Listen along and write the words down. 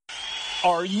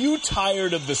Are you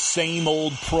tired of the same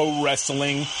old pro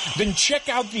wrestling? Then check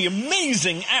out the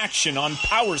amazing action on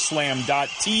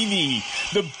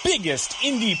Powerslam.tv, the biggest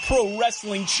indie pro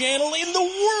wrestling channel in the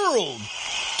world.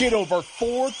 Get over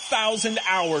 4,000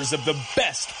 hours of the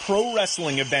best pro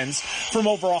wrestling events from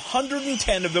over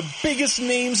 110 of the biggest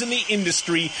names in the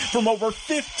industry from over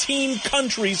 15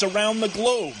 countries around the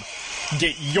globe.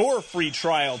 Get your free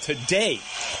trial today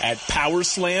at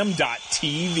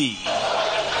Powerslam.tv.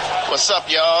 What's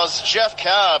up, y'all? It's Jeff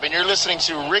Cobb, and you're listening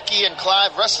to Ricky and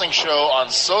Clive Wrestling Show on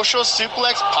Social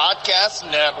Suplex Podcast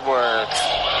Network.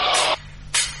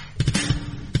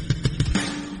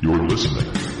 You're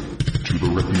listening to the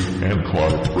Ricky and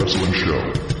Clive Wrestling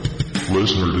Show.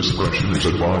 Listener discretion is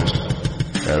advised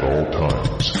at all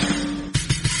times.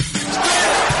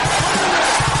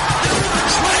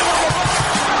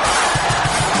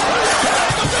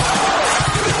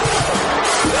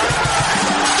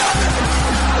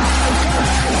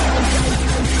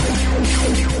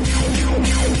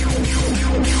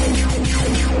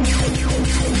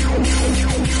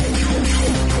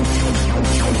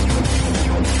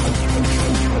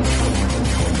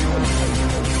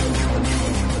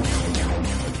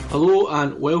 Hello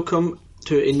and welcome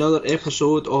to another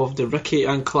episode of the Ricky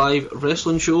and Clive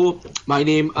Wrestling Show. My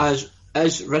name is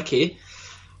Ricky,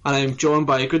 and I'm joined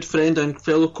by a good friend and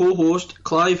fellow co-host,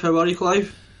 Clive. How are you,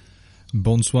 Clive?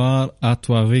 Bonsoir à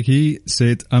toi, Ricky.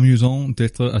 C'est amusant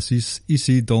d'être assis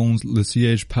ici dans le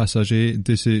siège passager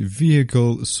de ce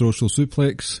véhicule Social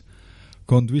Suplex,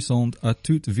 conduisant à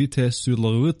toute vitesse sur la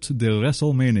route de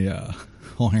WrestleMania.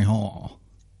 And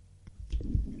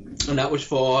that was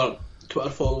for Twitter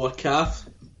follower Kath.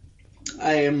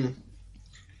 You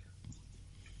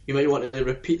might want to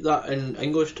repeat that in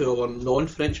English to our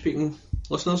non-French speaking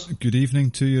listeners. Good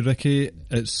evening to you, Ricky.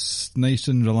 It's nice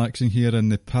and relaxing here in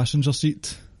the passenger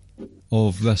seat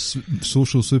of this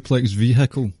Social Suplex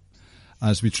vehicle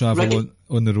as we travel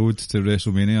on the road to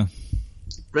WrestleMania.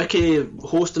 Ricky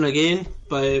hosting again,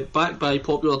 back by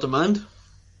popular demand.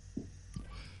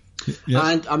 Yep.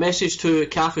 And a message to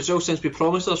Kath as well, since we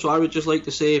promised her, so I would just like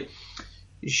to say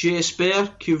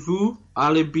J'espère que vous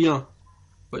allez bien,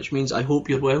 which means I hope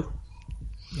you're well.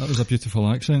 That was a beautiful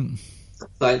accent.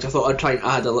 Thanks, I thought I'd try and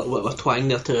add a little bit of a twang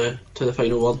there to the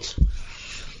final words.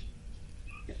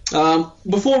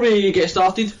 Before we get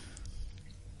started,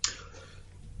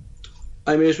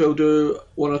 I may as well do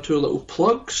one or two little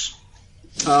plugs.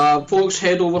 Folks,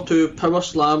 head over to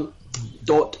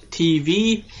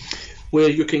Powerslam.tv, where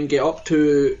you can get up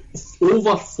to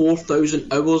over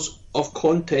 4,000 hours of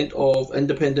content of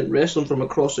independent wrestling from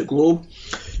across the globe.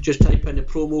 Just type in the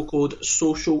promo code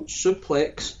Social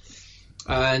Suplex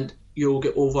and you'll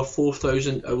get over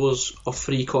 4,000 hours of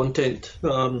free content.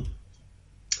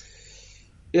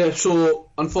 So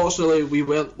unfortunately we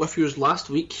weren't with you last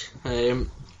week.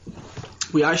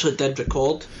 We actually did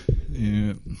record.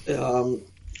 Yeah.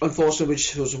 Unfortunately,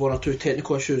 which was one or two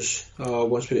technical issues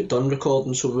once we got done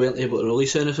recording, so we weren't able to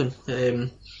release anything.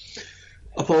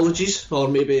 Apologies, or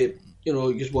maybe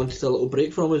you just wanted a little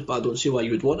break from us, but I don't see why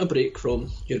you would want a break from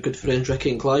your good friends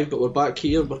Ricky and Clive. But we're back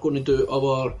here. We're going to do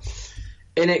our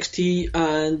NXT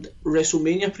and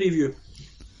WrestleMania preview.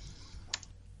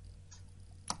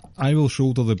 I will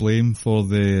shoulder the blame for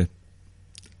the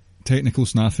technical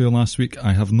snafu last week.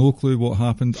 I have no clue what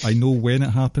happened. I know when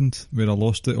it happened, where I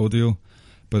lost the audio,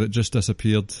 but it just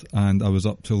disappeared, and I was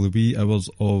up till the wee hours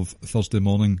of Thursday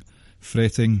morning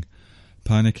fretting,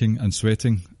 panicking and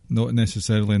sweating, not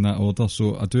necessarily in that order,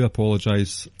 so I do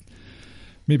apologise.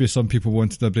 Maybe some people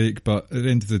wanted a break, but at the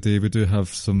end of the day we do have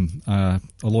some a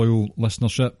loyal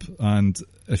listenership, and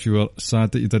if you were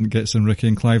sad that you didn't get some Ricky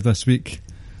and Clive this week,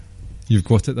 you've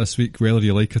got it this week, whether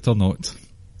you like it or not.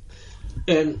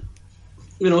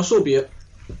 So be it.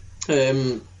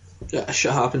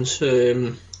 Shit happens.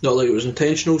 Not like it was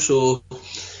intentional, so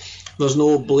there's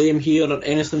no blame here or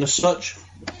anything as such.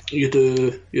 You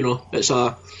do, it's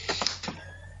a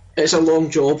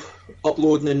long job,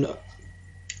 uploading and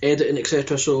editing,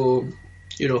 etc. So,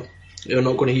 you're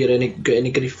not going to get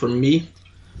any grief from me.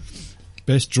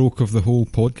 Best joke of the whole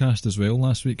podcast as well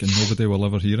last week, and nobody will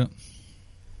ever hear it.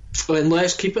 And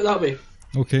let's keep it that way.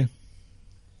 Okay.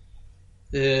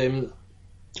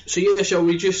 Shall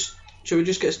we just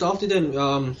get started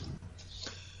then?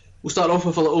 We'll start off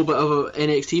with a little bit of an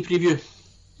NXT preview.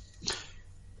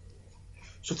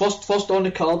 So first on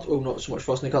the card, well, not so much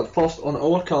first on the card, first on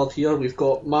our card here, we've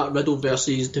got Matt Riddle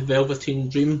versus the Velveteen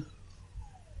Dream.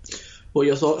 What are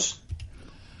your thoughts?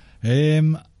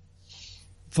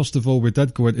 First of all, we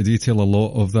did go into detail a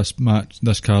lot of this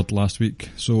card last week,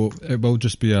 so it will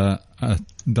just be a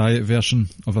diet version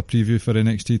of a preview for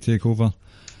NXT TakeOver.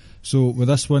 So with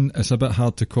this one, it's a bit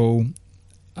hard to call.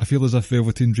 I feel as if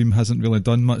Velveteen Dream hasn't really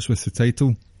done much with the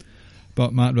title,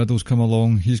 but Matt Riddle's come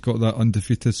along. He's got that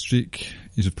undefeated streak.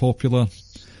 He's popular.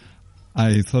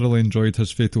 I thoroughly enjoyed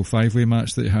his Fatal 5-Way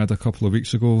match that he had a couple of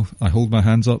weeks ago. I hold my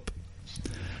hands up.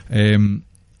 With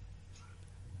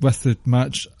the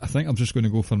match, I think I'm just going to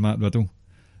go for Matt Riddle.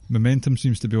 Momentum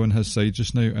seems to be on his side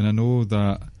just now, and I know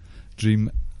that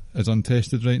Dream is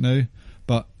untested right now,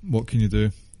 but what can you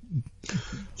do?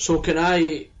 So can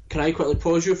I quickly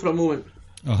pause you for a moment?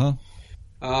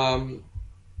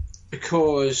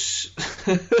 Because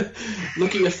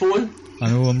look at your phone. I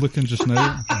know, I'm looking just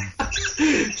now.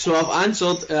 So I've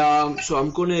answered. So I'm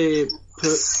going to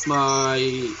put my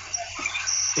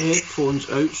headphones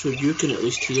out so you can at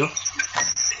least hear.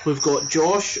 We've got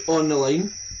Josh on the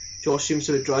line. Josh seems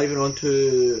to be driving on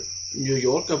to New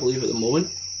York, I believe, at the moment.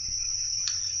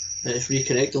 And it's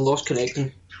reconnecting, lost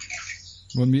connecting.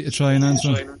 Want me to try and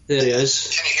answer? There he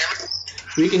is. Can you hear me?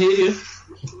 We can hear you.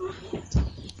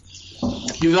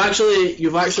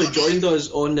 You've actually joined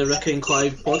us on the Ricky and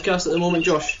Clive podcast at the moment,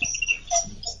 Josh.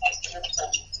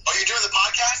 Oh, you're doing the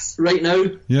podcast? Right now.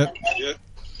 Yep. Am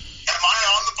I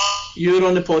on the podcast? You're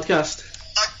on the podcast.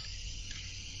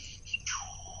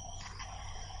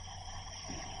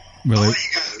 Well, I'll let you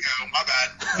guys go. My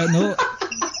bad. no.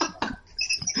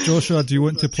 Joshua, do you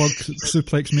want to plug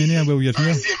Suplex Mania while you're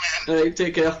here? See you, man. Alright,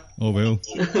 take care. Oh well.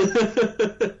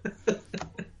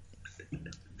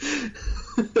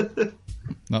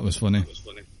 That was funny.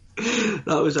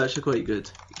 That was actually quite good.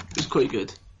 It was quite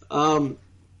good.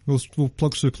 We'll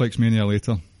plug Suplex Mania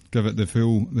later. Give it the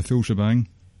full shebang.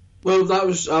 Well, I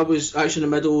was actually in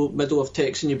the middle of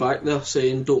texting you back there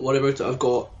saying don't worry about it. I've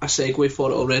got a segue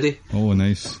for it already. Oh,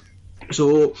 nice.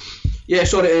 So, yeah,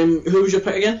 sorry. Who was your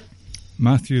pick again?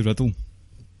 Matthew Riddle.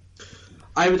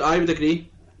 I would agree.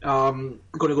 I'm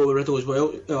going to go with Riddle as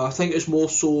well. I think it's more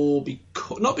so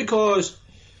not because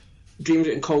Dream's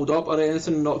getting called up or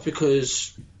anything, not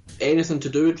because anything to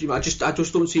do with Dream. I just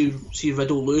don't see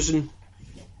Riddle losing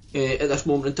at this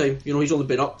moment in time. You know, he's only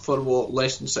been up for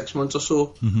less than 6 months or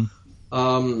so.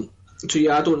 Mm-hmm. So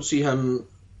yeah, I don't see him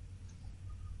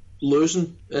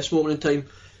losing at this moment in time.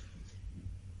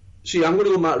 So yeah, I'm going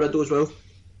to go Matt Riddle as well.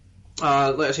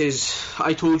 Like I says,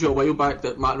 I told you a while back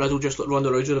that Matt Riddle just like Ronda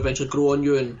Rousey would eventually grow on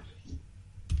you, and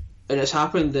it's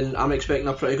happened, and I'm expecting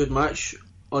a pretty good match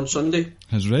on Sunday.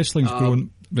 His wrestling's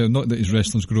grown. Well, not that his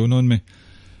wrestling's grown on me.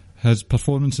 His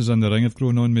performances in the ring have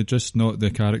grown on me, just not the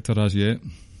character as yet.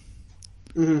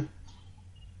 Mm-hmm.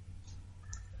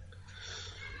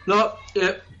 No,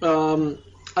 yeah. Like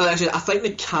I said, I think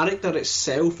the character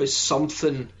itself is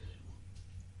something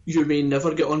you may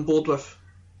never get on board with.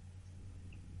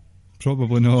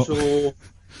 Probably not. So,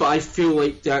 but I feel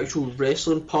like the actual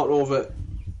wrestling part of it,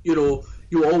 you know,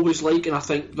 you always like, and I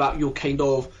think that you'll kind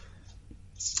of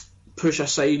push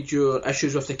aside your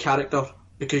issues with the character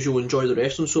because you'll enjoy the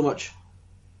wrestling so much.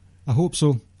 I hope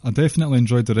so. I definitely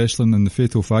enjoyed the wrestling in the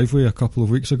Fatal 5-Way a couple of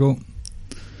weeks ago.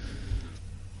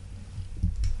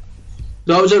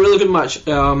 That was a really good match.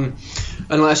 And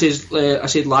like I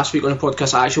said last week on the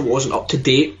podcast, I actually wasn't up to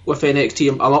date with NXT.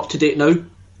 I'm up to date now.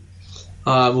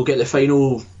 We'll get the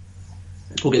final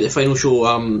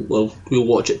show. We'll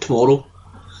watch it tomorrow.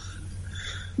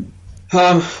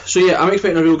 So yeah, I'm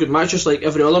expecting a real good match, just like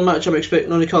every other match I'm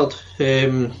expecting on the card.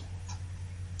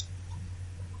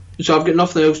 So I've got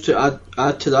nothing else to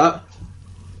add to that.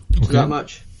 Okay. To that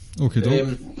match.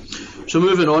 Okay. So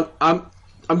moving on, I'm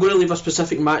going to leave a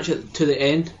specific match to the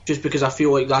end, just because I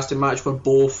feel like that's the match we're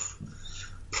both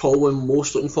probably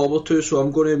most looking forward to. So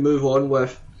I'm going to move on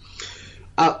with.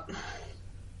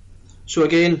 So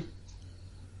again,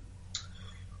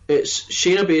 it's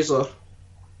Shayna Baszler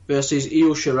versus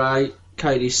Io Shirai,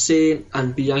 Kairi Sane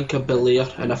and Bianca Belair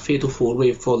in a fatal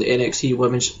 4-way for the NXT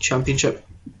Women's Championship.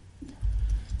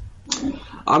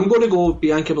 I'm going to go with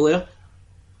Bianca Belair.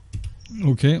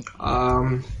 Okay.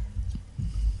 I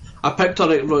picked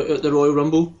her at the Royal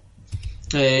Rumble.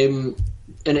 And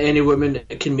any woman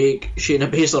that can make Shayna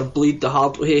Baszler bleed the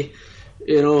hard way,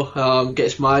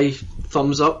 gets my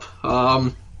thumbs up.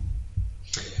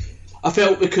 I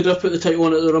felt we could have put the title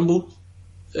on at the Rumble,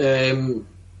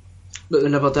 but we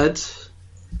never did.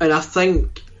 And I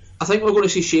think we're going to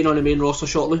see Shayna on the main roster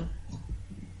shortly.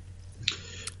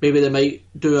 Maybe they might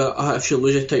do if she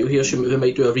loses the title here, they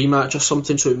might do a rematch or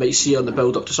something, so we might see her in the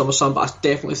build up to SummerSlam, but I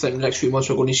definitely think the next few months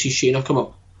we're going to see Shayna come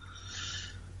up.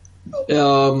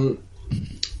 And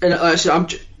like I said,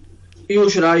 Io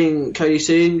Shirai and Kairi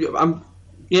Sane,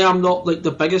 I'm not like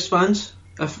the biggest fans,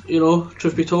 if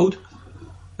truth be told.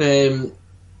 So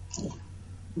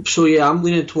yeah, I'm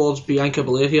leaning towards Bianca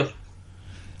Belair here.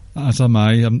 As am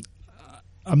I.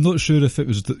 I'm not sure if it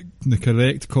was the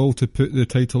correct call to put the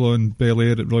title on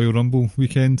Belair at Royal Rumble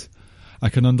weekend. I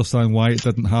can understand why it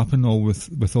didn't happen, all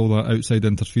with all that outside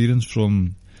interference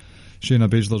from Shayna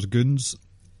Baszler's goons.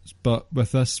 But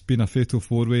with this being a fatal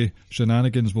four-way,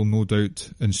 shenanigans will no doubt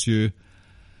ensue.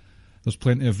 There's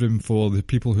plenty of room for the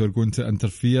people who are going to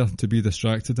interfere to be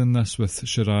distracted in this, with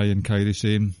Shirai and Kairi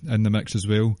Sane in the mix as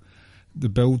well. The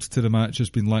build to the match has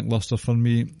been lacklustre for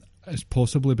me. It's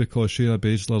possibly because Shayna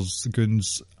Baszler's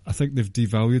goons, I think they've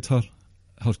devalued her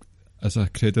as a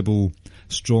credible,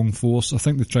 strong force. I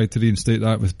think they tried to reinstate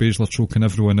that with Baszler choking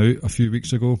everyone out a few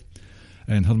weeks ago.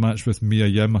 And her match with Mia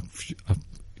Yim a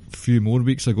few more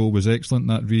weeks ago was excellent.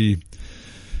 That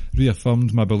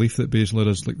reaffirmed my belief that Baszler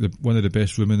is like one of the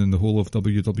best women in the whole of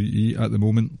WWE at the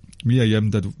moment. Mia Yim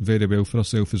did very well for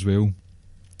herself as well.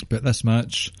 But this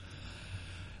match,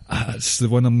 it's the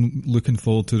one I'm looking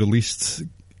forward to the least.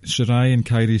 Shirai and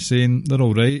Kairi Sane, they're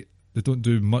alright. They don't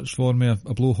do much for me. I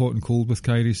blow hot and cold with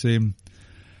Kairi Sane.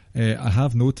 I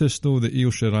have noticed though that Io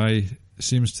Shirai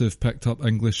seems to have picked up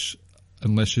English,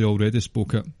 unless she already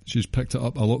spoke it. She's picked it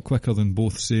up a lot quicker than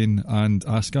both Sane and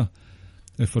Asuka,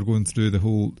 if we're going through the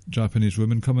whole Japanese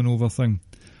woman coming over thing.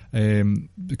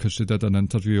 Because she did an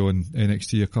interview on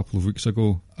NXT a couple of weeks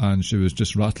ago and she was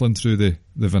just rattling through the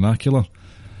vernacular.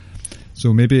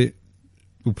 So maybe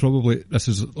this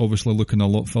is obviously looking a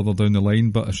lot further down the line,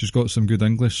 but if she's got some good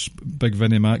English, Big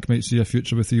Vinnie Mac might see a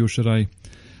future with Io Shirai.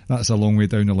 That's a long way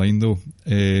down the line though.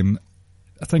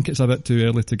 I think it's a bit too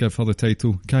early to give her the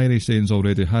title. Kairi Sane's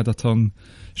already had a turn.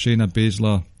 Shayna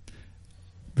Baszler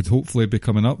would hopefully be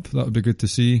coming up. That would be good to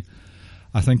see.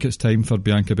 I think it's time for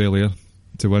Bianca Belair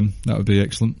to win. That would be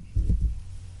excellent.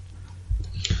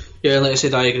 Yeah, like I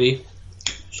said, I agree.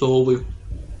 So we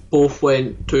both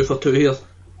went 2 for 2 here.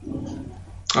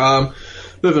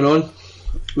 Moving on,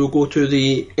 we'll go to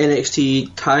the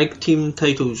NXT Tag Team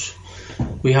titles.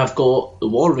 We have got the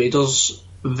War Raiders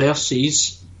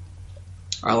versus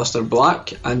Aleister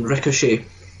Black and Ricochet.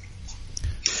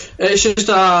 It's just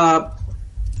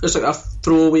it's like a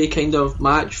throwaway kind of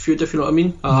match feud, if you know what I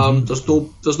mean.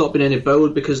 There's not been any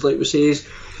build because, like we say,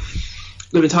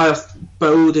 the entire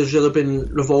build has really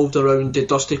been revolved around the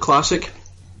Dusty Classic.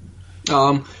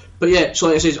 But yeah, so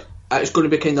like I said, it's going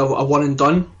to be kind of a one and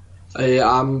done.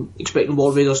 I'm expecting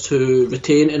War Raiders to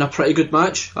retain in a pretty good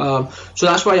match. So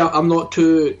that's why I'm not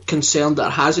too concerned that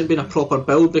it hasn't been a proper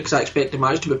build, because I expect the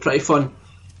match to be pretty fun.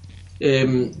 See,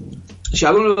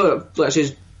 I don't know, like I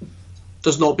said,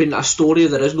 there's not been a story,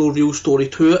 there is no real story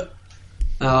to it.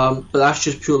 But that's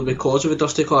just purely because of the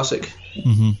Dusty Classic.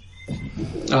 And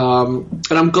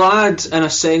I'm glad in a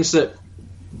sense that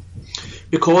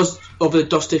because of the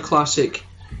Dusty Classic,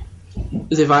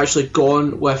 they've actually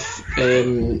gone with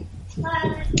a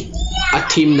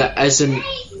team that isn't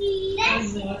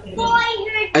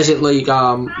like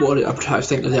I'm trying to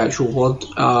think of the actual word,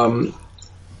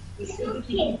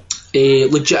 a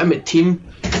legitimate team,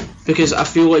 because I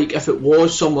feel like if it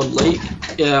was someone like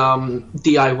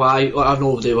DIY, I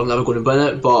know they were never going to win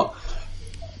it, but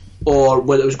or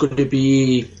whether it was going to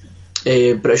be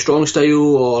British Strong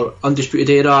Style or Undisputed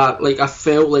Era, like I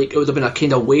felt like it would have been a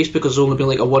kind of waste because there's only been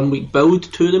like a 1 week build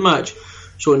to the match.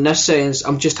 So in this sense,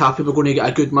 I'm just happy we're going to get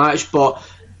a good match, but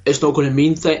it's not going to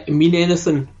mean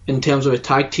anything in terms of a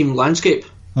tag team landscape.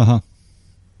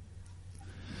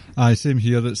 Same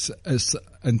here. It's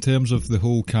in terms of the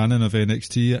whole canon of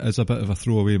NXT, it is a bit of a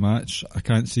throwaway match. I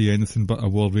can't see anything but a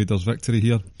War Raiders victory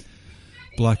here.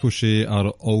 Black O'Shea are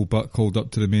all but called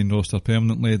up to the main roster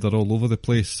permanently. They're all over the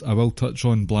place. I will touch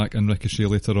on Black and Ricochet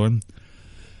later on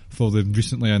for the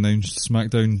recently announced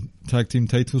SmackDown Tag Team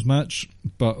Titles match,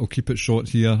 but I'll keep it short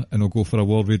here and I'll go for a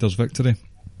War Raiders victory,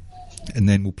 and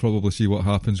then we'll probably see what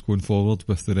happens going forward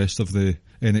with the rest of the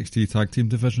NXT Tag Team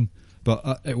division.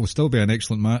 But it will still be an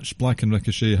excellent match. Black and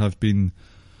Ricochet have been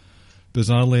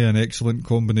bizarrely an excellent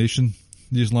combination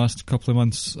these last couple of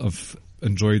months. I've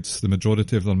enjoyed the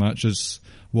majority of their matches.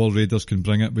 War Raiders can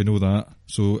bring it, we know that,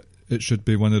 so it should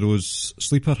be one of those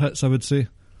sleeper hits, I would say.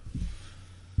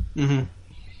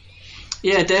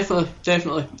 Yeah,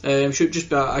 definitely. Should just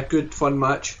be a good fun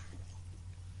match.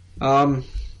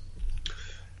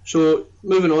 So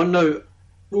moving on now,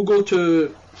 we'll go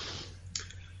to,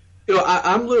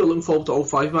 I'm really looking forward to all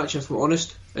 5 matches, if I'm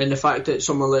honest, and the fact that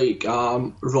someone like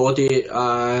Roddy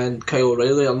and Kyle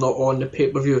O'Reilly are not on the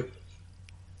pay-per-view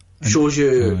shows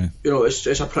you,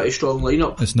 it's a pretty strong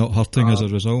lineup. It's not hurting as a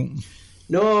result.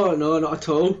 No, not at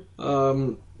all.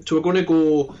 So we're going to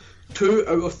go 2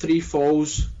 out of 3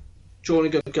 falls. Johnny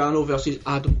Gargano versus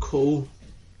Adam Cole.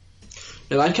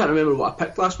 Now I can't remember what I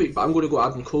picked last week, but I'm going to go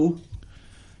Adam Cole.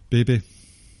 Baby.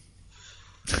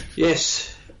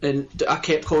 Yes, and I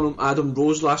kept calling him Adam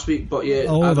Rose last week, but yeah.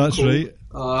 Oh, Adam that's Cole, right.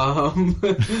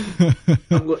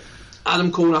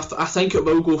 Adam Cole, I think it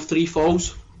will go 3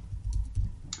 falls.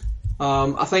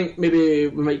 I think maybe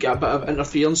we might get a bit of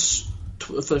interference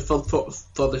for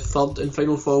the third and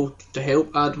final fall to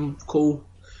help Adam Cole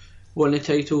win the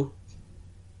title.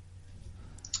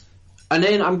 And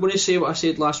then I'm going to say what I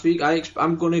said last week.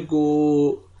 I'm going to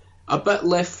go a bit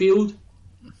left field,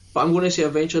 but I'm going to say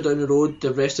eventually down the road,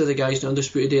 the rest of the guys in the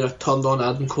Undisputed Era turned on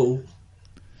Adam Cole.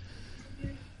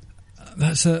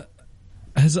 That's it.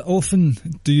 Is it often,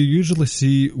 do you usually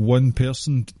see one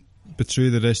person betray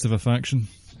the rest of a faction?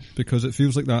 Because it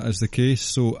feels like that is the case,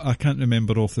 so I can't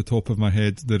remember off the top of my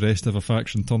head the rest of a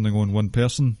faction turning on one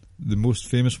person. The most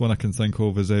famous one I can think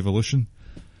of is Evolution.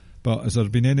 But has there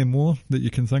been any more that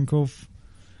you can think of?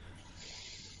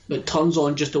 It turns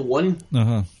on just a one.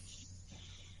 Uh-huh.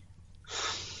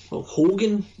 Well,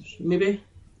 Hogan, maybe?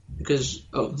 Because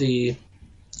of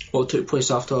what took place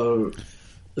after the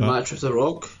match with The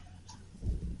Rock.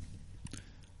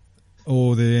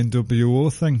 Oh, the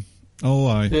NWO thing? Oh,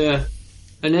 aye. Yeah.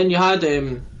 And then you had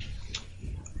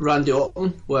Randy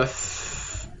Orton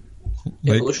with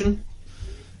Evolution.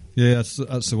 Yeah,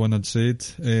 that's the one I'd said.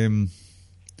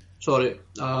 Sorry.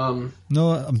 No,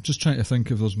 I'm just trying to think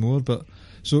if there's more, but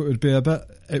so it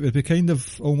would be kind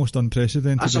of almost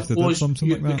unprecedented if they did something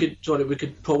like that. We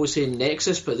could probably say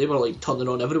Nexus, but they were like turning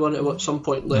on everyone at some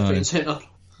point, left, right and centre.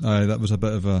 Aye, that was a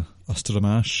bit of a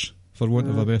stramash, for want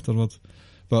of a better word.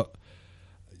 But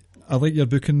I like your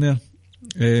booking there.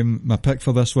 My pick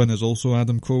for this one is also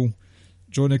Adam Cole.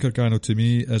 Johnny Gargano to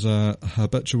me is a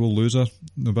habitual loser.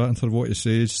 No matter what he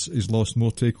says, he's lost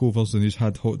more takeovers than he's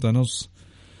had hot dinners.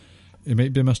 He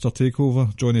might be Mr.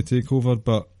 Takeover, Johnny Takeover,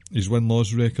 but his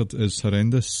win-loss record is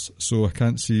horrendous, so I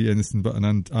can't see anything but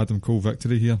an Adam Cole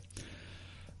victory here.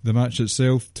 The match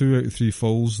itself, 2 out of 3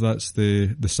 falls, that's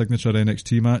the signature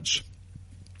NXT match.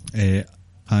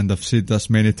 And I've said this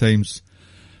many times,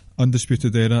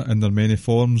 Undisputed Era in their many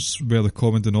forms were the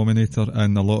common denominator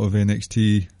in a lot of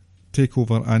NXT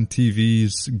TakeOver and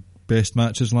TV's best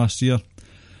matches last year.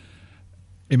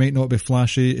 He might not be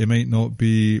flashy, he might not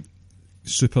be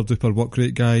super duper work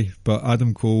rate guy, but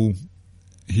Adam Cole,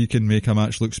 he can make a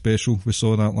match look special. We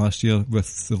saw that last year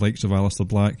with the likes of Aleister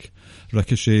Black,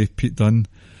 Ricochet, Pete Dunne.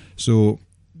 So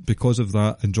because of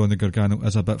that, and Johnny Gargano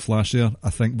is a bit flashier,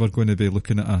 I think we're going to be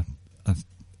looking at an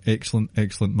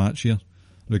excellent match here,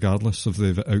 regardless of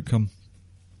the outcome.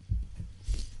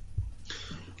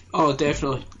 Oh,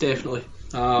 definitely.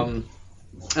 And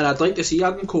I'd like to see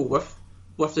Adam Cole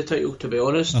with the title, to be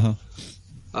honest.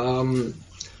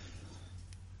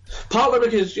 Partly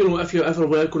because, if you ever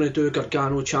were going to do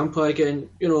Gargano Ciampa again,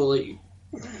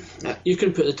 you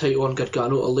can put the title on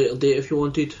Gargano at a later date if you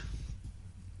wanted.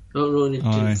 I don't really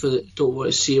don't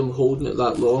want to see him holding it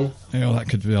that long. Yeah, that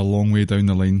could be a long way down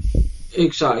the line.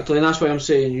 Exactly, and that's why I'm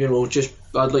saying,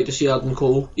 I'd like to see Adam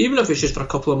Cole, even if it's just for a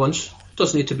couple of months. It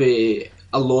doesn't need to be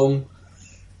a long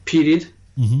period.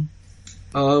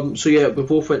 So yeah, we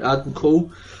both went Adam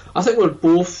Cole. I think we're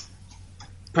both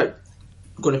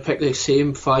going to pick the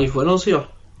same 5 winners here.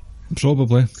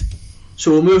 Probably.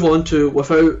 So we'll move on to what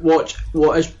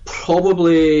is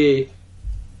probably,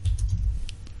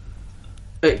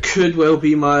 it could well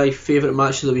be my favourite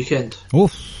match of the weekend. Oh,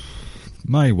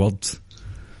 my word.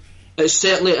 It's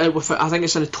certainly, I think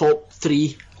it's in the top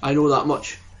 3, I know that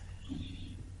much.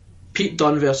 Pete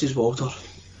Dunne versus Walter.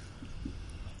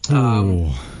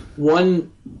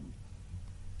 One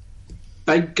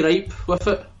big gripe with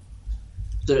it,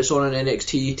 that it's on an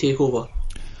NXT takeover.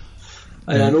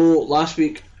 And I know last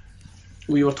week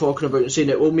we were talking about and saying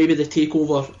that, maybe the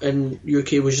takeover in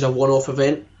UK was just a one-off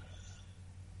event.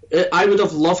 I would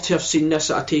have loved to have seen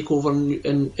this at a takeover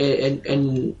in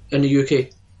the UK.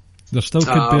 There still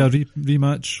could be a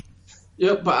rematch.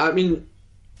 Yeah, but I mean,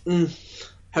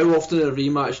 how often do the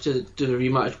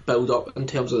rematch build up in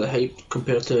terms of the hype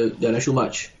compared to the initial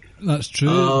match? That's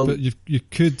true, but you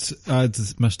could add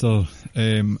Mr.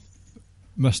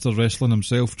 Wrestling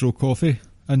himself, Joe Coffey,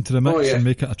 into the mix and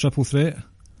make it a triple threat.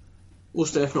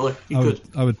 Most definitely,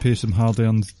 I would pay some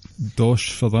hard-earned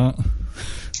dosh for that.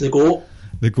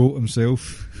 The GOAT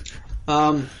himself.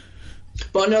 But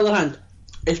on the other hand,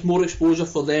 it's more exposure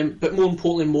for them, but more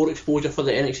importantly, more exposure for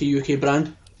the NXT UK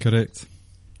brand. Correct.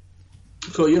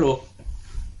 So, it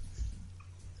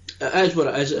is what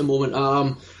it is at the moment.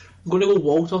 I'm going to go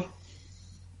Walter.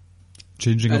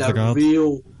 Changing of the guard. A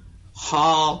real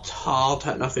hard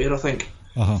hitting affair, I think.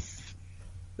 I'm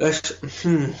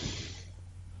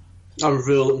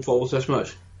really looking forward to this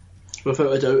match,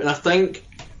 without a doubt. And I think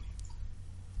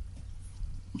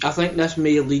this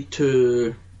may lead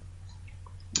to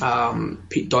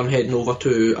Pete Dunne heading over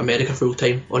to America full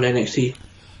time on NXT.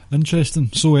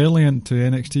 Interesting. So early into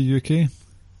NXT UK.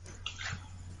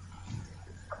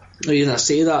 The reason I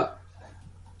say that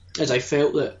is I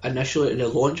felt that initially in the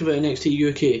launch of NXT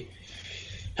UK,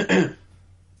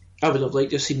 I would have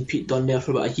liked to have seen Pete Dunne there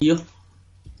for about a year,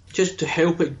 just to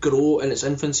help it grow in its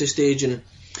infancy stage and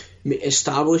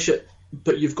establish it.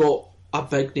 But you've got a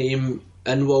big name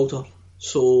in Walter,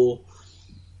 so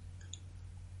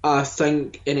I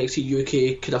think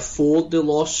NXT UK could afford the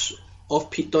loss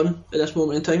of Pete Dunne at this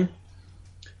moment in time,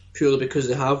 purely because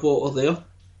they have Walter there.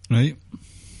 Right.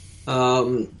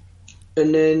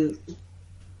 And then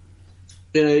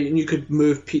you could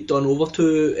move Pete Dunne over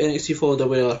to NXT Florida,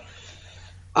 where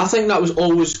I think that was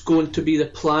always going to be the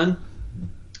plan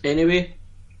anyway.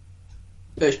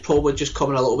 It's probably just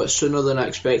coming a little bit sooner than I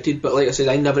expected, but like I said,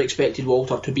 I never expected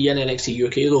Walter to be in NXT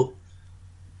UK though.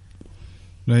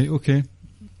 Right, okay.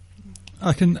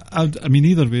 I mean,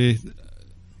 either way,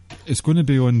 it's going to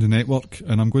be on the network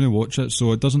and I'm going to watch it,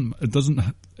 so it doesn't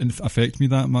affect me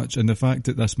that much. And the fact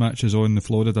that this match is on the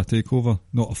Florida Takeover,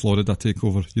 not a Florida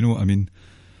Takeover, you know what I mean?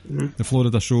 Mm-hmm. The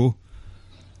Florida show,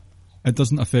 it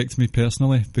doesn't affect me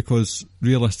personally, because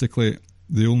realistically,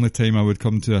 the only time I would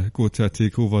go to a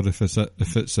takeover if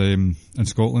it's in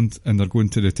Scotland, and they're going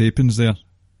to the tapings there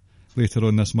later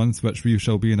on this month, which we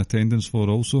shall be in attendance for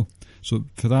also. So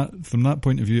from that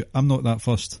point of view, I'm not that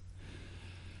fussed.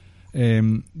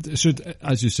 It should,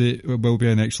 as you say, it will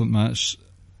be an excellent match.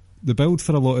 The build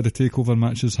for a lot of the takeover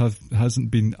matches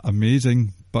hasn't been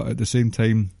amazing, but at the same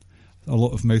time, a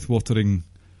lot of mouth-watering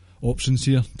options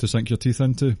here to sink your teeth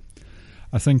into.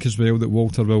 I think as well that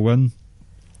Walter will win.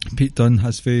 Pete Dunne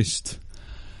has faced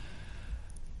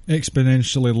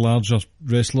exponentially larger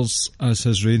wrestlers as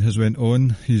his reign has went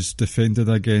on. He's defended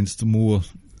against more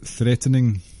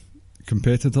threatening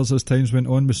competitors as times went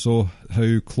on. We saw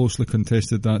how closely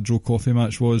contested that Joe Coffey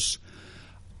match was,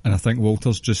 and I think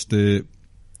Walter's just the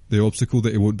obstacle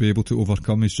that he won't be able to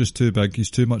overcome. He's just too big,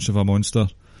 he's too much of a monster.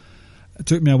 It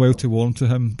took me a while to warm to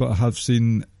him, but I've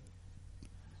seen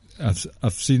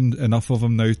enough of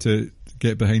him now to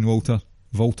get behind Walter.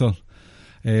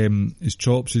 His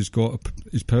chops, his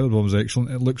powerbomb is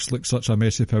excellent. It looks like such a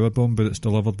messy powerbomb, but it's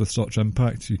delivered with such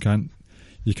impact. You can't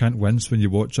wince when you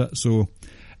watch it. So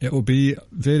it will be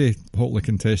very hotly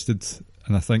contested,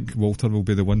 and I think Walter will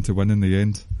be the one to win in the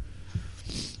end.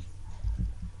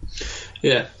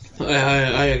 Yeah,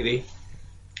 I agree.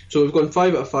 So we've gone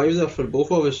 5 out of 5 there for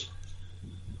both of us.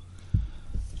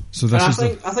 So I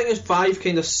think it's 5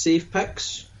 kind of safe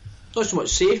picks. Not so much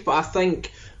safe, but I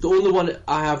think the only one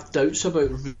I have doubts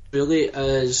about really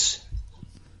is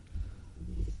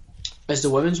the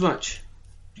women's match.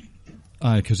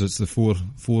 Aye, because it's the four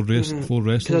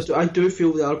wrestlers. I do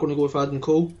feel they are going to go with Adam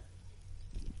Cole.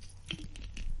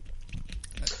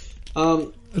 I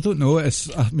don't know. I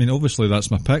mean, obviously that's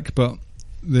my pick, but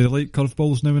they like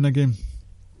curveballs now and again.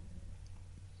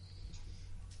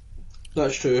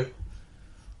 That's true.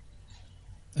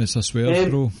 It's a swear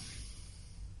throw.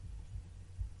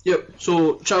 Yep,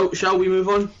 so shall we move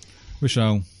on? We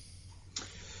shall.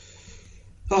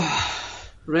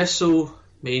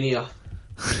 WrestleMania.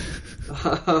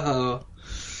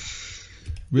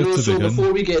 Where to begin?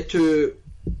 Before we get to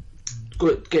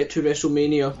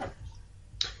WrestleMania,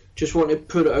 just want to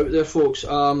put it out there, folks.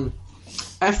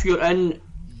 If you're in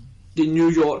the New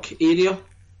York area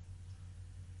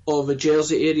or the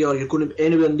Jersey area, or you're going to be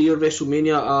anywhere near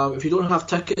WrestleMania, if you don't have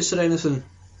tickets or anything,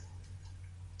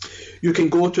 you can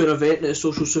go to an event that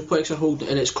Social Suplex are holding,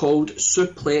 and it's called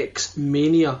Suplex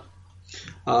Mania.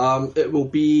 It will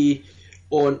be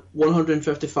on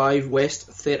 155 West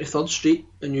 33rd Street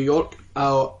in New York,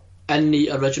 in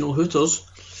the original Hooters,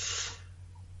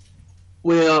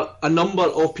 where a number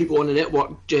of people on the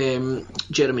network, Jeremy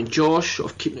and Josh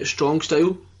of Keeping It Strong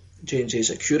Style, J&J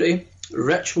Security,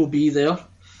 Rich will be there.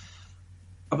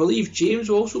 I believe James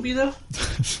will also be there.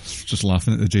 Just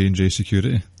laughing at the J&J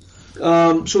Security.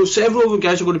 So several of the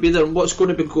guys are going to be there, and what's going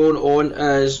to be going on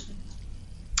is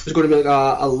there's going to be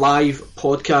like a live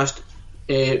podcast /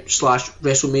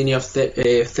 WrestleMania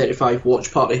 35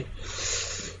 watch party.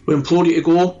 We implore you to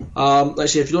go.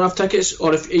 Let's say if you don't have tickets,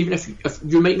 or if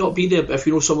you might not be there, but if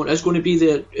you know someone is going to be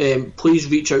there, please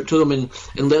reach out to them and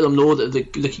let them know that the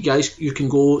guys, you can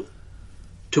go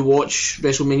to watch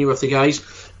WrestleMania with the guys.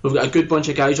 We've got a good bunch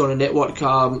of guys on the network,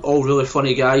 all really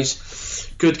funny guys,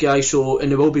 good guys,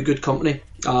 and they will be good company.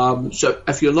 So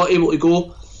if you're not able to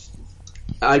go,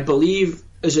 I believe,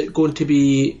 they're going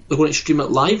to stream it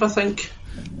live, I think.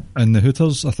 In the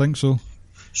Hooters, I think so.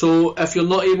 So if you're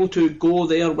not able to go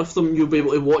there with them, you'll be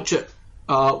able to watch it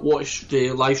watch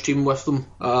the live stream with them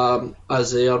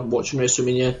as they are watching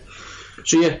WrestleMania.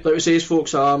 So yeah, like we say,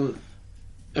 folks,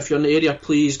 if you're in the area,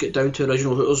 please get down to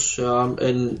Original Hooters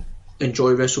and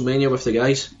enjoy WrestleMania with the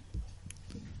guys.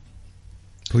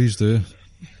 Please do.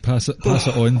 Pass it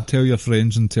on. Tell your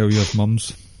friends and tell your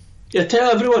mums. Yeah,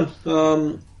 tell everyone.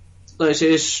 Like I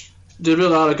say, they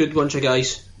really are a good bunch of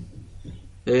guys.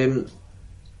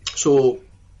 So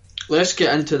let's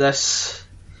get into this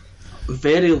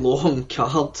very long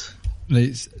card.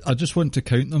 Right, I just want to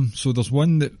count them. So there's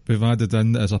one that we've added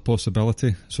in as a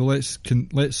possibility. So let's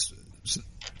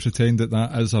pretend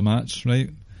that is a match, right?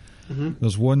 Mm-hmm.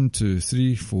 There's 1, 2,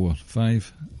 3, 4,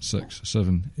 5, 6,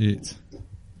 7, 8,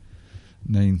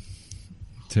 9,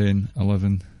 10,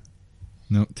 11,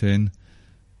 10,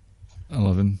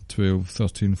 11, 12,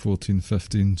 13, 14,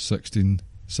 15, 16,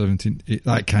 17, 8.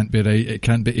 That can't be right. It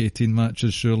can't be 18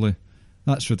 matches, surely.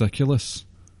 That's ridiculous.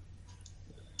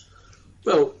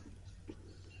 Well,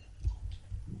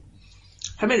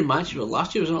 how many matches were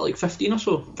last year? Was it like 15 or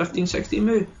so? 15, 16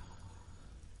 maybe?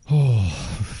 Oh,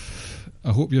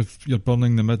 I hope you're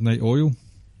burning the midnight oil,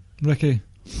 Ricky.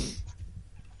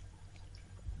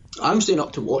 I'm staying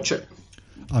up to watch it.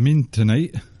 I mean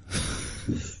tonight.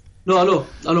 No, I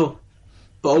know.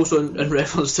 But also in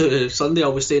reference to Sunday,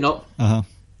 I'll be staying up.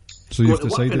 So you've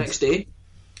decided? Work the next day.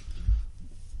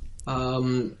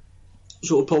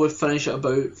 So we'll probably finish at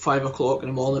about 5 o'clock in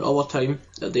the morning, our time,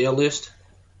 at the earliest.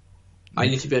 I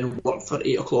need to be in work for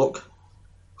 8 o'clock.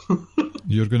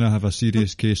 You're going to have a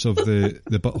serious case of the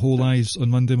butthole eyes on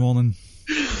Monday morning.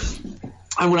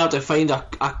 I'm going to have to find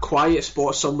a quiet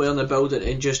spot somewhere in the building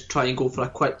and just try and go for a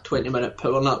quick 20-minute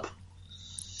power nap.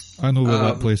 I know where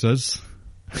that place is.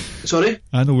 Sorry?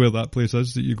 I know where that place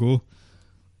is that you go.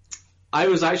 I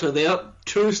was actually there.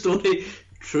 True story.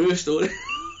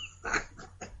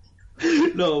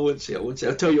 No, I won't say.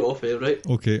 I'll tell you off air, right?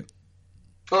 Okay.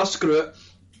 Oh, screw it.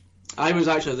 I was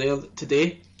actually there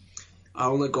today. I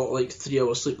only got like 3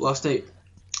 hours sleep last night.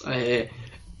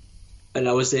 And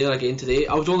I was there again today.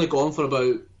 I was only gone for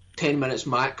about 10 minutes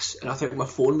max, and I think my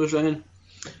phone was ringing.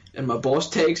 And my boss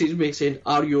texted me saying,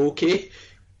 "Are you okay?"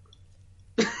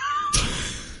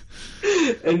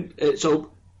 And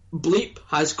so Bleep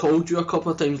has called you a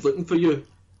couple of times looking for you.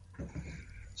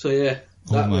 So yeah,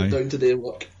 that went down today at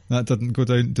work. That didn't go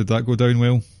down. Did that go down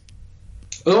well?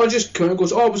 Oh, it just kind of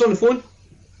goes, "Oh, I was on the phone."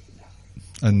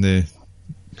 In the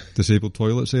disabled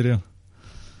toilets area?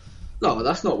 No,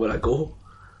 that's not where I go.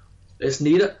 It's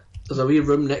near it. There's a wee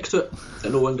room next to it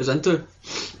that no one goes into.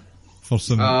 For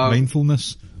some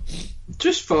mindfulness?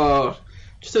 Just to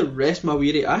rest my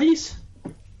weary eyes.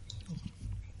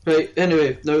 Right,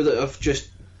 anyway, now that I've just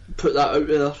put that out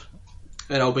there,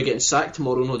 and I'll be getting sacked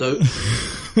tomorrow, no doubt.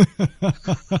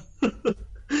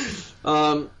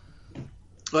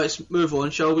 Let's move on,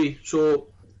 shall we? So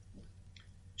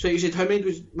you said how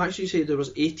many matches? You said there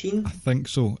was 18? I think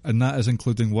so, and that is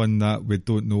including one that we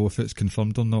don't know if it's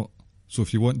confirmed or not. So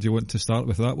if you want, do you want to start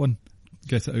with that one?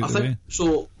 Get it out of the way.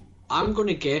 So I'm going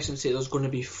to guess and say there's going to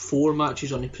be 4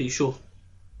 matches on the pre-show.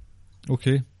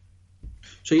 Okay.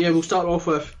 So yeah, we'll start off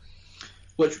with,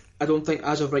 which I don't think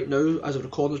as of right now, as of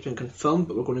recording, has been confirmed,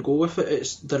 but we're going to go with it.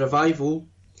 It's The Revival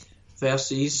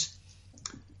versus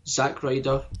Zack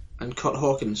Ryder and Kurt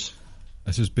Hawkins.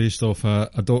 This is based off a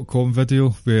 .com video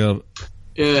where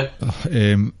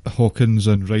Hawkins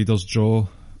and Ryder's jaw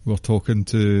were talking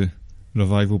to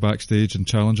Revival backstage and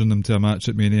challenging them to a match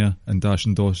at Mania, and Dash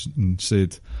and Dawson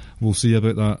said, "We'll see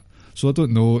about that." So I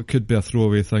don't know, it could be a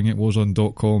throwaway thing. It was on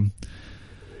 .com.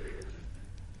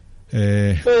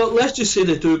 Well, let's just say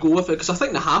they do go with it, because I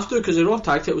think they have to, because the Raw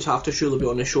tag titles have to surely be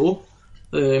on the show.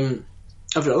 Every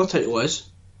other title is.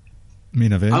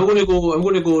 Main event. I'm going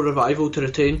to go Revival to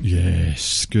retain.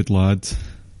 Yes, good lad.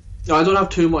 I don't have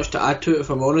too much to add to it, if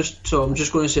I'm honest, so I'm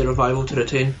just going to say Revival to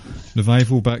retain.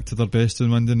 Revival back to their best on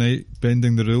Monday night,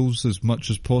 bending the rules as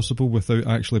much as possible without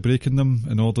actually breaking them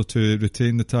in order to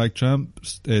retain the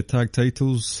tag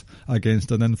titles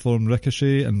against an informed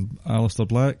Ricochet and Aleister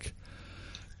Black.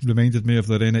 Reminded me of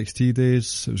their NXT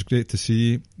days. It was great to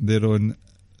see. They're on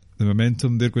the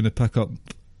momentum. They're going to pick up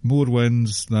more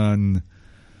wins than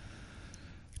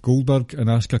Goldberg and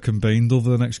Asuka combined over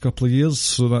the next couple of years,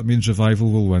 so that means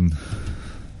Revival will win.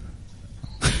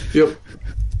 Yep.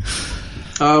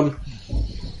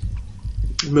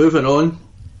 Moving on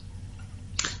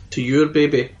to your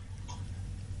baby.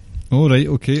 Alright,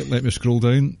 okay, let me scroll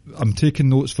down. I'm taking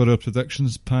notes for our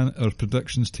predictions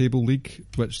table league,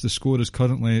 which the score is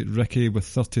currently Ricky with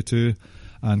 32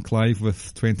 and Clive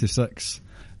with 26.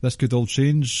 This could all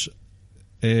change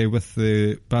with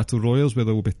the Battle Royals, where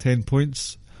there will be 10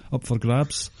 points up for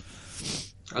grabs.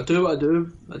 I do what I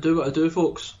do. I do what I do,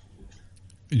 folks.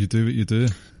 You do what you do.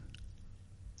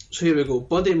 So here we go.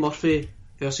 Buddy Murphy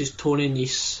versus Tony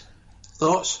Nese.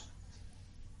 Thoughts?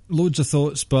 Loads of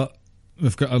thoughts, but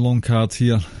we've got a long card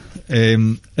here.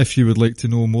 If you would like to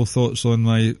know more thoughts on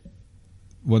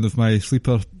one of my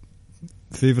sleeper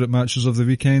favourite matches of the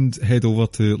weekend, head over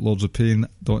to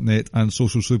lordsofpain.net and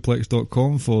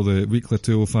socialsuplex.com for the weekly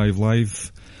 205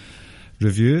 Live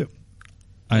review.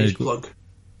 Nice plug.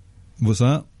 What's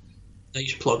that?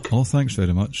 Nice plug. Oh, thanks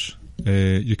very much.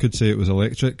 You could say it was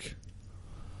electric.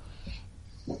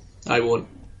 I won't.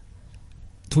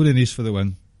 Tony Nese for the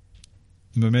win.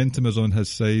 Momentum is on his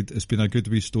side. It's been a good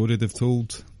wee story they've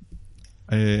told.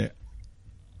 Tony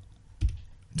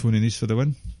Nese for the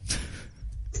win.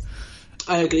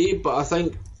 I agree, but I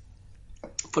think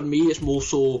for me it's more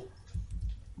so,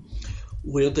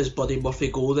 where does Buddy Murphy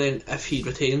go then if he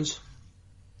retains?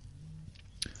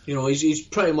 You know, he's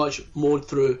pretty much mowed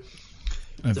through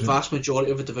the vast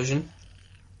majority of the division,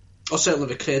 or certainly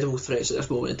the credible threats at this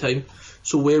moment in time.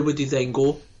 So where would he then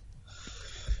go?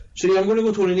 So yeah, I'm going to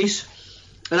go Tony Nese.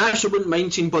 And I actually wouldn't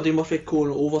mind seeing Buddy Murphy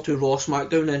going over to Raw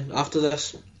SmackDown then after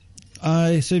this.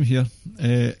 Aye, same here.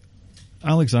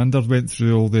 Alexander went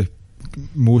through all the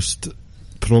most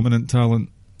prominent talent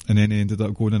and then ended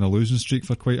up going on a losing streak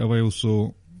for quite a while,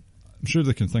 so I'm sure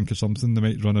they can think of something. They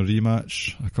might run a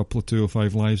rematch, a couple of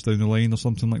 205 Lives down the line or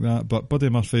something like that. But Buddy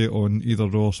Murphy on either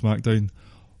Raw, SmackDown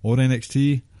or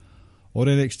NXT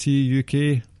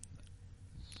UK,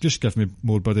 just give me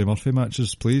more Buddy Murphy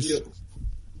matches, please. Yep.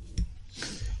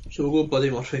 So we'll go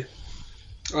Buddy Murphy.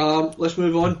 Let's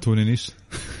move on. Tony Nese.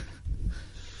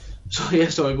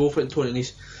 Sorry, both went Tony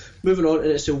Nese. Moving on, and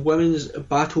it's the Women's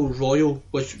Battle Royal,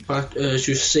 which, as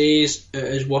you say,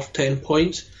 is worth 10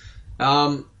 points.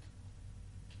 I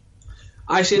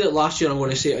said it last year, I'm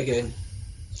going to say it again.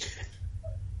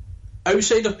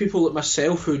 Outside of people like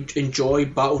myself who enjoy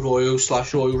Battle Royal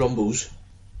 / Royal Rumbles,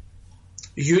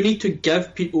 you need to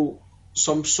give people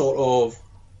some sort of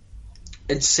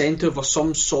incentive or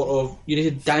some sort of, you need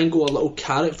to dangle a little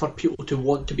carrot for people to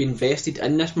want to be invested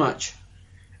in this match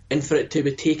and for it to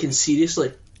be taken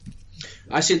seriously.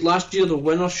 I said last year the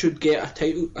winner should get a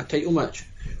title match,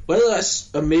 whether that's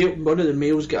a male, one of the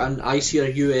males get an IC or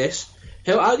a US.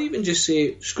 Hell, I'd even just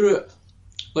say screw it,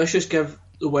 let's just give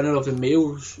the winner of the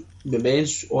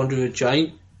men's Andre the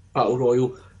Giant Battle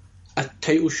Royal a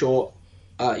title shot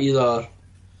at either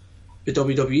the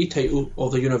WWE title or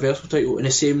the Universal title, and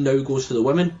the same now goes for the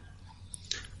women.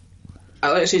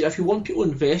 Like I said, if you want people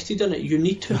invested in it, you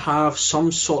need to have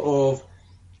some sort of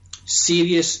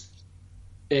serious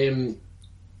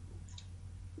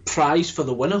prize for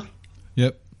the winner.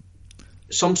 Yep.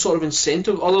 Some sort of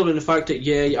incentive, other than the fact that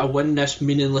I win this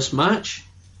meaningless match.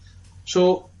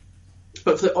 So,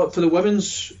 but for the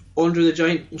women's Andre the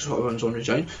Giant,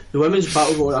 the women's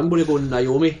Battle Royal, I'm going to go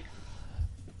Naomi.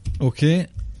 Okay.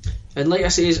 And like I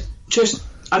say,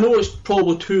 I know it's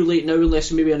probably too late now, unless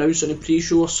they maybe announce in a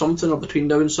pre-show or something, or between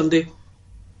now and Sunday.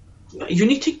 You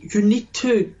need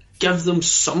to give them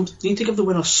something. You need to give the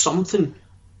winner something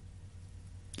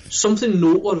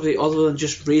noteworthy other than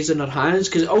just raising their hands.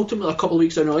 Because ultimately, a couple of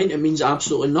weeks down the line, it means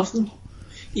absolutely nothing.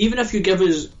 Even if you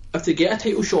if they get a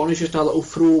title shot and it's just a little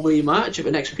throwaway match at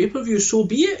the next pay-per-view, so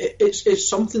be it. It's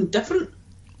something different.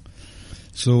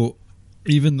 So,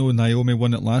 even though Naomi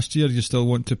won it last year, you still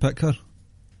want to pick her?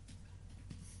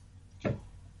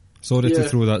 Sorry to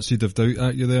throw that seed of doubt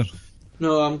at you there.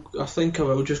 No, I think I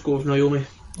will just go with Naomi.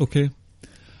 Okay.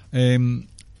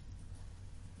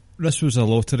 This was a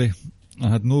lottery. I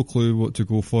had no clue what to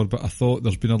go for, but I thought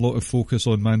there's been a lot of focus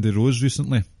on Mandy Rose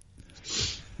recently.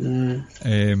 And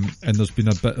there's been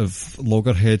a bit of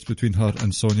loggerheads between her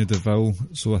and Sonya Deville,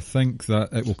 so I think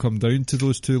that it will come down to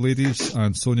those two ladies,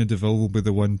 and Sonya Deville will be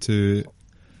the one to,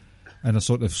 in a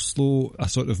sort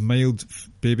of mild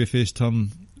babyface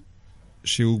turn,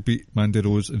 she'll beat Mandy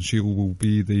Rose and she will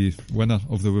be the winner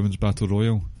of the Women's Battle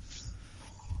Royal.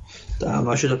 Damn,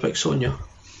 I should have picked Sonya.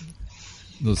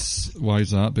 Why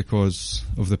is that? Because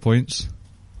of the points?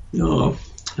 No,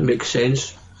 it makes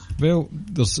sense. Well,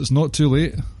 it's not too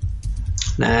late.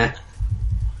 Nah.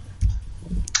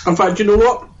 In fact, you know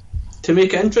what? To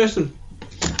make it interesting,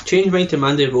 change mine to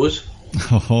Mandy Rose.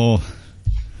 Oh.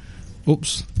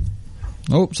 Oops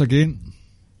again.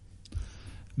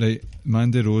 Right,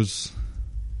 Mandy Rose.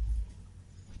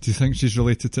 Do you think she's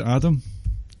related to Adam?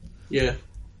 Yeah.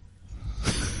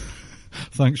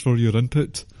 Thanks for your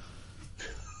input.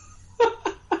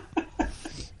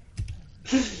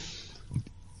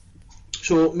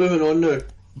 So, moving on now,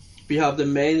 we have the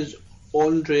men's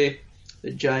Andre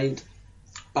the Giant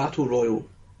Battle Royal.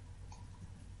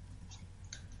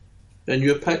 And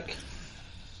your pick?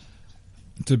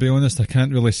 To be honest, I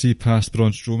can't really see past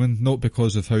Braun Strowman, not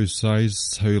because of how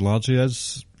large he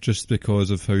is, just because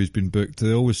of how he's been booked.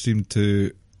 They always seem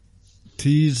to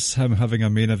tease him having a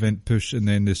main event push, and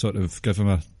then they sort of give him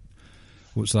a,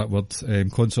 what's that word,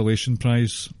 consolation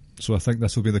prize. So I think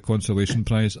this will be the consolation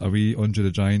prize, a wee Andre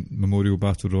the Giant Memorial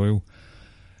Battle Royal.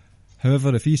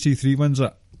 However, if EC3 wins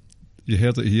it, you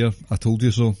heard it here, I told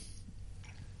you so.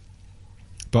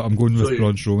 But I'm going with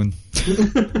Braun Strowman.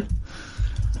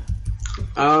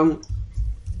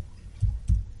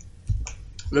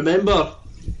 Remember,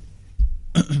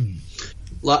 it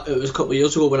was a couple of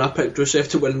years ago when I picked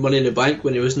Rusev to win Money in the Bank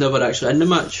when he was never actually in the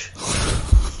match.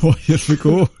 Oh, here we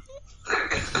go.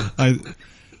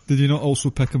 Did you not also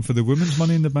pick him for the women's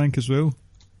Money in the Bank as well?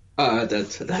 I did.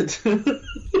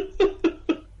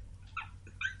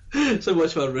 So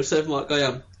much for a Rusev mark I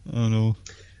am. Oh no.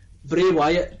 Bray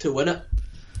Wyatt to win it.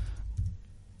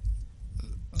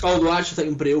 Although I actually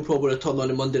think Bray will probably return on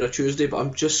a Monday or Tuesday, but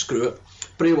I'm just screw it.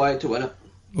 Bray Wyatt to win it.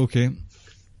 Okay.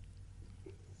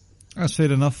 That's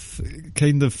fair enough.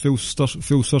 Kind of full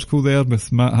circle there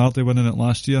with Matt Hardy winning it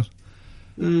last year.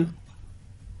 And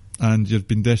you've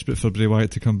been desperate for Bray Wyatt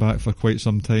to come back for quite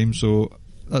some time, so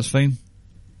that's fine.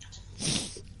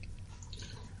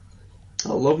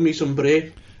 I love me some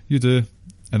Bray. You do.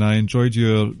 And I enjoyed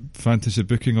your fantasy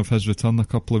booking of his return a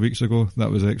couple of weeks ago. That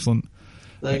was excellent.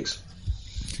 Thanks.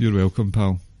 You're welcome,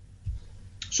 pal.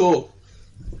 So,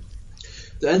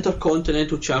 the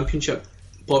Intercontinental Championship.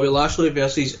 Bobby Lashley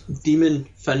versus Demon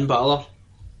Finn Balor.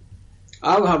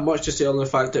 I don't have much to say on the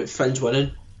fact that Finn's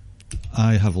winning.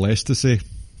 I have less to say.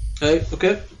 Right,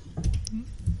 okay.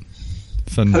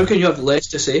 Finn. How can you have less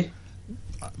to say?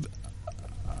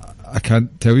 I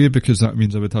can't tell you because that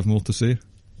means I would have more to say.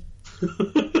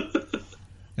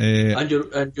 And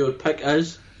your pick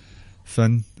is?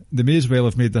 Finn. They may as well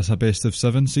have made this a best of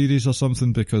 7 series or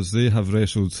something because they have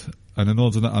wrestled an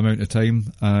inordinate amount of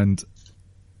time and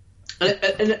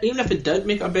even if it did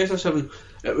make a best of 7,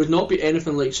 it would not be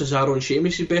anything like Cesaro and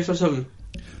Sheamus' best of 7.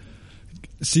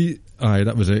 See, aye,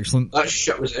 that was excellent. That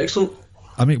shit was excellent.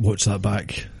 I might watch that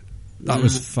back. That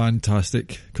was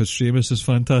fantastic because Sheamus is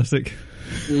fantastic.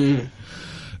 Bring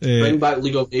back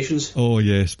League of Nations. Oh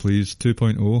yes, please,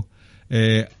 2.0.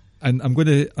 And I'm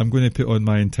going to put on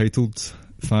my entitled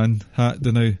fan hat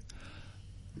now.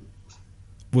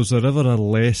 Was there ever a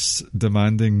less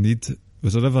demanding need?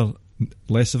 Was there ever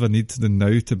less of a need than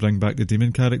now to bring back the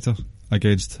Demon character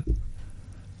against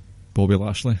Bobby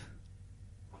Lashley?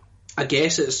 I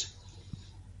guess it's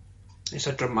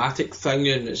a dramatic thing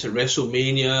and it's a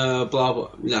WrestleMania, blah blah.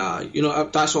 Nah,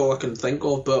 that's all I can think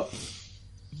of. But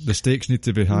the stakes need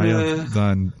to be higher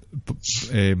than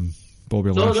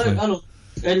Bobby Lashley. I know.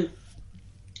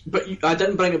 But I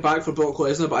didn't bring it back for Brock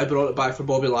Lesnar, but I brought it back for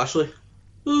Bobby Lashley.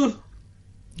 I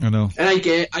know. And I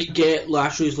get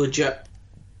Lashley's legit.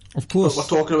 Of course.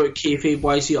 But we're talking about kayfabe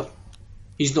wise here.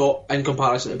 He's not in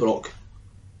comparison to Brock.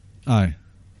 Aye.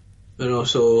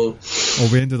 So...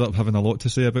 Well, we ended up having a lot to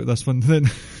say about this one then.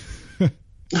 We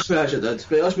actually did.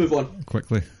 But let's move on.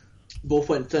 Quickly. Both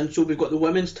went in. So we've got the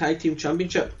Women's Tag Team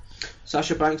Championship.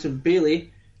 Sasha Banks and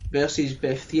Bayley versus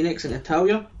Beth Phoenix and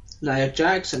Natalya, Nia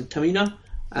Jax and Tamina,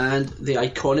 and the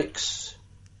Iconics.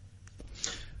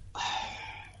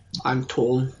 I'm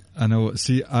torn. I know.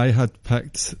 See, I had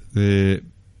picked the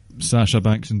Sasha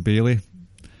Banks and Bayley,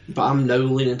 but I'm now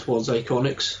leaning towards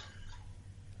Iconics.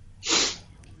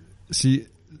 See,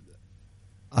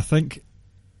 I think,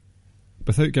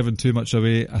 without giving too much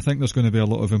away, I think there's going to be a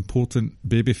lot of important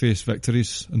babyface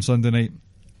victories on Sunday night,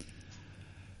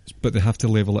 but they have to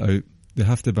level it out. They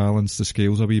have to balance the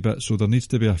scales a wee bit, so there needs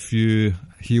to be a few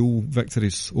heel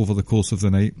victories over the course of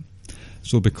the night.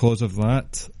 So because of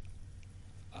that,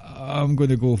 I'm going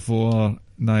to go for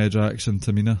Nia Jax and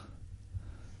Tamina.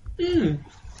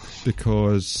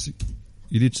 Because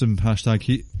you need some hashtag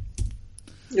heat.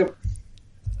 Yep.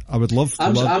 I would love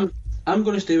to. I'm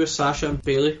going to stay with Sasha and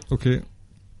Bayley. Okay.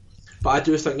 But I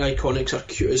do think the Iconics are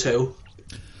cute as hell.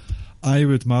 I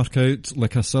would mark out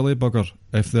like a silly bugger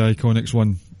if the Iconics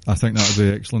won. I think that would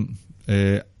be excellent.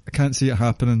 I can't see it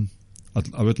happening.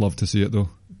 I would love to see it though.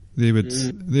 They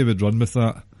would run with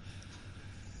that.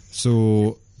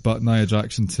 So, but Nia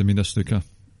Jax and Tamina Snuka.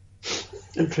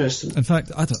 Interesting. In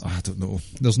fact, I don't know.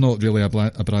 There's not really a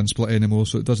brand split anymore,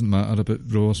 so it doesn't matter about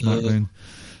Raw or SmackDown.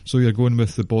 So you're going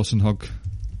with the Boss and Hug.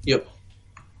 Yep.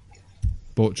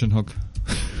 Botch and Hug.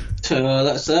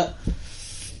 That's it.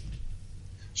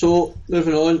 So,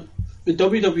 moving on. The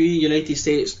WWE United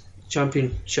States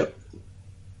Championship.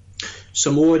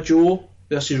 Samoa Joe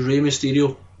versus Rey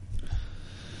Mysterio.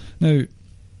 Now,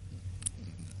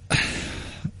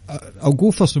 I'll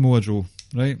go for Samoa Joe,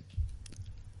 right?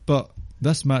 But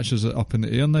this match is up in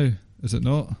the air now, is it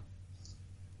not?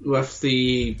 With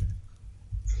the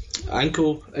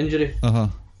ankle injury.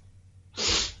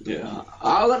 Yeah.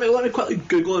 Let me quickly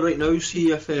Google it right now.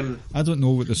 See if I don't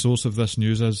know what the source of this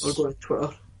news is. I'll go on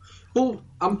Twitter. Well,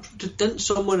 didn't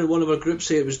someone in one of our groups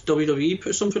say it was WWE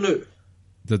put something out?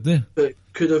 Did they? But it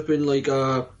could have been like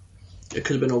it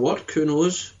could have been a work. Who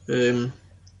knows? Injury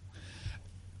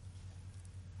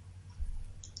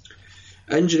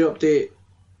update.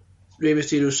 Rey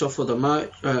Mysterio suffered a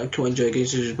ankle injury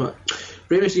against his match.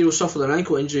 Rey Mysterio suffered an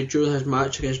ankle injury during his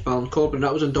match against Baron Corbin.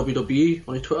 That was on WWE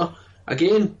on Twitter.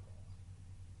 Again.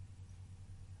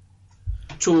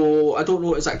 So I don't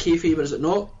know. Is that kayfabe or is it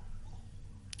not?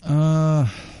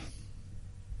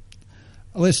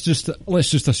 Let's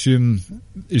just assume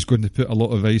he's going to put a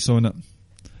lot of ice on it.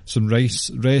 Some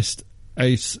rest,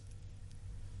 ice,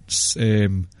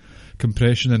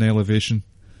 compression and elevation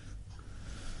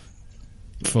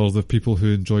for the people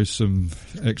who enjoy some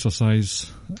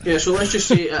exercise. Yeah, so let's just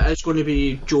say it's going to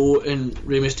be Joe and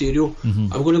Rey Mysterio.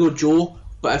 Mm-hmm. I'm going to go Joe,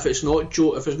 but if it's not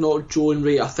Joe and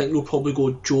Rey, I think they'll probably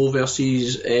go Joe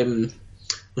versus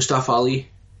Mustafa Ali.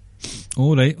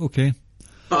 Oh, right, okay.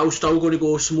 But I'm still going to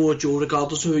go Samoa Joe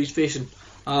regardless of who he's facing.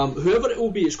 Whoever it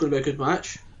will be, it's going to be a good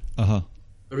match. A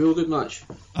real good match.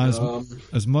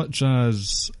 As much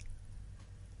as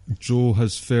Joe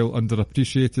has felt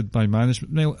underappreciated by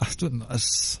management, well,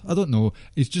 I don't know.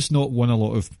 He's just not won a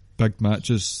lot of big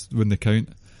matches when they count.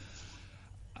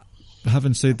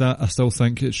 Having said that, I still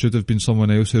think it should have been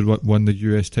someone else who won the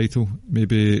US title,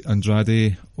 maybe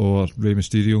Andrade or Rey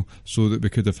Mysterio, so that we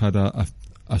could have had a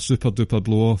super duper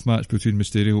blow off match between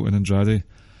Mysterio and Andrade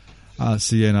at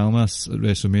CN Almas at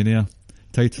WrestleMania.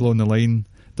 Title on the line.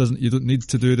 You don't need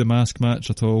to do the mask match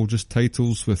at all, just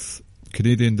titles with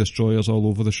Canadian destroyers all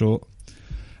over the shot.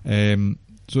 So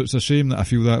it's a shame that I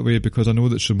feel that way, because I know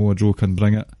that Samoa Joe can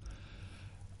bring it.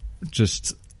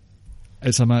 Just,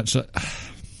 it's a match that,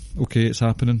 okay, it's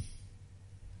happening,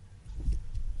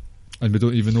 and we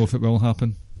don't even know if it will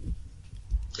happen.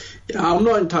 Yeah, I'm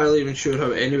not entirely even sure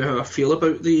how I feel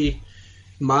about the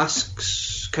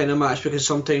masks kind of match, because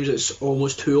sometimes it's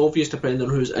almost too obvious depending on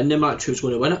who's in the match who's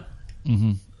going to win it.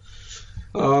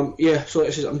 Yeah, so like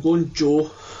I said, I'm going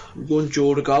Joe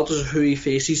regardless of who he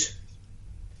faces.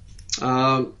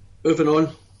 Moving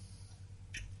on,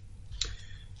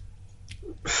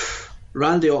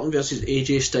 Randy Orton versus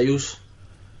AJ Styles.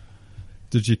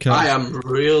 Did you catch? I am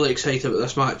really excited about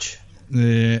this match.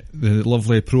 The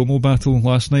lovely promo battle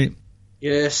last night.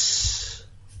 Yes,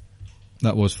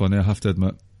 that was funny, I have to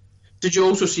admit. Did you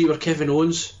also see where Kevin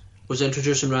Owens was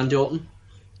introducing Randy Orton,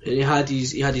 and he had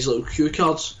his little cue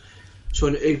cards? So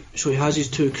he has his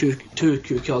two cue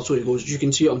cards. So he goes, you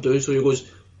can see what I'm doing. So he goes,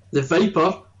 the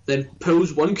Viper, then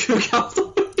pulls one cue card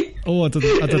away. Oh, I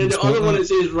didn't. And then the other one, it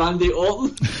says Randy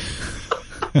Orton.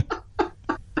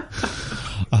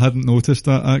 I hadn't noticed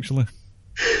that, actually.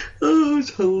 Oh,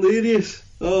 it's hilarious.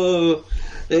 I'm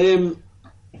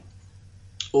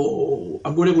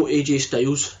going to go AJ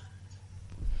Styles.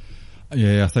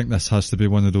 Yeah, I think this has to be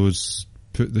one of those,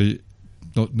 put the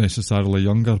not necessarily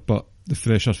younger, but the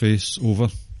fresher face over.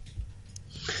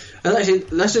 And like I said,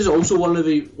 this is also one of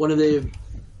the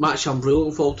matches I'm really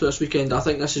looking forward to this weekend. I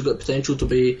think this has got potential to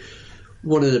be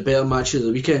one of the better matches of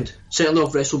the weekend. Certainly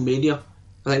of WrestleMania.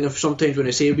 I think if sometimes when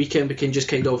I say weekend, we can just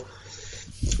kind of,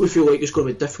 we feel like it's going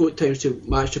to be difficult at times to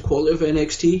match the quality of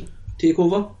NXT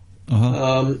TakeOver.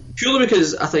 Purely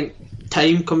because I think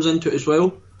time comes into it as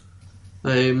well.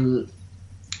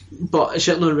 But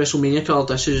certainly on WrestleMania card,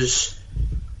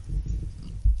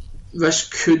 this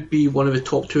could be one of the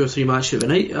top 2 or 3 matches of the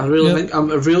night. I really think I'm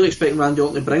really expecting Randy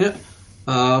Orton to bring it.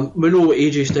 We know what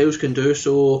AJ Styles can do,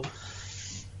 so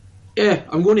yeah,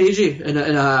 I'm going to AJ in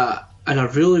a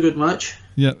really good match.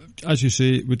 Yeah, as you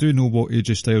say, we do know what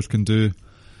AJ Styles can do.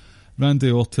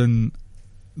 Randy Orton,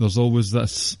 there's always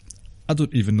this, I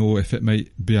don't even know if it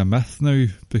might be a myth now,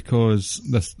 because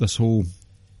this whole,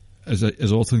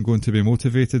 is Orton going to be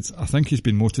motivated? I think he's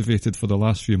been motivated for the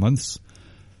last few months,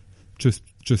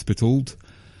 truth be told.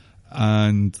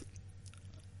 And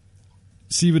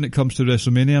see, when it comes to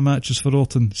WrestleMania matches for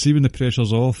Orton, see when the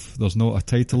pressure's off, there's not a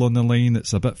title on the line,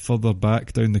 it's a bit further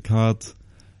back down the card,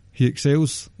 he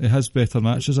excels. He has better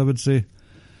matches, I would say.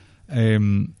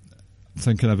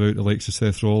 Thinking about the likes of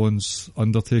Seth Rollins,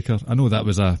 Undertaker, I know that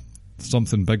was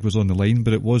something big was on the line,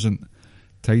 but it wasn't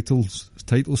title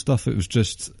stuff. It was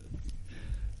just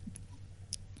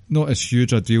not as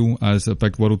huge a deal as a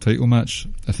big world title match,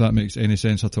 if that makes any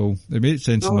sense at all. It made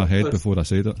sense in my head before I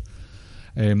said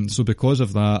it. So because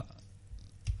of that,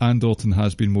 and Orton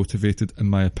has been motivated, in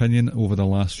my opinion, over the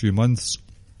last few months.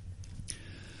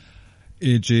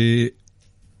 AJ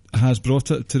has brought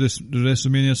it to the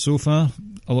WrestleMania so far.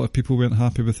 A lot of people weren't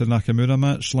happy with the Nakamura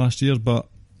match last year, but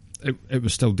it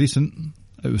was still decent.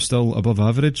 It was still above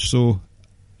average, so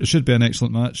it should be an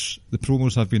excellent match. The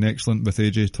promos have been excellent, with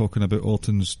AJ talking about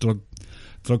Orton's drug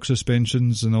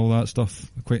suspensions and all that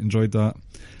stuff. I quite enjoyed that.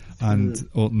 And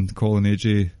Orton calling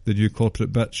AJ the new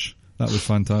corporate bitch. That was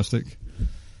fantastic.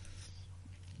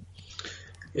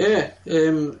 Yeah,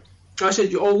 I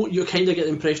said you kind of get the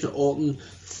impression that Orton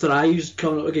thrives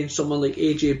coming up against someone like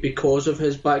AJ because of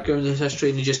his background and his history,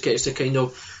 and he just gets to kind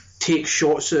of take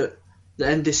shots at the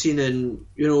indie scene and,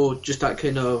 you know, just that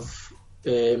kind of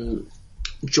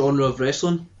genre of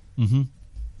wrestling. Mm-hmm.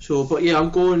 So, but yeah, I'm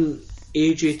going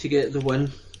AJ to get the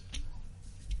win.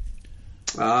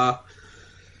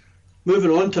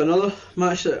 Moving on to another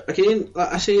match that, again,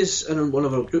 like I say, is in one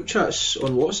of our group chats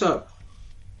on WhatsApp.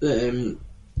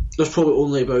 There's probably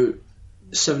only about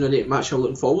 7 or 8 matches I'm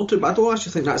looking forward to, but I don't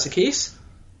actually think that's the case.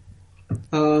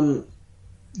 So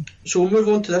we'll move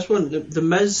on to this one. The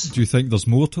Miz. Do you think there's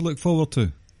more to look forward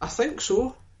to? I think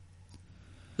so.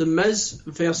 The Miz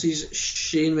versus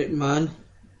Shane McMahon.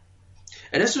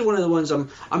 And this is one of the ones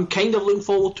I'm kind of looking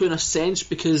forward to in a sense,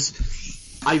 because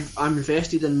I'm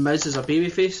invested in Miz as a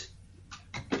babyface.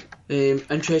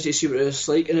 Interested to see what it's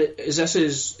like. And is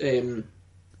this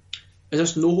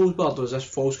no holds barred, or is this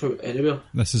Falls Count Anywhere?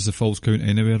 This is the Falls Count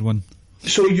Anywhere one.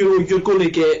 So you're going to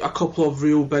get a couple of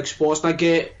real big spots, and I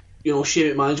get, you know,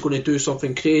 Shane McMahon's going to do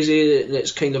something crazy and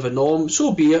it's kind of a norm.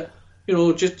 So be it. You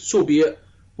know, just so be it.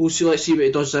 We'll see. Let's see what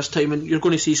he does this time, and you're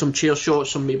going to see some chair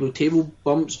shots, some maybe table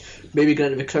bumps, maybe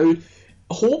get into the crowd.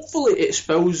 Hopefully it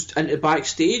spills into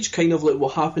backstage, kind of like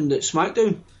what happened at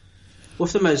SmackDown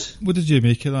with The Miz. What did you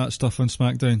make of that stuff on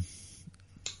SmackDown?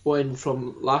 One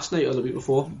from last night or the week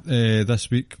before?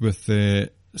 This week with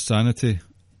Sanity.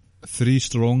 3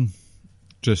 strong,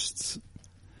 just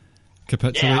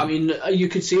capitulate. Yeah, I mean, you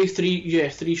could say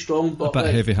 3 strong, but a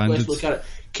bit heavy-handed. Let's look at it.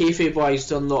 Kayfabe-wise,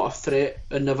 they're not a threat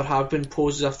and never have been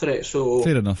posed as a threat, so...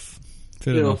 Fair enough.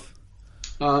 Fair enough.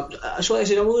 So like I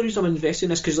said, the only reason I'm investing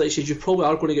in this, because like I said, you probably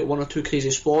are going to get 1 or 2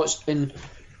 crazy spots, and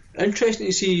interesting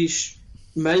to see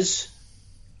Miz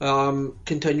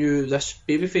continue this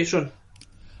babyface run.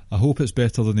 I hope it's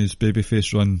better than his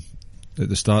babyface run at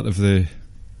the start of the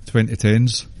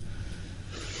 2010s.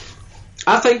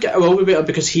 I think it will be better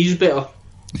because he's better.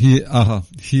 He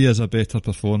is a better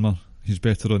performer. He's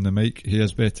better on the mic. He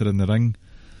is better in the ring.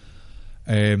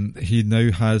 He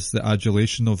now has the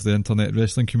adulation of the internet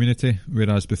wrestling community,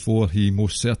 whereas before he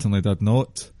most certainly did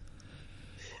not.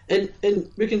 And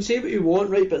we can say what you want,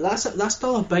 right? But that's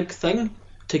still a big thing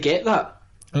to get that.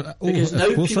 Because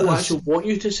now people actually want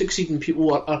you to succeed, and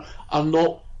people are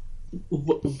not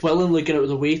willingly going out of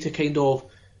the way to kind of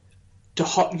to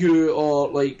hurt you or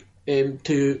like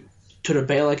to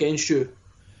rebel against you.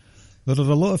 There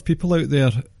are a lot of people out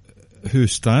there who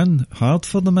stand hard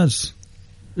for The Miz.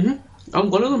 Mm-hmm. I'm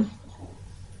one of them.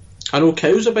 I know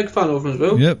Cow's a big fan of him as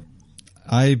well. Yep.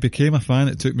 I became a fan.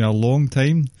 It took me a long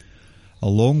time. A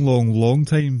long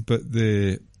time, but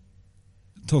the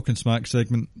Talking Smack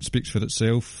segment speaks for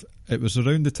itself. It was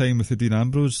around the time with the Dean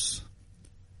Ambrose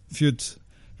feud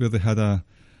where they had a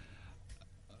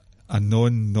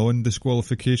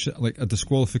non-disqualification, like a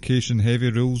disqualification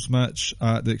heavy rules match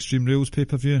at the Extreme Rules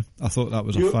pay-per-view. I thought that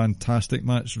was a fantastic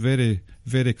match. Very,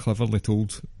 very cleverly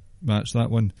told match, that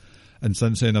one. And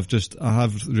since then I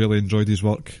have really enjoyed his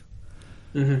work.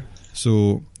 Mm-hmm.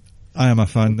 So I am a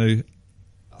fan now.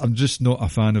 I'm just not a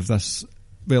fan of this.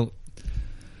 Well,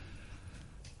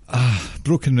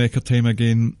 broken record time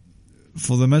again.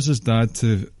 For the Miz's dad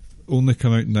to only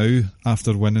come out now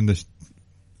after winning the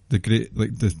great,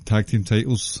 like the tag team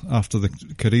titles, after the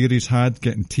career he's had,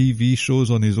 getting TV shows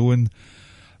on his own,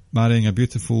 marrying a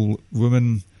beautiful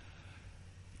woman,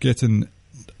 getting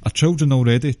a children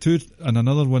already, 2 and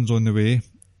another one's on the way,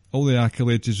 all the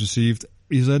accolades he's received,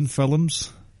 he's in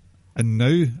films, and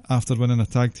now, after winning a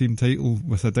tag team title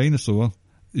with a dinosaur,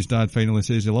 his dad finally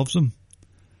says he loves him.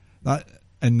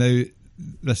 And now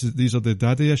these are the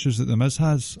daddy issues that the Miz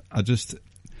has.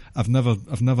 I've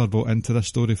never bought into this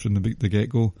story from the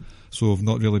get-go, so I've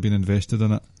not really been invested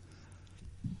in it.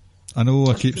 I know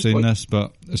I keep saying this,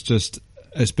 but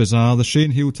it's bizarre. The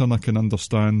Shane heel turn I can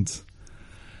understand,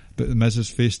 but the Miz's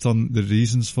face turn, the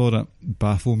reasons for it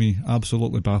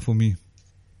absolutely baffle me.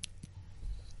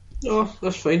 Oh,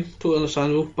 that's fine, totally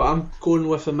understandable, but I'm going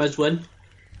with a Miz win.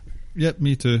 Yep,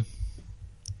 me too.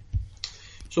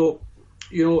 So,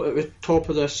 you know, at the top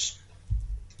of this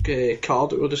card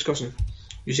that we're discussing,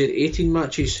 you said 18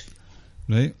 matches.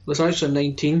 Right. There's actually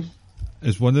 19.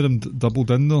 Is one of them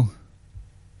doubled in though?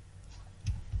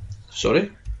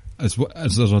 Sorry? Is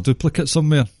there a duplicate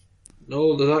somewhere?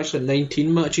 No, there's actually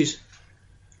 19 matches.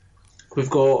 We've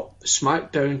got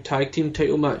SmackDown Tag Team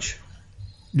title match.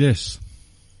 Yes.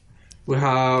 We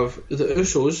have the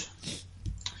Usos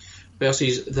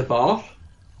versus The Bar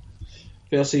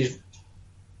versus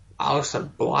Aleister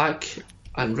Black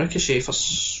and Ricochet for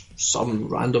some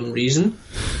random reason.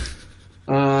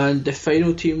 And the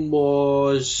final team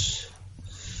was...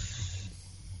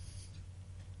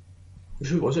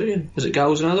 Who was it again? Was it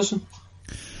Gallows and Anderson?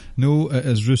 No, it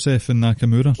is Rusev and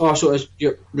Nakamura. Oh, so it's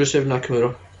Rusev and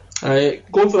Nakamura.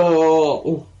 Go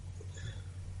for...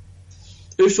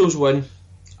 Usos win.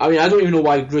 I mean, I don't even know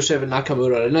why Rusev and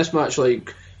Nakamura are in this match.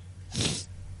 Like,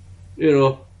 you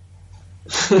know,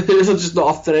 they're just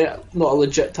not a threat, not a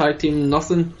legit tag team,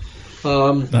 nothing.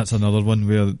 That's another one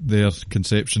where their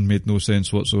conception made no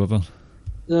sense whatsoever.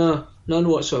 Nah, none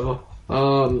whatsoever.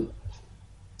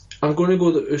 I'm going to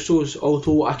go the Usos,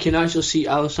 although I can actually see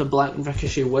Aleister Black and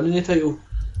Ricochet winning the title.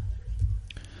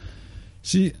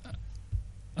 See,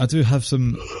 I do have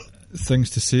some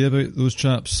things to say about those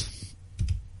chaps.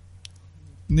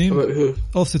 Name, About who?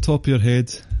 off the top of your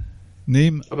head,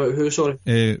 name... About who, sorry?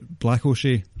 Black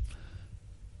O'Shea.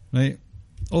 Right?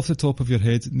 Off the top of your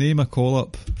head, name a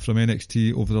call-up from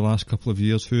NXT over the last couple of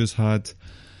years who has had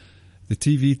the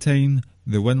TV time,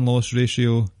 the win-loss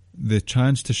ratio, the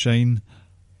chance to shine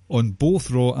on both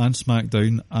Raw and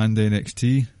SmackDown and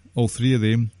NXT, all three of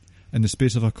them, in the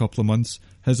space of a couple of months.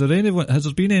 Has there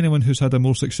been anyone who's had a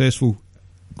more successful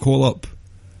call-up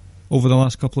over the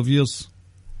last couple of years?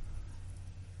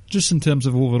 Just in terms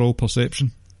of overall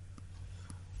perception.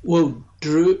 Well,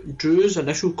 Drew's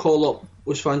initial call-up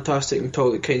was fantastic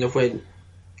until it kind of went...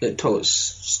 until it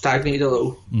stagnated a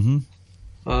little.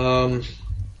 Mm-hmm.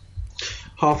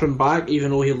 Harping back, even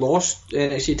though he lost the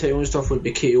NXT title and stuff, would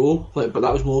be KO, but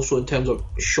that was more so in terms of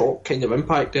shock kind of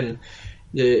impact and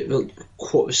the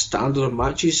standard of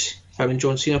matches him and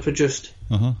John Cena produced.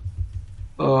 Uh-huh.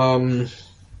 I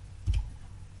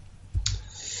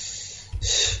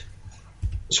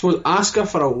suppose Asuka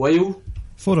for a while.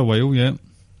 For a while, yeah.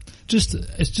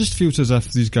 It just feels as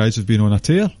if these guys have been on a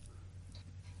tear.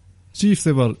 See if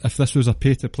this was a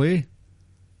pay to play,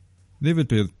 they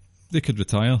could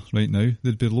retire right now.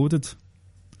 They'd be loaded.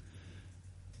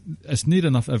 It's near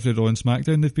enough every Raw and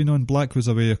SmackDown they've been on. Black was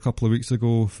away a couple of weeks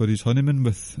ago for his honeymoon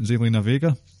with Zelina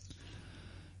Vega,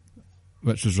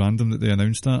 which was random that they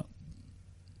announced that.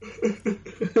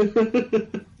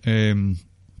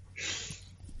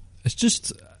 It's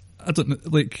just, I don't know,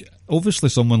 like, obviously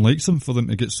someone likes them for them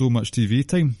to get so much TV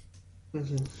time.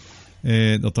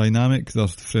 Mm-hmm. They're dynamic, they're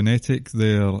frenetic,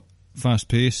 they're fast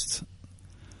paced.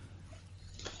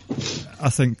 I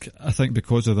think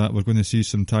because of that we're going to see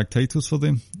some tag titles for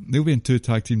them. They'll be in 2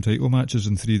 tag team title matches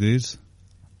in 3 days.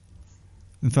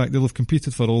 In fact, they'll have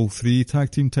competed for all 3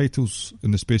 tag team titles in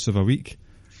the space of a week.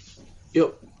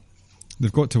 Yep.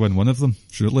 They've got to win one of them,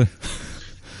 surely.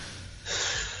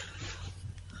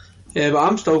 Yeah, but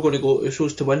I'm still going to go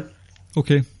Usos to win.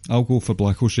 Okay, I'll go for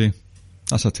Black O'Shea.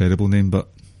 That's a terrible name, but...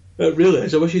 It really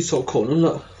is. I wish you'd stop calling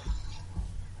them that.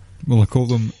 Well, I call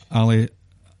them Ali...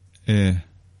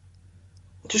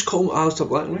 Just call them Aleister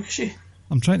Black and Ricochet.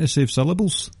 I'm trying to save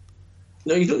syllables.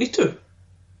 No, you don't need to.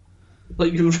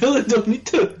 Like, you really don't need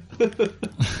to.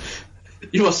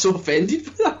 You are so offended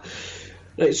by that.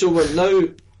 Right, so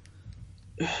we're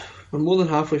more than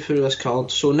halfway through this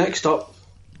card. So next up,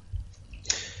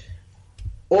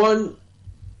 on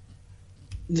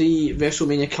the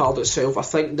WrestleMania card itself, I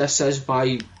think this is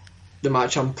the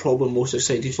match I'm probably most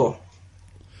excited for.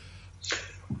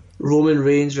 Roman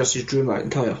Reigns versus Drew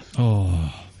McIntyre.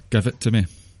 Oh, give it to me.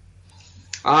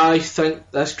 I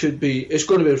think this could be... It's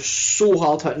going to be so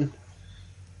hard hitting.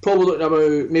 Probably looking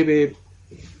about maybe,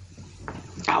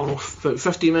 I don't know, about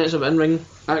 15 minutes of in-ring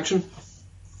action.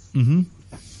 Mm-hmm.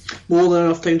 More than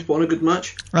enough time to put on a good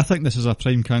match. I think this is a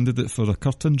prime candidate for a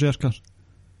curtain jerker.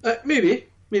 Maybe.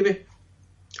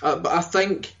 But I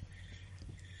think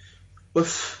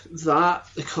with that,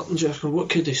 the curtain jerker,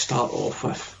 what could they start off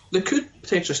with? They could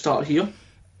potentially start here.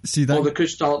 See that? Or they could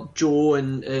start Joe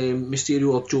and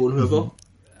Mysterio or Joe and whoever.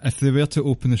 Mm-hmm. If they were to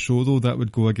open the show, though, that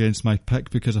would go against my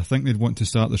pick, because I think they'd want to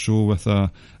start the show with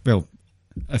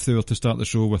if they were to start the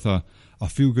show with a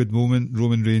feel-good moment,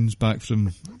 Roman Reigns back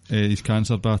from his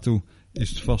cancer battle,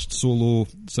 his first solo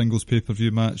singles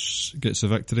pay-per-view match, gets a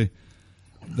victory.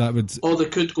 That would... Or they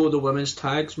could go the women's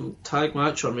tag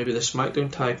match, or maybe the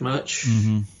SmackDown tag match.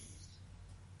 Mm-hmm.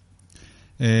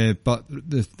 But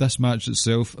this match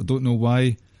itself, I don't know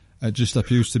why It just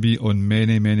appeals to me on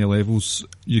many, many levels.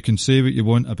 You can say what you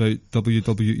want about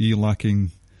WWE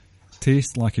lacking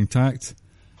taste, lacking tact,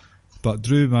 but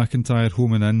Drew McIntyre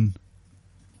homing in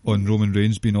on Roman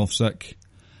Reigns being off sick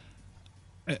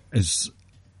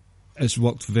it's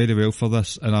worked very well for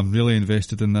this, and I'm really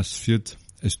invested in this feud.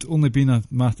 It's only been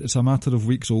it's a matter of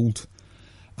weeks old,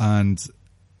 and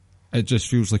it just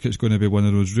feels like it's going to be one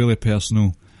of those really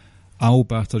personal, I'll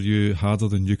batter you harder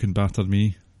than you can batter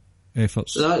me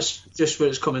efforts. So that's just what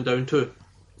it's coming down to.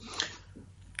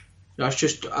 That's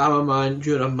just, I'm a man,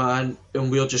 you're a man,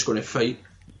 and we're just going to fight.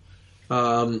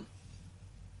 And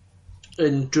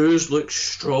Drew's looked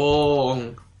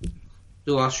strong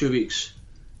the last few weeks.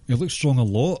 He looked strong a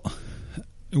lot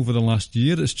over the last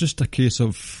year. It's just a case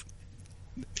of,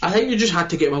 I think you just had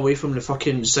to get him away from the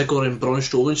fucking Ziggler and Braun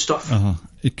Strowman stuff.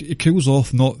 He cools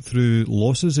off not through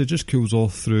losses, he just cools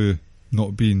off through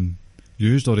not being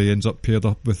used, or he ends up paired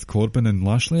up with Corbin and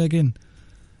Lashley again.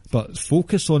 But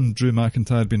focus on Drew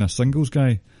McIntyre being a singles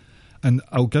guy, and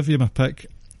I'll give you my pick.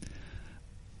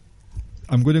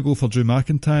 I'm going to go for Drew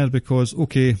McIntyre because,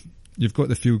 okay, you've got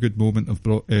the feel-good moment of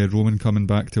Roman coming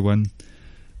back to win,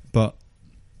 but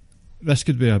this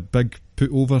could be a big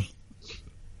put-over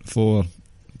for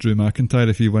Drew McIntyre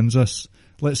if he wins this.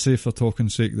 Let's say, for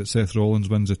talking's sake, that Seth Rollins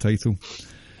wins the title.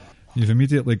 You've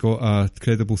immediately got a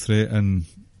credible threat in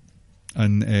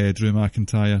Drew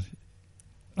McIntyre.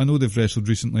 I know they've wrestled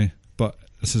recently, but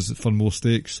this is for more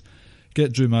stakes.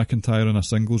 Get Drew McIntyre on a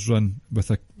singles run with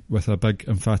a big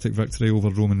emphatic victory over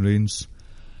Roman Reigns,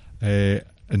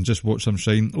 and just watch him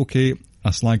shine. Okay,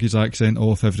 I slag his accent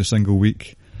off every single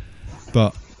week,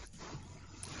 but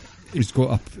he's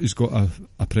got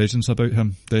a presence about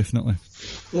him, definitely.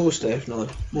 Most definitely.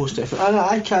 And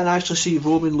I can actually see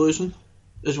Roman losing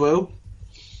as well.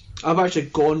 I've actually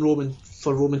gone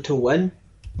for Roman to win.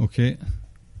 Okay.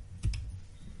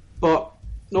 But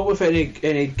not with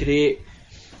any great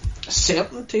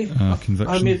certainty. Conviction.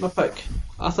 I made my pick.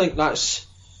 I think that's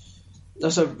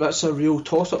a real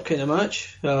toss-up kind of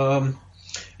match, and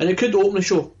it could open the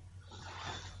show.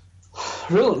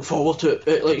 Really looking forward to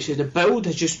it. Like you say, the build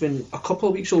has just been a couple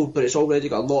of weeks old, but it's already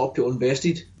got a lot of people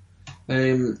invested.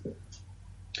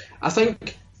 I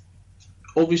think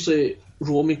obviously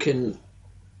Roman can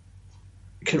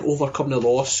overcome the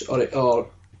loss,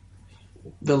 or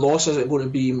the loss isn't going to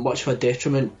be much of a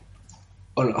detriment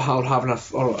or having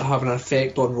an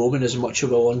effect on Roman as much as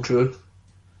it will on Drew.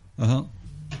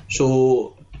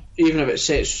 So even if it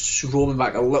sets Roman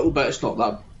back a little bit, it's not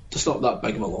that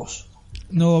big of a loss.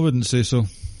 No, I wouldn't say so.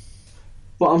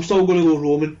 But I'm still going to go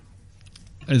Roman.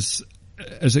 Is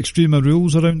Extreme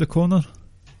Rules around the corner?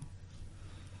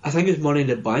 I think it's Money in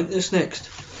the Bank that's next.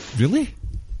 Really?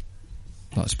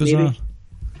 That's bizarre.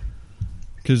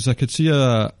 Because I could see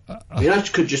that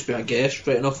could just be a guess,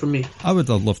 right enough for me. I would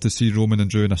have loved to see Roman and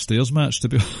Drew in a stairs match, to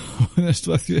be honest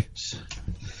with you.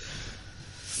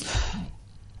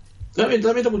 Let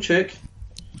me double check.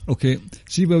 Okay,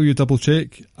 see while you double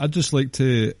check, I'd just like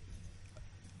to...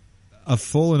 I've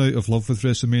fallen out of love with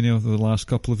WrestleMania over the last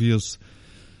couple of years.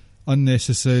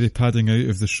 Unnecessary padding out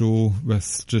of the show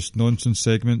with just nonsense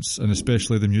segments, and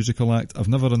especially the musical act. I've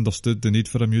never understood the need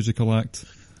for a musical act.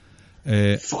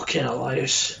 Fucking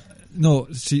Elias. No,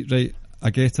 see, right, I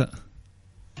get it.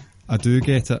 I do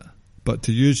get it. But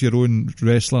to use your own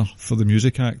wrestler for the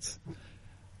music act,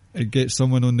 it gets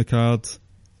someone on the card,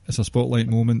 it's a spotlight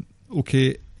moment.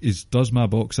 Okay, he does my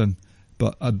boxing,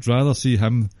 but I'd rather see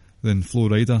him than Flo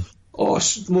Rida.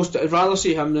 I'd rather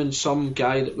see him than some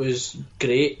guy that was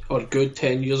great or good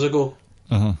 10 years ago.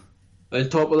 On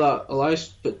top of that,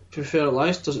 Elias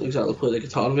doesn't exactly play the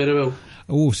guitar very well.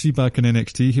 Oh, see, back in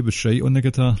NXT, he was shite on the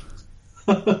guitar.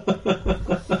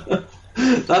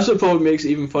 That's what probably makes it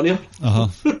even funnier.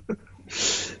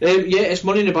 It's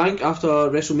Money in the Bank after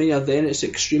WrestleMania, then it's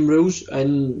Extreme Rules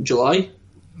in July.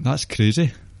 That's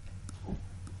crazy.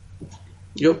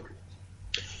 Yep.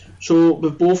 So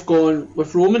we've both gone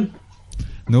with Roman.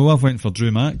 No, I've went for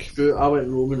Drew Mac. I went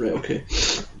Roman, right, okay.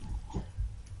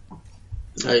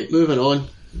 Right, moving on.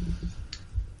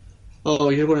 Oh,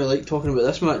 you're going to like talking about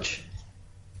this match.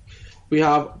 We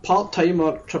have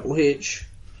part-timer Triple H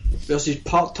versus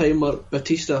part-timer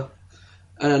Batista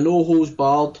in a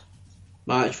no-holds-barred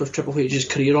match with Triple H's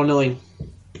career on the line.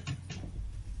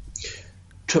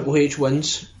 Triple H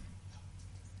wins.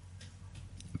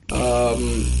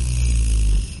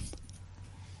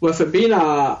 With it being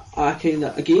a kind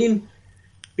of, again,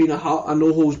 being a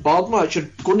no-holds-barred match, you're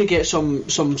going to get some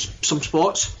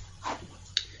spots.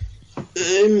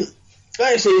 Like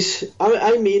I say,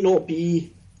 I may not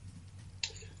be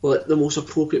like the most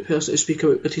appropriate person to speak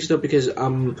about Batista, because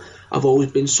I've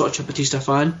always been such a Batista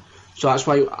fan. So that's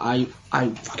why I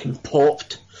fucking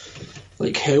popped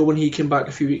like hell when he came back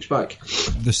a few weeks back.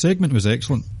 The segment was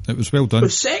excellent. It was well done. The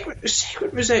segment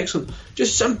was excellent.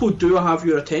 Just simple, do I have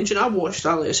your attention? I watched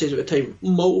that, like I said at the time,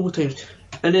 multiple times.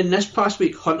 And then this past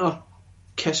week, Hunter,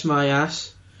 kiss my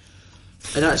ass.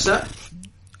 And that's it.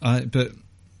 But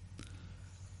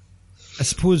I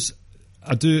suppose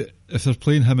I do, if they're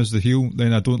playing him as the heel,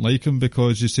 then I don't like him,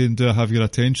 because you're saying, do I have your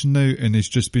attention now? And he's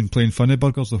just been playing funny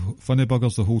buggers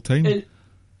the whole time.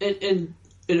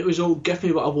 And it was all, give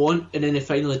me what I want, and then he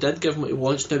finally did give him what he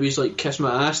wants. Now he's like, kiss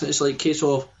my ass, and it's like, case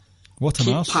of, what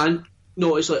an arse.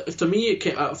 No, it's like, for me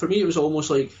it was almost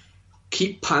like,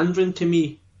 keep pandering to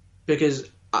me, because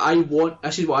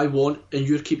this is what I want, and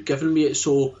you keep giving me it,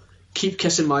 so keep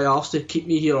kissing my arse to keep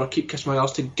me here, or keep kissing my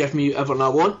arse to give me everything I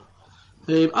want.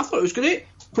 I thought it was great.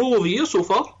 Promo of the year so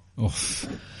far. Oh.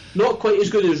 Not quite as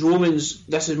good as Roman's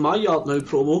 "This Is My Yard Now"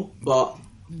 promo, but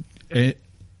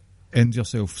end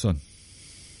yourself, son.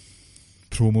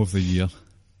 Promo of the year.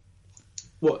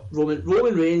 What,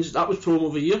 Roman Reigns? That was promo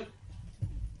of the year.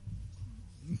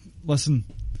 Listen,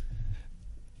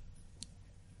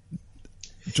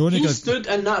 Johnny stood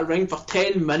in that ring for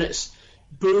 10 minutes,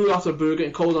 boo after boo,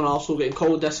 getting called an arsehole, getting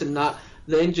called this and that,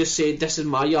 then just said, "This is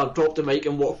my yard," dropped the mic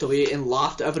and walked away and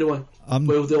laughed at everyone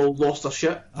while they all lost their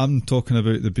shit. I'm talking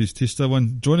about the Batista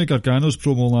one. Johnny Gargano's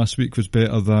promo last week was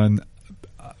better than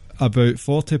about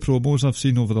 40 promos I've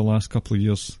seen over the last couple of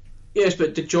years. Yes,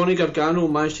 but did Johnny Gargano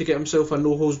manage to get himself a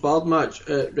no-holds-barred match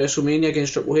at WrestleMania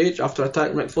against Triple H after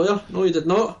attacking Ric Flair? No, he did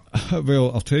not.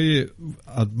 Well, I'll tell you,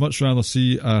 I'd much rather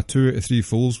see a 2 out of 3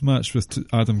 Falls match with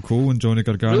Adam Cole and Johnny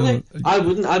Gargano. Really? I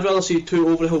wouldn't. I'd rather see 2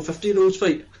 over-the-hill 50-year-olds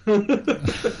fight.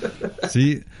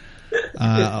 See,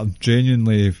 I'm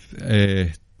genuinely...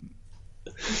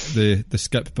 the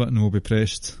skip button will be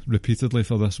pressed repeatedly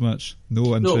for this match.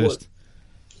 No interest.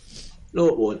 No,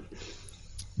 it won't.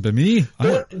 By me?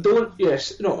 You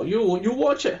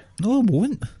watch it. No, I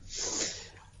won't.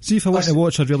 See, if I want to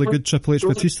watch a really good Triple H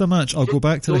Batista match, I'll go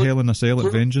back to the Hell in a Cell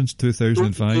at Vengeance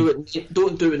 2005.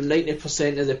 Don't do it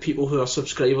 90% of the people who are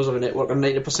subscribers of a network, or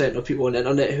 90% of people on the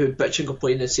internet who bitch and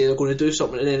complain and say they're going to do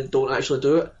something and then don't actually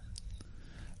do it.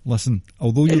 Listen,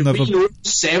 although you never... we know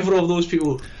several of those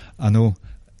people. I know.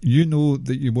 You know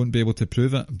that you won't be able to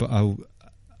prove it, but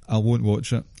I won't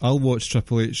watch it. I'll watch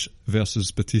Triple H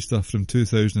versus Batista from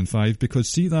 2005, because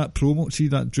see that promo, see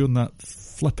that during that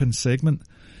flipping segment,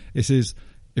 it says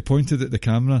he pointed at the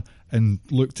camera and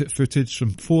looked at footage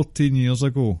from 14 years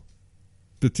ago.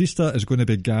 Batista is going to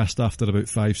be gassed after about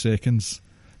 5 seconds.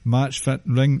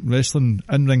 Wrestling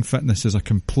in-ring fitness is a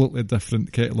completely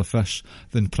different kettle of fish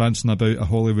than prancing about a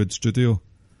Hollywood studio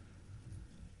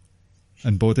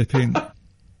in body paint.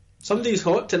 Somebody's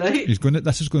hot tonight.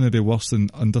 This is going to be worse than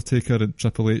Undertaker and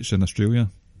Triple H in Australia.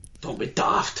 Don't be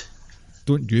daft.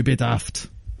 Don't you be daft.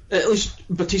 At least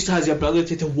Batista has the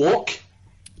ability to walk.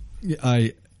 Yeah,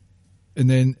 aye. And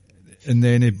then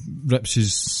he rips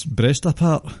his breast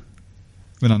apart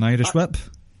with an Irish whip.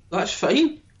 That's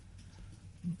fine.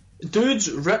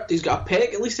 Dude's ripped. He's got a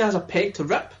peg. At least he has a peg to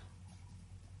rip.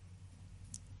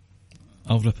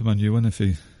 I'll rip him a new one if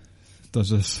he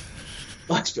does this.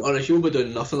 Let's be honest, you'll be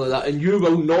doing nothing like that, and you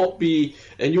will not be,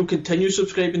 and you'll continue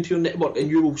subscribing to your network, and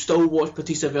you will still watch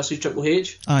Batista versus Triple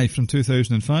H. Aye, from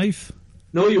 2005.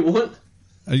 No, you won't.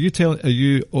 Are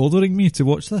you ordering me to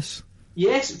watch this?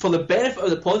 Yes, for the benefit of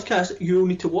the podcast, you'll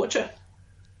need to watch it.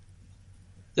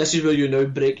 This is where you now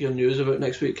break your news about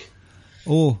next week.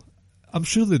 Oh, I'm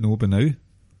sure they know by now.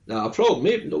 Nah,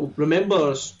 probably. No,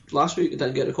 remember, last week it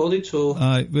didn't get recorded, so...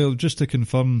 Well, just to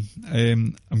confirm,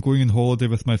 I'm going on holiday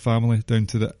with my family down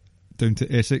to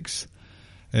Essex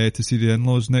to see the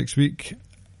in-laws next week,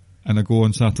 and I go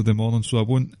on Saturday morning, so I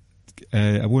won't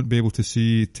be able to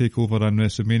see TakeOver and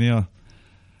WrestleMania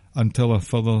until a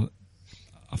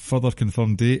further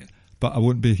confirmed date, but I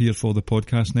won't be here for the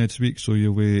podcast next week, so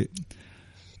you'll be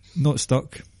not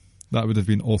stuck. That would have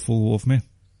been awful of me.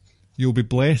 You'll be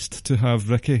blessed to have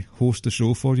Ricky host the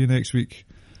show for you next week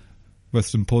with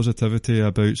some positivity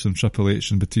about some Triple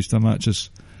H and Batista matches,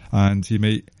 and he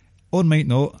might or might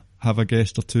not have a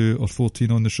guest or 2 or 14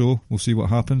 on the show. We'll see what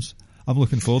happens. I'm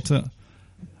looking forward to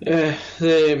it.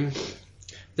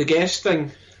 The guest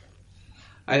thing,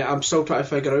 I'm still trying to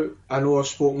figure out. I know I've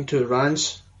spoken to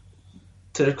Rance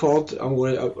to record.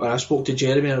 I spoke to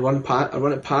Jeremy and I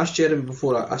run it past Jeremy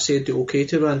before I said the okay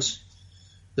to Rance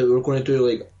that we were going to do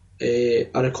like a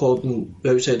recording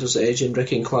Outsiders the Edge and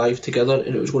Ricky and Clive together,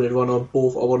 and it was going to run on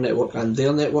both our network and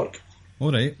their network.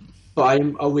 Alright. But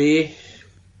I'm away,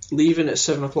 leaving at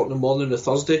 7 o'clock in the morning on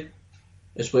Thursday,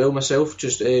 as well myself.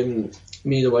 Just me,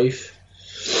 the wife,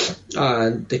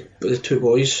 and the two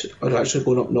boys are actually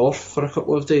going up north for a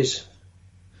couple of days.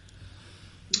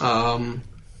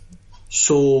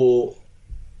 So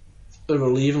we're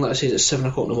leaving, like I said, at 7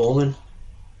 o'clock in the morning.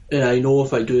 And I know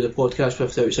if I do the podcast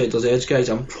with the Outsiders Edge guys,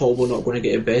 I'm probably not going to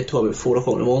get in bed till about 4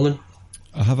 o'clock in the morning.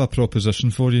 I have a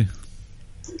proposition for you.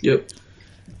 Yep.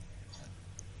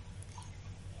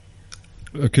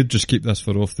 I could just keep this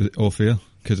for off air,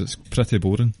 because it's pretty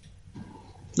boring.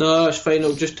 No, it's fine,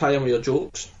 I'll just tie in with your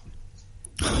jokes.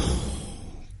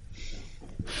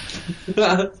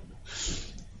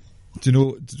 Do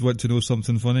you want to know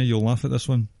something funny? You'll laugh at this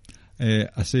one.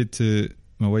 I said to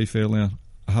my wife earlier,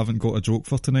 I haven't got a joke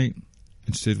for tonight.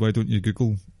 And she said, why don't you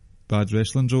Google bad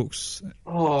wrestling jokes?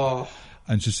 Oh.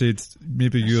 And she said,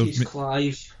 maybe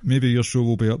your show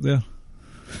will be up there.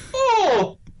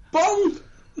 Oh, bum!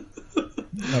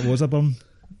 That was a bum.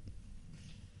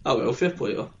 Oh well, fair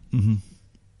play though. Mm-hmm.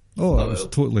 Oh, that was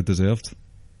totally deserved.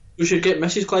 We should get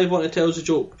Mrs. Clive on to tell us a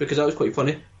joke, because that was quite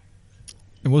funny.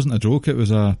 It wasn't a joke, it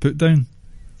was a put down.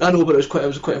 I know, but it was quite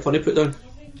a funny put down.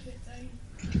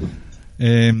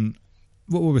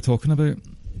 What were we talking about?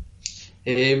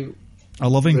 A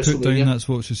loving put down, that's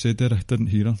what she said there. I didn't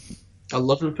hear her. A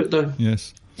loving put down?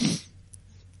 Yes.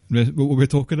 What were we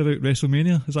talking about?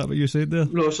 WrestleMania? Is that what you said there?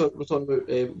 No, so we're talking about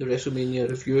the WrestleMania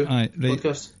review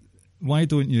podcast. Why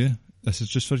don't you, this is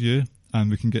just for you, and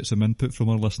we can get some input from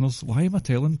our listeners. Why am I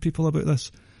telling people about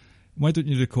this? Why don't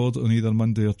you record on either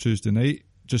Monday or Tuesday night?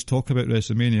 Just talk about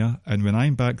WrestleMania, and when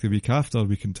I'm back the week after,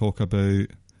 we can talk about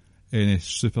any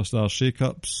superstar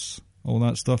shake-ups, all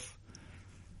that stuff.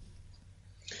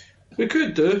 We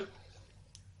could do.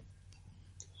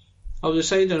 I'll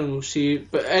decide and we'll see.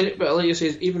 But like I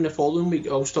said, even the following week,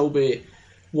 I'll still be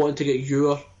wanting to get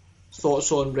your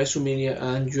thoughts on WrestleMania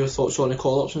and your thoughts on the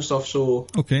call-ups and stuff. So,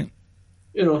 okay,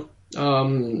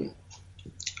 I'll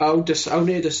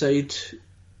need to decide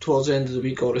towards the end of the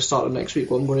week or the start of next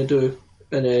week what I'm going to do,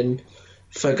 and then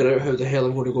figure out how the hell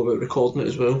I'm going to go about recording it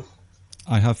as well.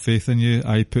 I have faith in you.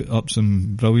 I put up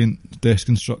some brilliant desk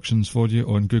instructions for you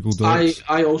on Google Docs.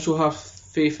 I also have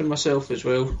faith in myself as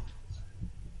well.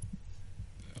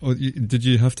 Oh, did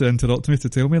you have to interrupt me to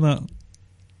tell me that?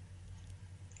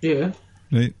 Yeah.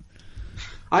 Right.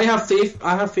 I have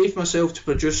faith myself to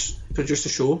produce the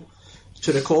show,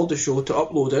 to record the show, to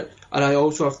upload it, and I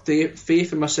also have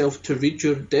faith in myself to read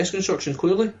your desk instructions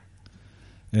clearly.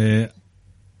 And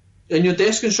your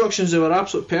desk instructions, they were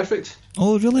absolutely perfect.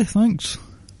 Oh, really? Thanks.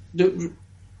 And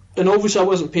obviously I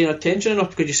wasn't paying attention enough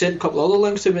because you sent a couple of other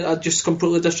links to me that I just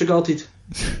completely disregarded.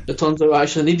 It turns out I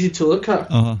actually needed to look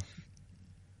at. Uh-huh.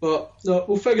 But no,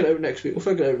 we'll figure it out next week.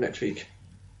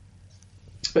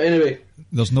 But anyway.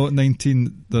 There's not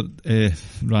 19 that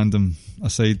random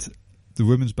aside. The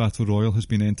Women's Battle Royal has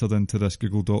been entered into this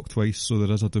Google Doc twice, so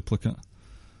there is a duplicate.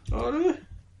 Oh, really?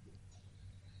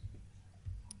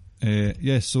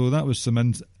 So that was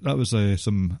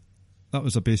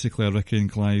basically a Ricky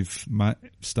and Clive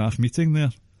staff meeting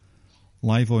there,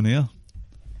 live on air.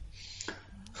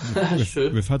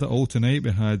 We've had it all tonight.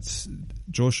 We had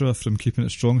Joshua from Keeping It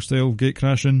Strong Style gate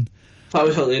crashing. That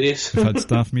was hilarious. We've had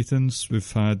staff meetings.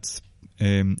 We've had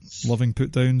loving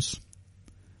put downs.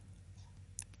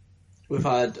 We've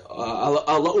had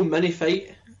a little mini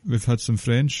fight. We've had some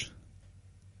French.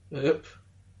 Yep.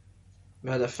 We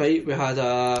had a fight. We had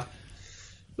a...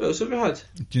 What else have we had?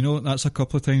 Do you know, that's a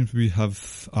couple of times we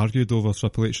have argued over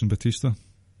Triple H and Batista.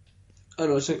 I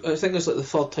know. I think it's like the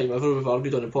third time ever we've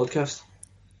argued on the podcast.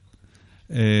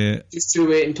 Just you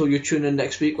wait until you tune in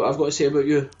next week what I've got to say about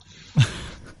you.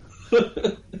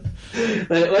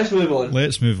 Right, let's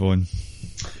move on.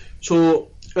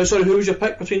 So, sorry, who was your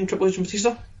pick between Triple H and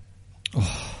Batista?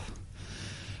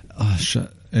 Shit.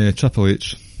 Triple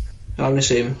H. I'm the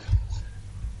same.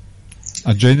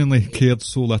 I genuinely cared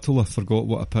so little I forgot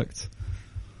what I picked.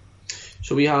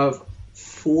 So we have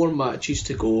 4 matches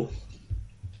to go.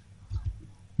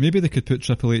 Maybe they could put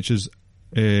Triple H's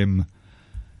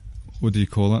what do you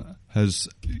call it? His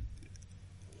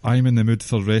I'm in the mood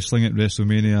for wrestling at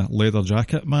WrestleMania leather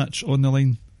jacket match on the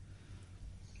line.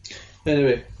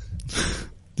 Anyway.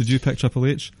 Did you pick Triple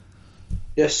H?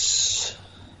 Yes.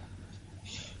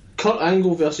 Kurt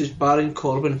Angle versus Baron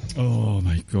Corbin. Oh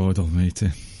my God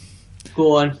almighty.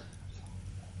 Go on.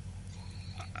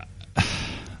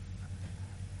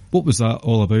 What was that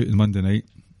all about on Monday night?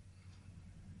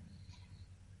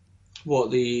 What,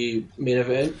 the main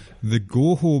event? The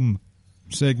go home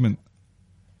segment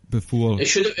before. It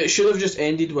should have just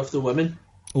ended with the women.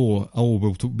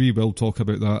 We will talk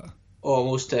about that. Oh,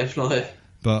 most definitely.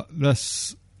 But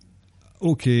this,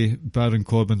 okay, Baron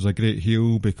Corbin's a great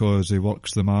heel because he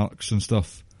works the marks and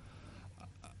stuff.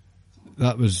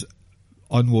 That was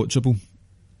unwatchable.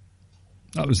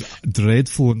 That was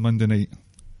dreadful on Monday night.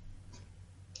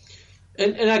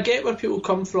 And I get where people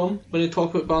come from when they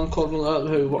talk about Baron Corbin, like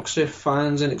how he works with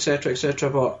fans and etc.,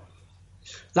 but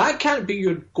that can't be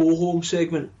your go-home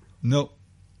segment. No.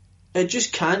 It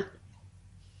just can't.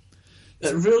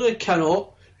 It really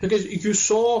cannot. Because you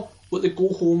saw what the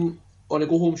go-home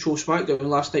show SmackDown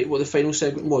last night, what the final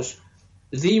segment was.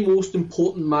 The most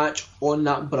important match on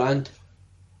that brand.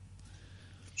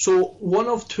 So one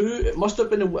of two, it must have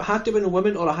been had to have been a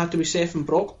women, or it had to be Seth and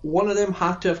Brock. One of them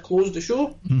had to have closed the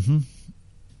show. Mm-hmm.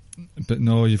 But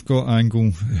no, you've got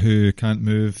Angle who can't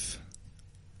move.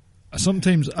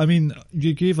 Sometimes, I mean,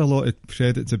 you gave a lot of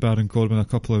credit to Baron Corbin a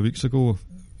couple of weeks ago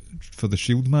for the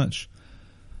Shield match.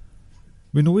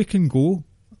 We know he can go.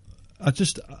 I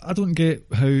don't get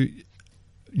how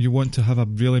you want to have a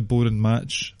really boring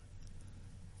match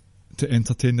to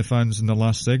entertain the fans in the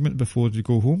last segment before you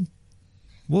go home.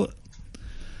 What?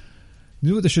 You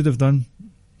know what they should have done?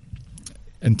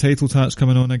 Entitled Hat's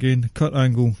coming on again. Kurt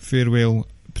Angle farewell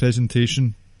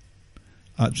presentation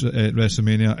at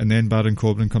WrestleMania, and then Baron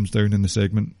Corbin comes down in the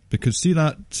segment. Because see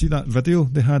that video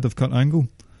they had of Kurt Angle,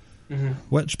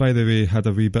 which by the way had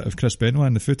a wee bit of Chris Benoit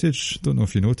in the footage. Don't know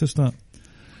if you noticed that.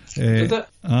 Did it?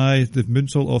 Aye, the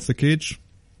moonsault off the cage.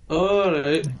 Oh,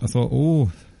 right. I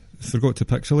thought, forgot to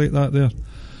pixelate that there.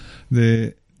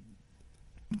 The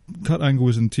Kurt Angle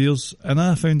was in tears, and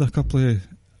I found a couple of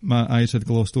my eyes had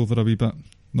glossed over a wee bit.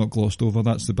 Not glossed over,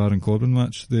 that's the Baron Corbin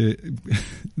match. The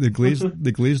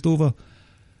glazed over.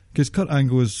 Because Kurt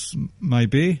Angle is my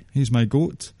bae, he's my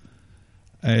goat.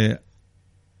 And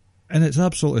it's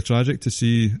absolutely tragic to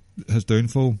see his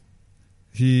downfall.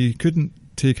 He couldn't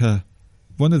take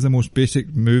one of the most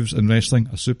basic moves in wrestling,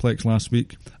 a suplex last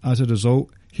week. As a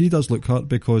result, he does look hurt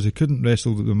because he couldn't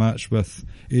wrestle the match with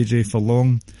AJ for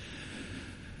long.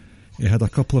 He had a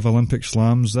couple of Olympic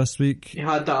slams this week. He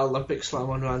had that Olympic slam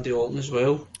on Randy Orton as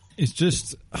well. It's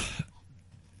just...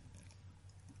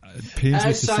 It pains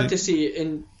me it's to sad say. to see,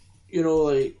 and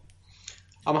like,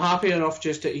 I'm happy enough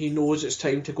just that he knows it's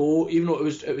time to go, even though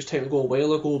it was time to go a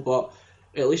while ago, but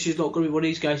at least he's not going to be one of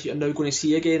these guys you're now going to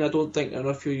see again. I don't think in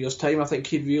a few years' time. I think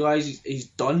he'd realise he's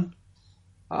done.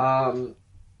 And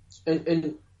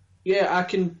yeah,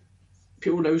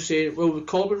 people now saying, well, the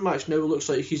Corbin match now looks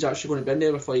like he's actually going to be in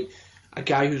there with like a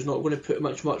guy who's not going to put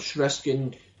much risk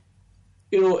in,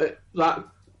 that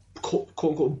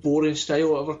quote-unquote boring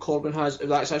style whatever Corbin has. If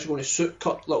that's actually going to suit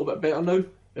Kurt a little bit better now,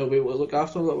 he'll be able to look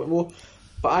after him a little bit more.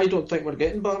 But I don't think we're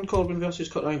getting Baron Corbin versus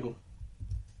Kurt Angle.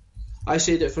 I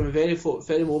said it from the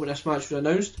very moment this match was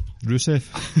announced. Rusev.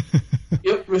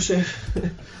 Yep,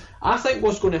 Rusev. I think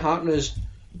what's going to happen is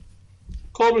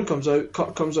Corbin comes out,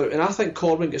 Kurt comes out, and I think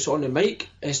Corbin gets on the mic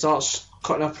and starts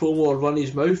cutting a promo or running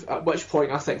his mouth, at which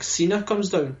point I think Cena comes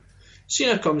down.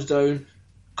 Cena comes down,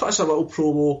 cuts a little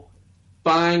promo,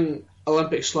 bang,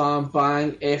 Olympic slam,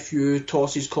 bang, F you,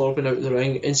 tosses Corbin out of the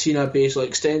ring, and Cena basically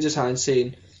extends his hand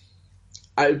saying,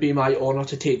 it would be my honour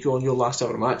to take you on your last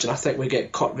ever match, and I think we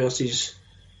get Kurt versus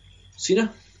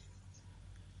Cena.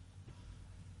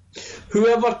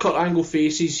 Whoever Kurt Angle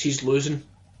faces, he's losing.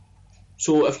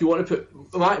 So if you want to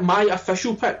put my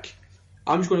official pick,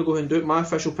 I'm just going to go ahead and do it. My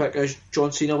official pick is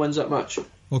John Cena wins that match.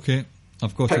 Okay,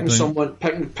 I've got picking it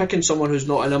down. Picking someone who's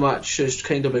not in a match has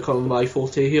kind of become my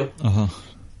forte here.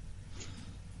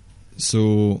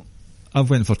 So I've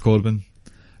went for Corbin.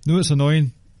 No, it's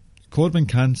annoying. Corbin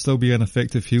can still be an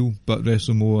effective heel, but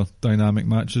wrestle more dynamic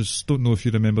matches. Don't know if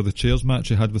you remember the chairs match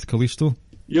he had with Kalisto.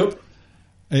 Yep.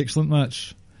 Excellent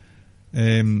match.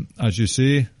 As you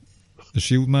say, the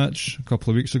Shield match a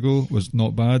couple of weeks ago was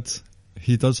not bad.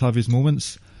 He does have his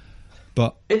moments,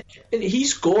 but... And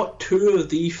he's got two of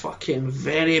the fucking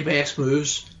very best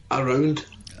moves around.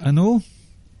 I know,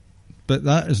 but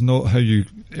that is not how you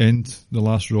end the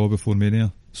last Raw before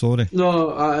Mania. Sorry.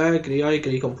 No, I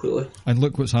agree completely. And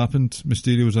look what's happened.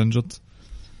 Mysterio's injured.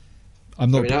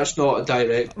 That's not a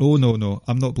direct... Oh, no.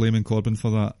 I'm not blaming Corbin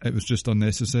for that. It was just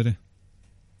unnecessary.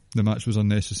 The match was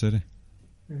unnecessary.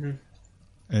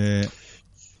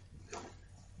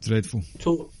 Dreadful.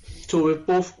 So we've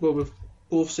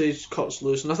both said Kurt's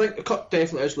losing. I think Kurt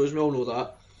definitely is losing, we all know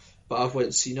that. But I've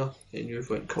went Cena and you've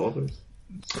went Corbin.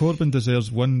 Corbin deserves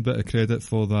one bit of credit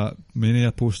for that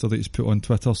Mania poster that he's put on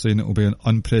Twitter saying it will be an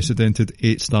unprecedented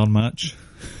 8-star match.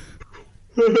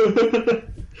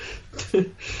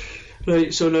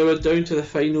 Right, so now we're down to the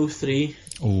final three.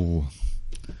 Oh.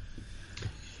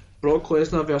 Brock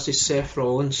Lesnar versus Seth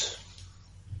Rollins.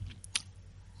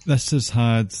 This has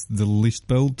had the least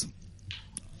build.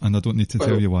 and I don't need to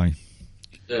tell you why.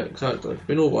 Yeah, exactly.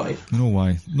 We know why.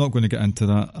 Not going to get into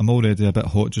that. I'm already a bit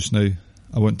hot just now.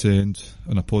 I want to end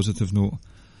on a positive note.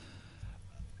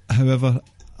 However,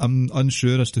 I'm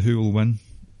unsure as to who will win.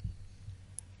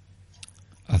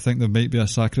 I think there might be a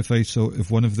sacrifice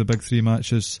of one of the big three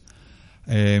matches.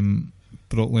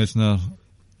 Brock Lesnar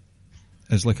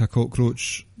is like a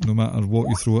cockroach. No matter what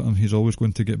you throw at him, he's always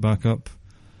going to get back up.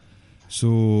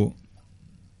 So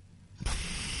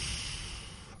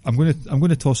I'm going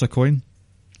to toss a coin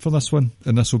for this one,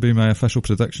 and this will be my official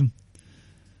prediction.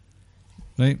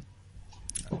 Right?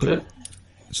 Okay.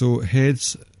 So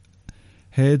heads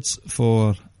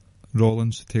for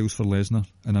Rollins, tails for Lesnar,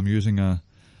 and I'm using a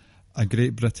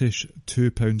Great British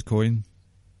 £2 coin.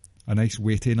 A nice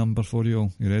weighty number for you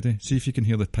all. You ready? See if you can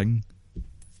hear the ping.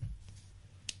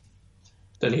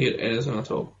 Didn't hear anything at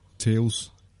all.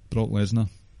 Tails, Brock Lesnar.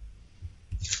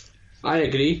 I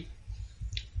agree.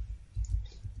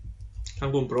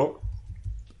 I'm going Brock.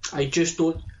 I just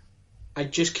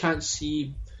can't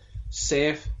see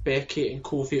Seth, Becky and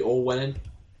Kofi all winning.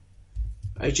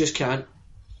 I just can't.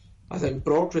 I think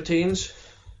Brock retains.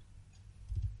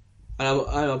 And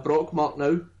I'm a Brock mark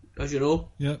now, as you know.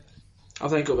 Yep. I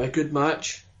think it'll be a good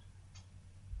match.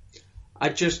 I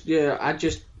just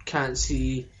can't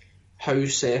see how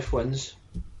Seth wins.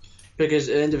 Because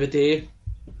at the end of the day,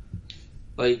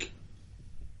 like,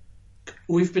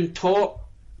 we've been taught,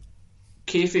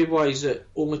 kayfabe wise, that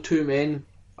only two men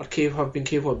have been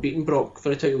capable of beating Brock for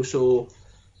the title, so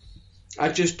I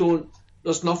just don't,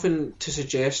 there's nothing to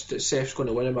suggest that Seth's going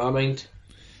to win in my mind.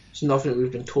 It's nothing that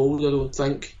we've been told, I don't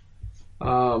think.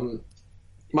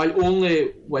 My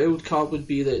only wild card would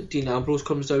be that Dean Ambrose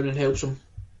comes down and helps him.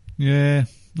 Yeah,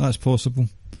 that's possible.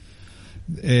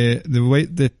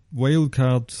 The wild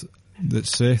card that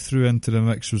Seth threw into the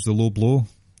mix was the low blow,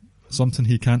 something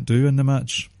he can't do in the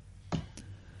match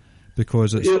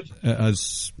because it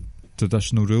has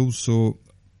traditional rules. So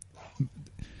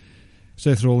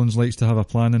Seth Rollins likes to have a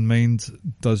plan in mind.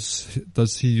 Does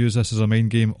he use this as a mind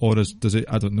game, or does he?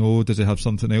 I don't know. Does he have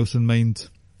something else in mind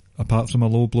apart from a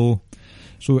low blow?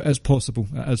 So it is possible.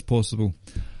 It is possible.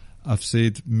 I've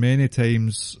said many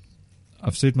times,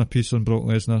 I've said my piece on Brock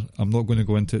Lesnar. I'm not going to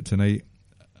go into it tonight.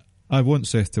 I want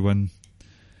Seth to win.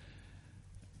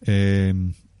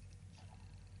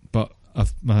 But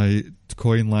my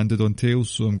coin landed on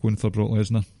tails, so I'm going for Brock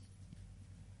Lesnar.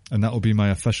 And that'll be my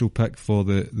official pick for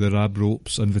the Rab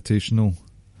Ropes Invitational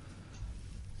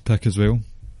pick as well.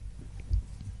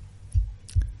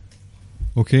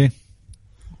 Okay.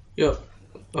 Yep.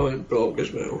 I went Brock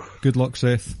as well. Good luck,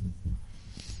 Seth.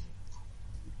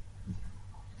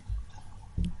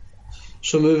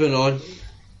 So moving on.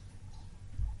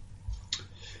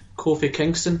 Kofi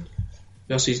Kingston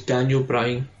versus Daniel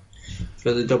Bryan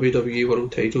for the WWE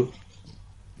World Title.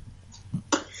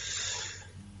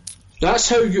 That's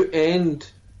how you end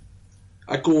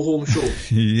a go-home show.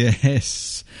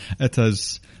 Yes, it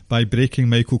is. By breaking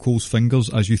Michael Cole's fingers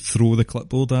as you throw the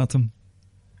clipboard at him.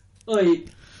 Like,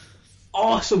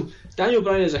 awesome. Daniel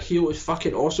Bryan as a heel is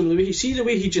fucking awesome. The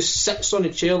way he just sits on a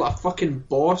chair like a fucking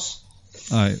boss.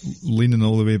 Aye, leaning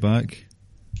all the way back.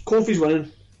 Kofi's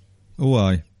winning. Oh,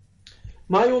 aye.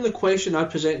 My only question I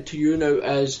present to you now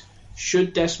is,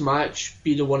 should this match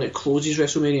be the one that closes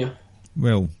WrestleMania?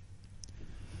 Well,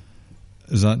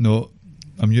 is that not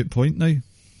a moot point now?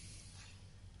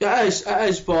 It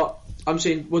is, but I'm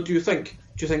saying, what do you think?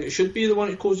 Do you think it should be the one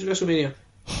that closes WrestleMania?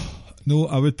 No,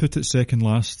 I would put it second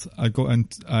last. I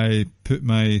put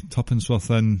my tuppence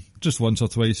worth in just once or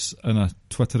twice in a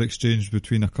Twitter exchange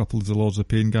between a couple of the Lords of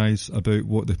Pain guys about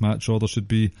what the match order should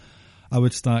be. I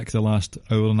would stack the last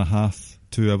hour and a half,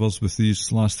 2 hours with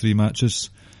these last 3 matches.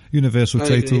 Universal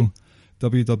title,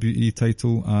 WWE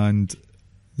title and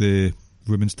the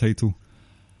women's title.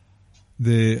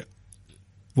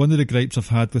 One of the gripes I've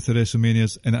had with the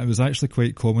WrestleManias, and it was actually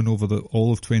quite common over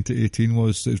all of 2018,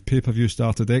 was that pay-per-view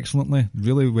started excellently,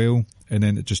 really well, and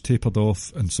then it just tapered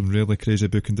off and some really crazy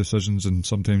booking decisions, and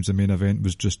sometimes the main event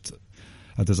was just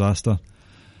a disaster.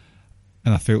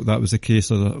 And I felt that was the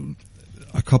case of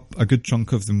a good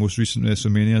chunk of the most recent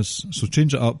WrestleManias. So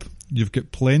change it up. You've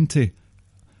got plenty.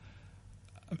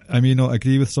 I may not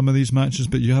agree with some of these matches,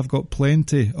 but you have got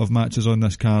plenty of matches on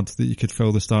this card that you could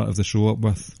fill the start of the show up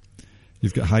with.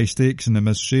 You've got high stakes in the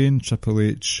Miz Shane, Triple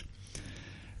H,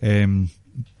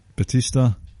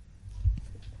 Batista.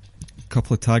 A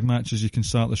couple of tag matches you can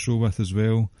start the show with as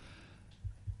well.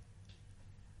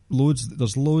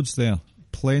 There's loads there.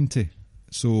 Plenty.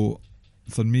 So,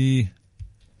 for me,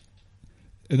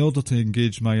 in order to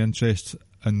engage my interest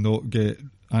and not get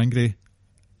angry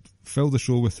fill the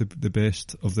show with the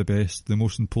best of the best, the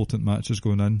most important matches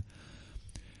going in.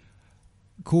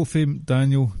 Kofi,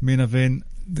 Daniel, main event,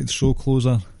 the show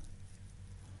closer.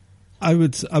 I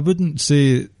wouldn't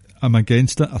say I'm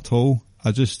against it at all.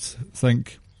 I just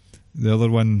think the other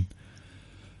one,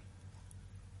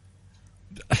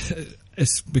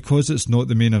 it's because it's not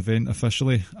the main event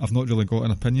officially, I've not really got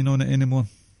an opinion on it anymore.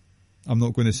 I'm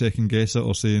not going to second guess it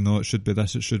or say, no, it should be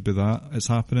this, it should be that. It's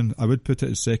happening. I would put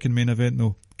it as second main event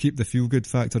though. Keep the feel good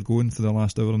factor going for the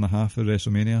last hour and a half of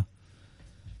WrestleMania.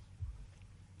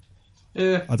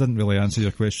 Yeah. I didn't really answer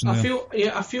your question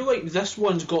there. I feel like this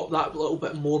one's got that little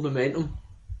bit more momentum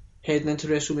heading into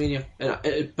WrestleMania, and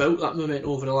it built that momentum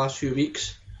over the last few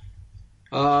weeks.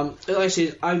 Like I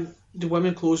said, the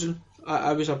women closing,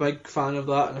 I was a big fan of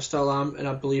that, and I still am, and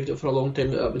I believed it for a long time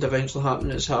that it would eventually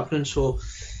happen, and it's happening. So,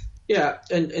 yeah,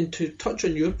 and to touch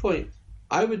on your point,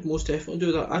 I would most definitely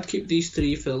do that. I'd keep these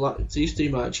three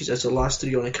matches as the last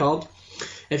three on the card.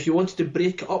 If you wanted to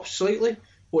break it up slightly,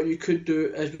 what you could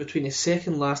do is between the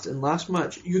second last and last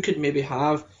match, you could maybe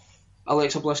have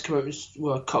Alexa Bliss come out and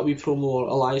cut a wee promo, or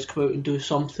Elias come out and do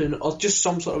something, or just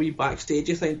some sort of wee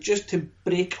backstage thing, just to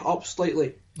break it up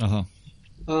slightly. I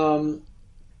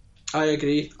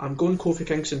agree. I'm going Kofi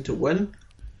Kingston to win.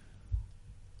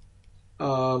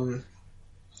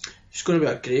 It's going to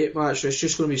be a great match. It's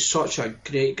just going to be such a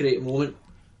great moment.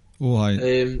 Oh,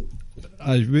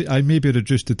 I may be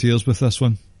reduced to tears with this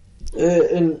one.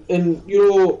 And you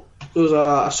know,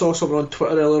 I saw something on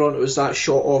Twitter earlier on. It was that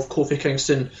shot of Kofi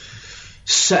Kingston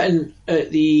sitting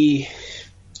at the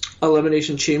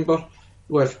Elimination Chamber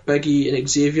with Big E and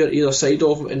Xavier either side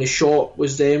of him, and the shot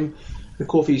was them with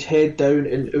Kofi's head down,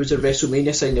 and it was a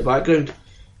WrestleMania sign in the background.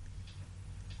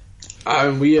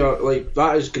 And we are like,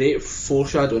 that is great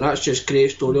foreshadowing. That's just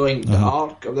great storyline. The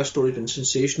arc of this story has been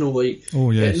sensational. Like,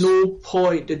 at no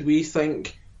point did we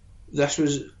think this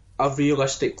was a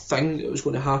realistic thing that was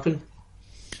going to happen,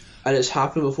 and it's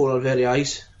happened before our very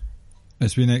eyes.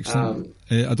 It's been excellent.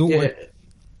 I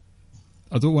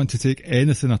don't want to take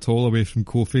anything at all away from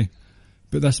Kofi,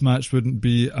 but this match wouldn't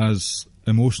be as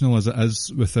emotional as it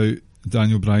is without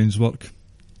Daniel Bryan's work.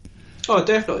 Oh,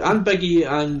 definitely, and Big E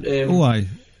and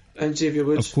and Xavier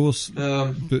Woods, of course.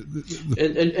 But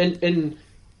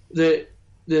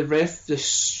the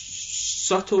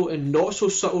subtle and not so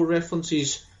subtle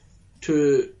references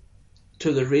to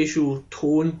the racial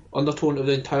undertone of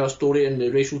the entire story, and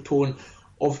the racial tone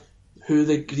of who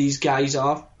these guys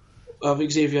are,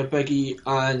 of Xavier, Big E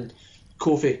and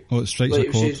Kofi. Oh, it strikes a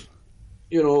chord.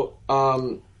 You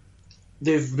know,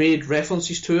 they've made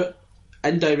references to it,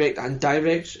 indirect and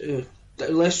direct,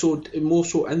 more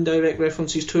so indirect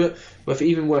references to it,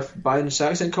 with Byron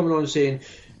Saxton coming on saying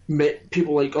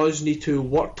people like us need to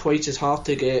work twice as hard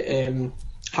to get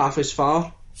half as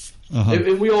far.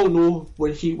 And we all know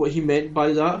what he meant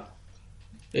by that.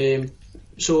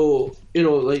 So, you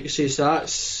know, like I say,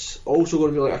 that's also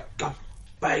going to be like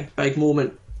a big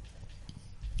moment.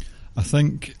 I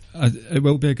think it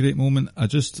will be a great moment. I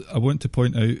want to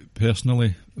point out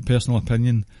personal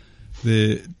opinion,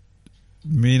 the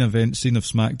main event scene of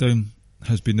SmackDown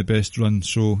has been the best run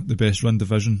show, the best run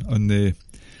division on the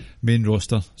main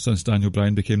roster since Daniel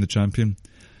Bryan became the champion.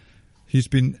 His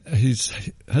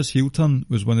heel turn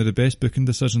was one of the best booking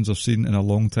decisions I've seen in a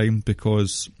long time,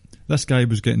 because this guy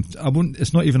was getting,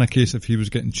 it's not even a case if he was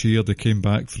getting cheered, he came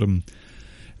back from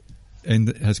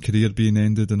his career being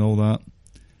ended and all that.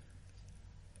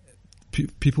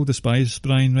 People despise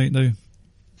Bryan right now,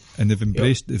 and they've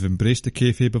embraced the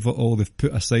kayfabe of it all. They've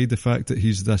put aside the fact that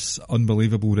he's this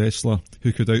unbelievable wrestler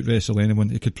who could out-wrestle anyone.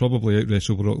 He could probably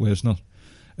out-wrestle Brock Lesnar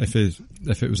if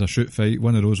it was a shoot fight,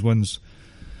 one of those ones.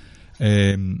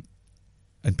 And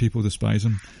people despise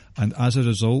him, and as a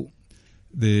result,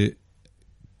 the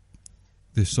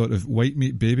sort of white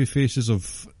meat baby faces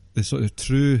of the sort of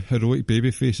true heroic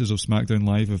baby faces of SmackDown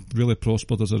Live have really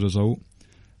prospered as a result,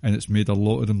 and it's made a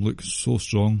lot of them look so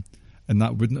strong, and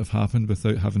that wouldn't have happened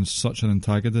without having such an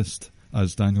antagonist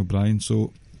as Daniel Bryan.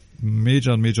 So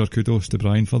major kudos to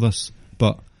Bryan for this,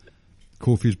 but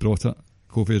Kofi has brought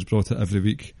it every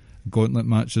week. Gauntlet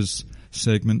matches,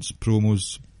 segments,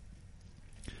 promos.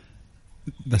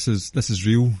 This is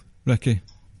real, Ricky.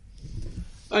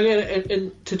 Again,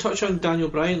 and to touch on Daniel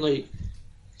Bryan, like,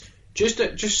 just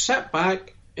sit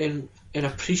back and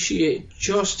appreciate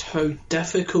just how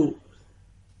difficult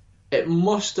it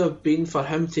must have been for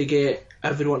him to get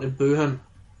everyone to boo him,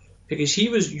 because he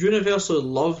was universally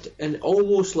loved, and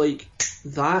almost like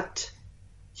that,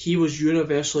 he was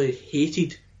universally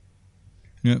hated.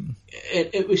 Yeah.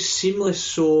 It was seamless.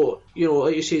 So, you know,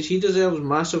 like you say, he deserves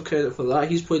massive credit for that.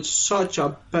 He's played such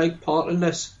a big part in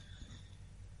this.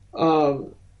 Yeah,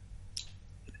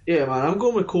 man, I'm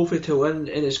going with Kofi to win,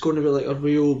 and it's going to be like a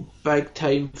real big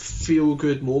time feel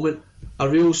good moment, a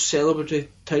real celebratory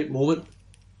type moment.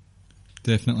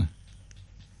 Definitely.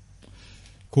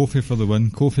 Kofi for the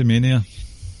win. Kofi Mania.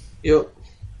 Yep.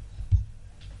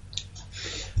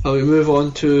 And we move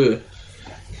on to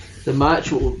the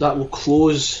match that will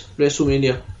close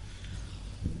WrestleMania.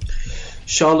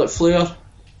 Charlotte Flair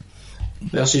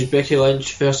versus Becky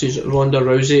Lynch versus Ronda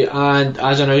Rousey, and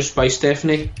as announced by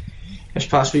Stephanie this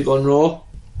past week on Raw,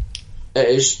 it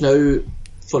is now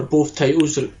for both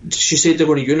titles. She said they're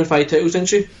going to unify titles, didn't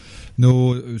she?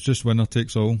 No, it was just winner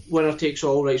takes all. Winner takes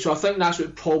all, right. So I think that's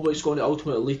what probably is going to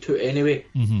ultimately lead to anyway.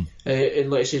 Mm-hmm.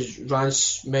 And like I said,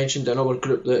 Rance mentioned in our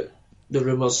group that the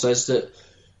rumours is that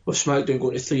with SmackDown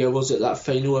going to 3 hours, that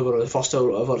final hour or the first hour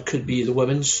or whatever could be the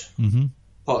women's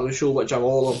part of the show, which I'm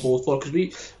all on board for, because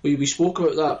we spoke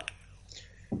about that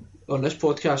on this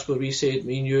podcast where we said,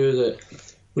 me and you, that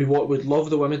we would love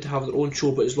the women to have their own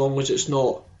show, but as long as it's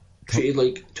not treated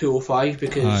like 205,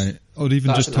 because or even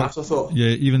that's just an afterthought. Yeah,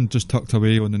 even just tucked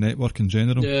away on the network in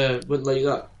general. Yeah, wouldn't like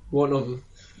that. You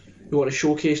want to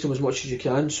showcase them as much as you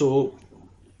can. So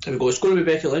there we go. It's going to be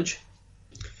Becky Lynch.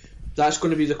 That's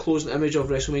going to be the closing image of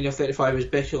WrestleMania 35, is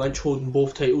Becky Lynch holding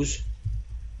both titles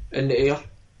in the air.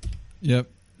 Yep.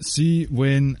 See,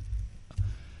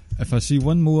 if I see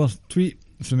one more tweet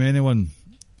from anyone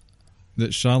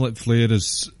that Charlotte Flair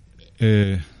is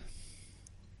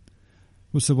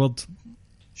what's the word?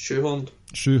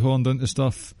 Shoehorned into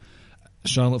stuff.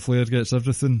 Charlotte Flair gets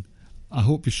everything. I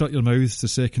hope you shut your mouths the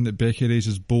second that Becky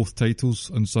raises both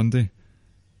titles on Sunday,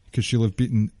 because she'll have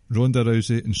beaten Ronda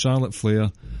Rousey and Charlotte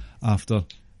Flair after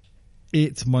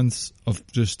 8 months of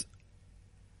just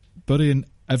burying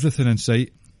everything in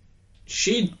sight.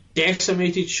 She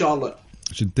decimated Charlotte.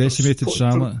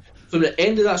 Charlotte. From the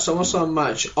end of that SummerSlam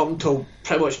match up until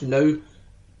pretty much now,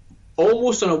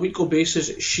 almost on a weekly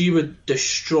basis, she would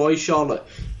destroy Charlotte.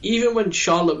 Even when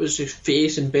Charlotte was the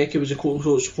face and Becky was a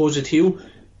quote-unquote supposed heel,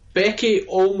 Becky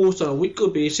almost on a weekly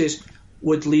basis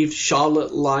would leave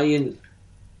Charlotte lying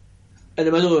in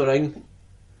the middle of the ring.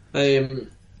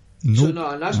 So no,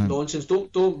 and that's nonsense.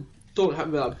 Don't hit me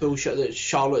with that bullshit that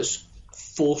Charlotte's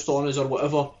forced on us or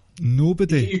whatever.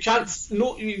 Nobody. You can't.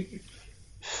 No,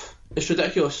 it's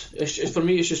ridiculous. It's for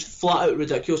me. It's just flat out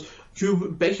ridiculous.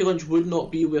 Becky Lynch would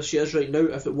not be where she is right now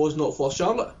if it was not for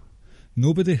Charlotte.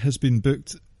 Nobody has been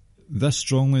booked this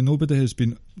strongly. Nobody has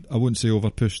been, I won't say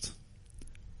overpushed.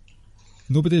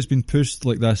 Nobody has been pushed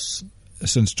like this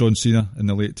since John Cena in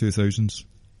the late 2000s.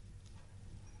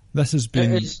 This has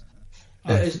been...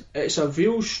 It's a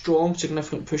real strong,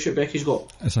 significant push that Becky's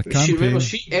got. It's a campaign.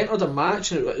 She entered a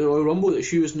match in the Royal Rumble that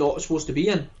she was not supposed to be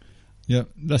in. Yeah,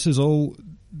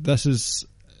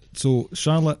 so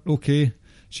Charlotte, okay,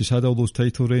 she's had all those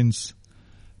title reigns,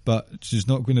 but she's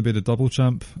not going to be the double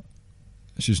champ.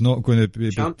 She's not going to be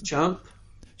champ.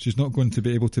 She's not going to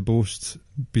be able to boast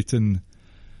beating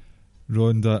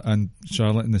Ronda and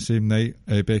Charlotte in the same night,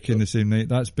 Becky in the same night.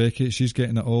 That's Becky. She's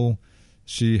getting it all.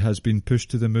 She has been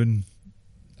pushed to the moon,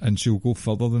 and she'll go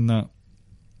further than that.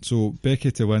 So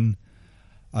Becky to win,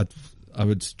 I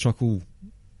would chuckle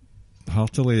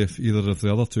heartily if either of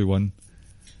the other two won.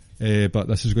 But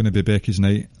this is going to be Becky's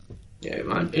night. Yeah,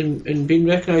 man, and being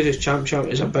recognised as champ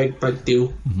is a big deal.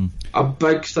 Mm-hmm. A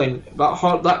big thing.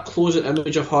 That closing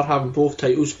image of her having both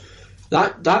titles,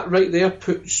 that right there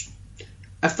puts...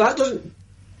 If that doesn't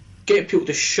get people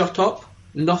to shut up,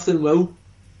 nothing will.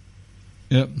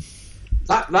 Yep.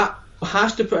 That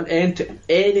has to put an end to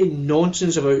any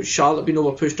nonsense about Charlotte being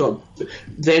overpushed or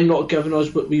them not giving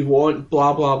us what we want,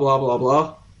 blah, blah, blah, blah,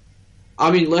 blah. I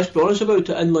mean, let's be honest about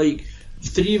it, in like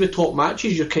 3 of the top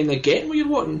matches, you're kind of getting what you're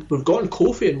wanting. We've gotten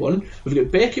Kofi in one, we've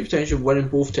got Becky potentially winning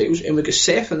both titles, and we've got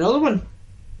Seth in the other one.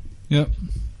 Yep.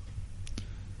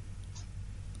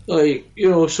 Like,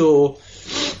 so...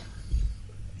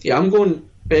 Yeah, I'm going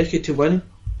Becky to win.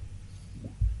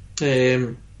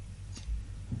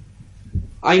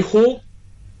 I hope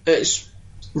it's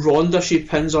Ronda she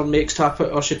pins or makes tap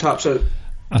out, or she taps out.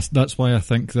 That's why I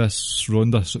think this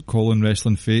Ronda calling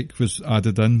wrestling fake was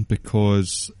added in,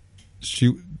 because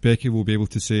Becky will be able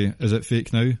to say, is it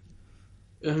fake now?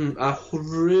 I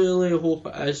really hope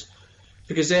it is,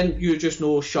 because then you just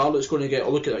know Charlotte's going to get a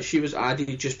look at it. She was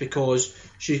added just because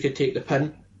she could take the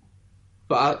pin.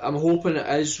 But I'm hoping it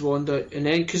is Ronda, and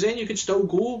then because then you could still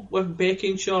go with Becky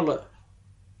and Charlotte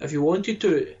if you wanted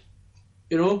to.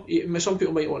 Some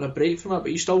people might want a break from it,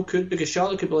 but you still could, because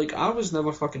Charlotte could be like, I was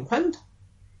never fucking pinned.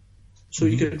 So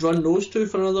you could run those two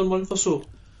for another month or so.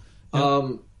 Yeah.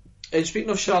 And speaking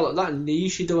of Charlotte, that knee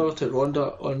she delivered to Ronda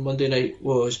on Monday night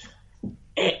was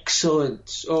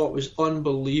excellent. Oh, it was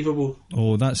unbelievable.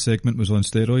 Oh, that segment was on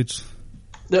steroids.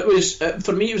 That was,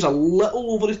 for me, it was a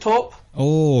little over the top.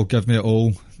 Oh, give me it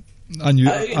all. I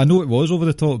know it was over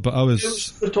the top, but It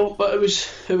was over the top, but it was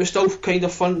still kind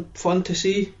of fun to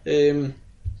see.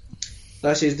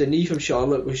 That says the knee from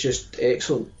Charlotte was just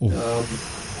excellent.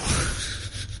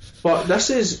 But this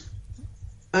is,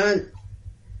 and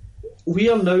we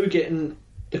are now getting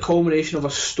the culmination of a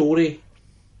story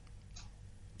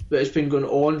that has been going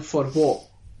on for what?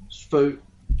 It's about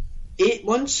 8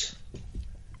 months,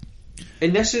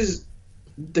 and this is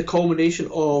the culmination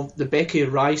of the Becky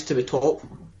rise to the top.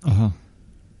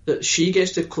 That she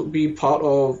gets to be part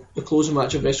of the closing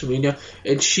match of WrestleMania,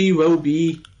 and she will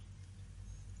be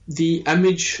the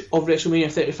image of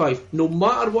WrestleMania 35. No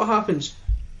matter what happens,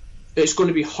 it's going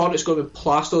to be her. It's going to be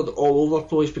plastered all over the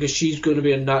place because she's going to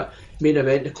be in that main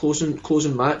event, the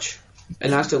closing match,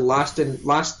 and that's the last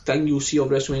thing you'll see of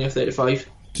WrestleMania 35.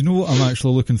 Do you know what I'm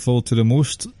actually looking forward to the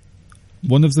most?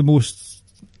 One of the most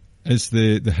is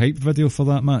the hype video for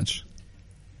that match.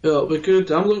 Yeah, it'll be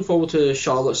good. I'm looking forward to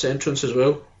Charlotte's entrance as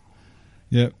well.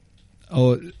 Yeah.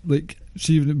 Oh, like,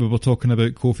 see, we were talking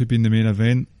about Kofi being the main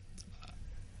event.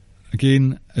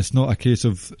 Again, it's not a case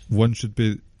of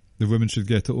the women should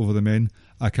get it over the men.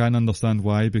 I can understand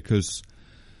why, because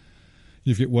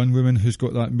you've got one woman who's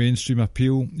got that mainstream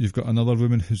appeal, you've got another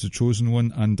woman who's the chosen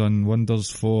one and done wonders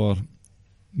for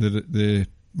the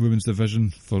women's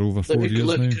division for over 4 years now.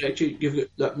 Let me correct you. You've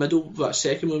got that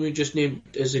second woman just named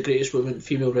as the greatest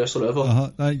female wrestler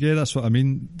ever. Yeah, that's what I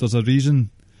mean. There's a reason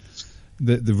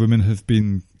that the women have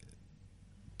been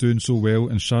doing so well,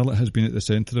 and Charlotte has been at the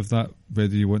centre of that,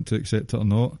 whether you want to accept it or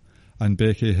not. And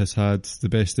Becky has had the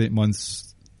best 8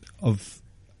 months of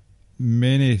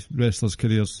many wrestlers'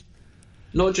 careers.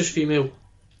 Not just female.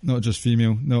 No.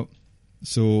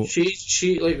 So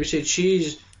she like we said,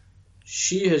 she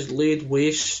has laid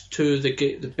waste to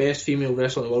the best female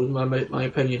wrestler in the world, in my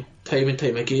opinion, time and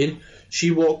time again.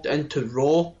 She walked into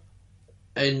Raw,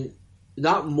 and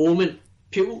that moment,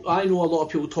 I know a lot of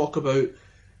people talk about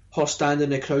her standing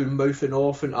in the crowd, mouthing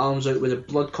off and arms out with the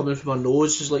blood coming from her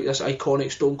nose, is like this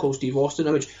iconic Stone Cold Steve Austin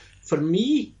image. For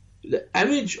me, the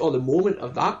image or the moment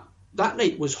of that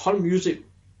night was her music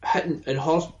hitting and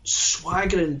her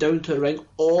swaggering down to the ring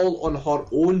all on her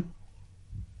own.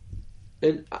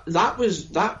 And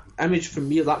that image for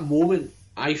me, that moment,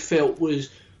 I felt was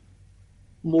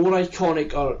more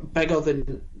iconic or bigger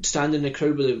than standing in the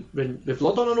crowd with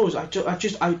blood on her nose.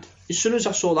 As soon as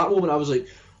I saw that moment, I was like,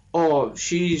 oh,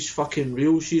 she's fucking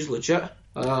real, she's legit.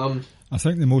 I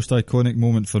think the most iconic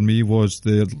moment for me was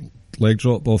the leg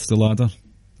drop off the ladder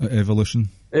at Evolution.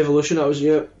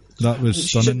 That was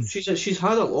stunning. She's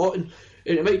had a lot, and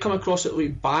it might come across that we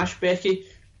bash Becky.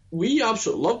 We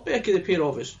absolutely love Becky, the pair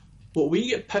of us. What we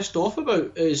get pissed off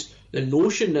about is the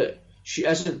notion that she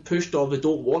isn't pushed, or they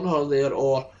don't want her there,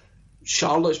 or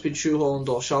Charlotte's been shoehorned,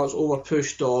 or Charlotte's over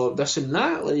pushed, or this and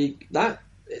that. Like that,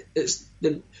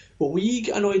 what we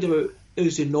get annoyed about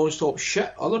is the non-stop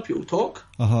shit other people talk.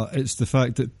 It's the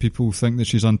fact that people think that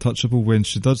she's untouchable when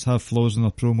she does have flaws in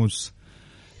her promos.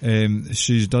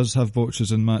 She does have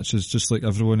botches in matches, just like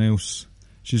everyone else.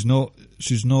 She's not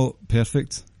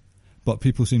perfect, but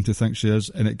people seem to think she is,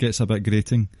 and it gets a bit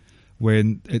grating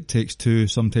when it takes 2,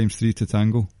 sometimes 3 to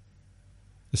tango.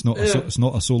 It's not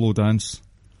a solo dance.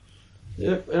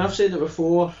 Yeah, and I've said it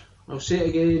before, I'll say it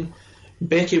again.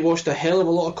 Becky watched a hell of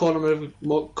a lot of Conor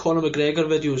McGregor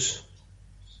videos.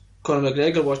 Conor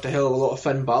McGregor watched a hell of a lot of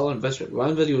Finn Balor and Vince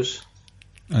McMahon videos.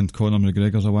 And Conor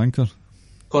McGregor's a wanker.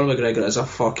 Conor McGregor is a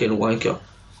fucking wanker.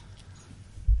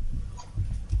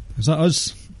 Is that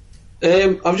us?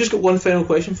 I've just got one final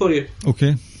question for you.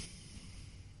 Okay.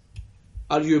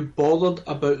 Are you bothered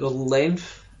about the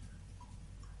length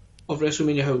of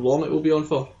WrestleMania, how long it will be on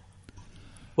for?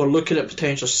 We're looking at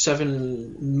potential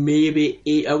 7, maybe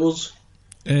 8 hours.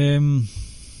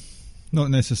 Not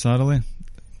necessarily.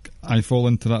 I fall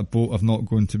into that boat of not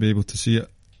going to be able to see it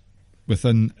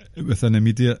within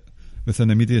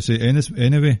immediacy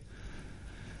anyway.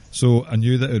 So I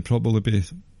knew that it would probably be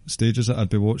stages that I'd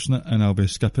be watching it, and I'll be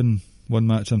skipping one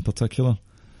match in particular.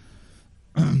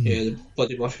 Yeah, the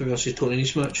Buddy Murphy versus Tony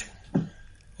Nese match.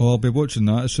 Oh, I'll be watching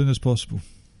that as soon as possible.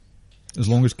 As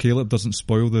long as Caleb doesn't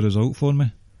spoil the result for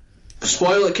me.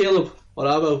 Spoil it, Caleb, or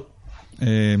I will.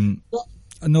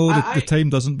 No, the time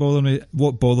doesn't bother me.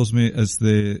 What bothers me is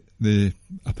the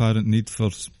apparent need for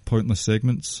pointless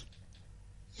segments.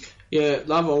 Yeah,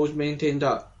 I've always maintained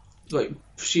that. Like,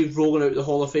 see, rolling out the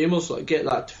Hall of Famers, like, get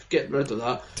rid of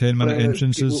that. 10-minute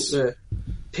entrances.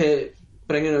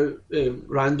 Bringing out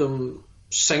random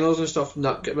singers and stuff, and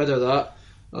that, get rid of that.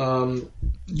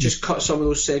 Just cut some of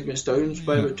those segments down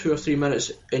by about 2 or 3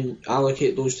 minutes and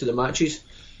allocate those to the matches.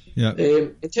 Yeah.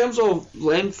 In terms of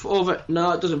length of it,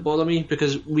 it doesn't bother me,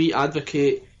 because we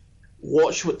advocate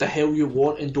watch what the hell you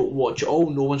want and don't watch it all.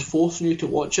 No one's forcing you to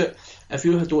watch it. If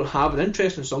you don't have an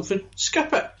interest in something,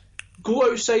 skip it.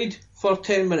 Go outside for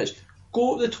 10 minutes.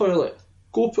 Go to the toilet.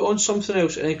 Go put on something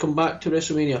else and then come back to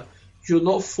WrestleMania. You're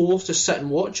not forced to sit and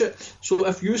watch it. So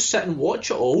if you sit and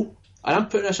watch it all, and I'm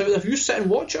putting this out there, if you sit and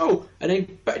watch it all and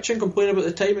then bitch and complain about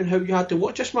the time and how you had to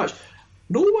watch this match,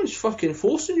 no one's fucking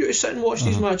forcing you to sit and watch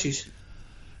these matches.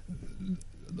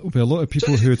 There'll be a lot of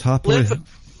people who would happily...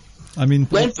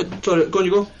 Sorry, go on,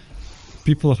 you go.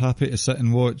 People are happy to sit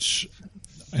and watch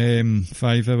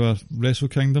 5-hour Wrestle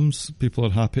Kingdoms. People are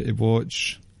happy to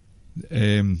watch...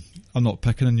 I'm not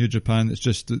picking on New Japan, it's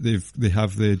just that they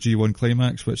have the G1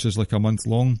 Climax, which is like a month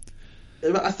long.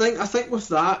 I think with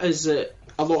that is that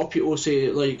a lot of people say,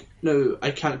 like, no,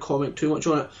 I can't comment too much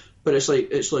on it, but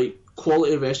it's like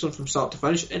quality wrestling from start to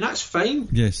finish, and that's fine.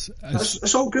 Yes,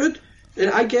 it's all good, and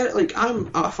I get it. Like,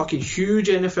 I'm a fucking huge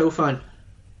NFL fan,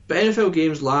 but NFL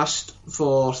games last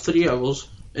for 3 hours,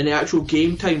 and the actual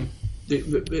game time,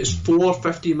 it's 4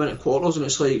 15-minute quarters, and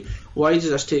it's like, why does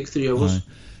this take 3 hours? Aye.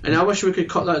 And I wish we could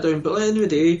cut that down, but at the end of the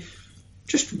day,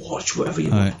 just watch whatever you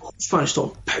want. It's fine,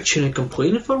 stop bitching and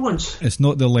complaining for once. It's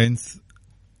not the length.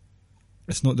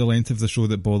 It's not the length of the show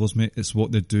that bothers me. It's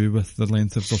what they do with the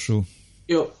length of the show.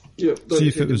 Yep. See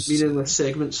if it was meaningless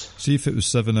segments. See if it was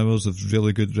 7 hours of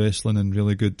really good wrestling and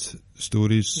really good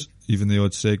stories, even the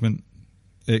odd segment,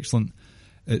 excellent.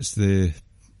 It's the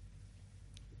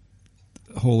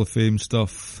Hall of Fame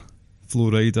stuff,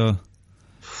 Flow Rider.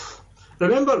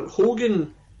 Remember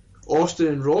Hogan, Austin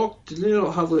and Rock? Didn't they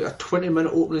not have like a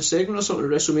 20-minute opening segment or something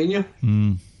at WrestleMania?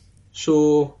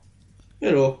 So,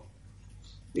 you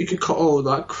could cut all of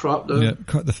that crap down. Yeah,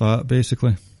 cut the fat,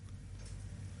 basically.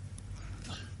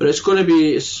 But it's going to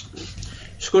be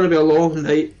a long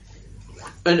night,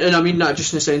 and I mean that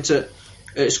just in the sense that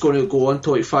it's going to go on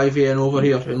till like 5 a.m. over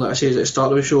here, and like I said at the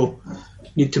start of the show,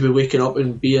 need to be waking up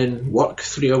and be in work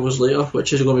 3 hours later,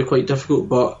 which is going to be quite difficult.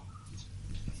 But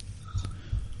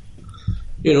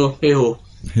hey ho,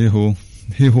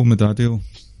 my daddy-o.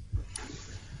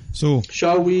 So,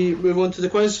 shall we move on to the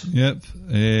quiz? Yep,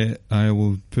 I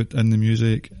will put in the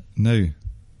music now.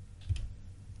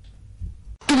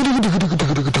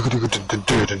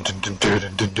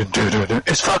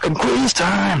 It's fucking quiz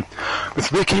time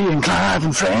with Ricky and Clive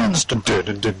and friends. A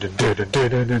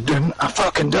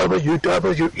fucking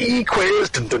WWE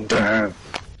quiz.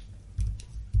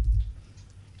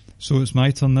 So it's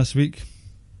my turn this week,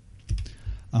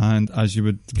 and as you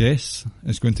would guess,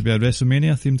 it's going to be a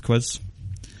WrestleMania themed quiz.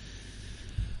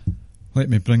 Let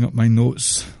me bring up my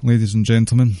notes, ladies and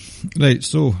gentlemen. Right,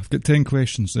 so I've got 10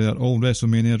 questions. They are all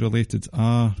WrestleMania related.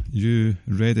 Are you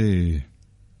ready?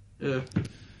 Yeah.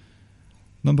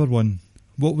 Number 1.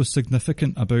 What was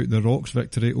significant about The Rock's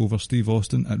victory over Steve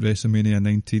Austin at WrestleMania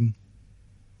 19?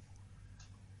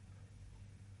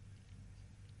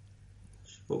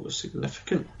 What was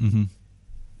significant? Mm-hmm.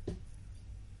 I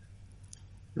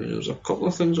mean, there was a couple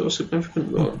of things that were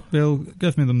significant, but... Well,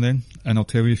 give me them then, and I'll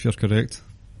tell you if you're correct.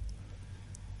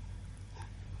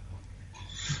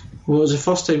 What was the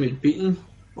first time he'd beaten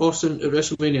Austin at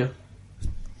WrestleMania?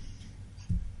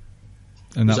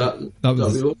 And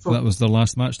that was their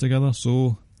last match together,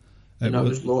 so... And that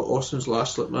was Austin's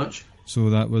last slip match?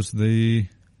 So that was the...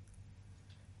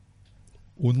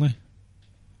 only?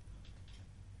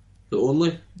 The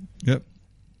only? Yep.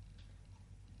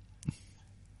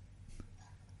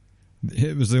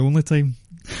 It was the only time.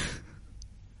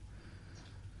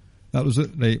 That was it,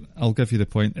 right, I'll give you the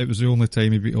point. It was the only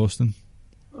time he beat Austin.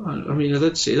 I mean, I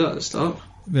did say that at the start.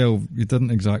 Well, you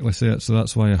didn't exactly say it, so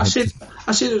that's why I said it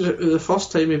was the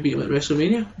first time he beat him at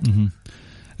WrestleMania. Mm-hmm.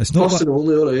 It's not first and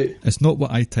only, alright. It's not what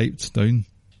I typed down.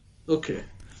 Okay.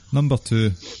 Number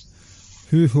 2.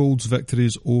 Who holds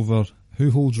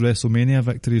WrestleMania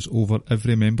victories over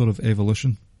every member of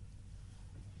Evolution?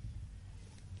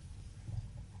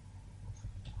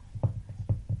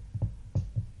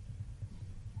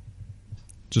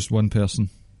 Just one person.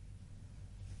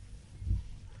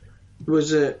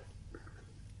 Was it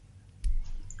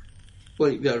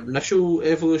like the initial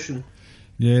Evolution?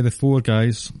 Yeah, the 4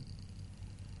 guys.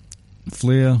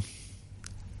 Flair,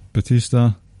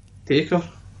 Batista, Taker.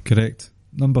 Correct.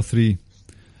 Number 3.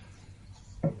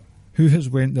 Who has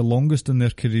went the longest in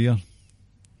their career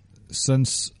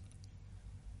since,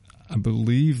 I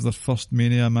believe, their first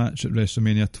Mania match at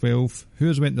WrestleMania 12? Who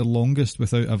has went the longest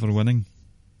without ever winning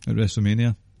at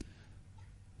WrestleMania?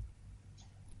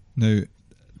 Now,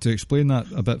 to explain that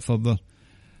a bit further,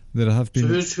 There have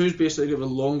been... So who's basically got the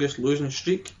longest losing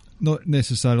streak? Not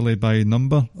necessarily by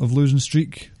number of losing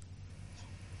streak,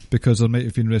 because there might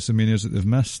have been WrestleManias that they've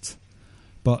missed,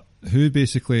 but who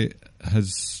basically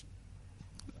has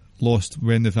lost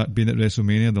when they've been at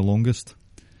WrestleMania the longest?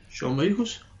 Shawn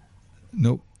Michaels?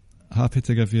 Nope. Happy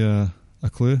to give you a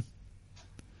clue.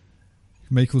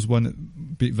 Michaels won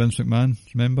it, beat Vince McMahon,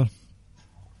 remember?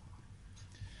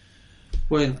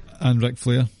 When? And Ric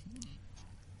Flair.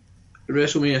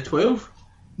 WrestleMania 12?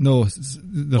 No.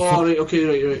 Right,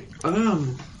 okay, right.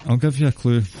 I'll give you a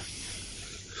clue.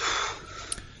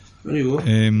 There you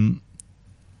go.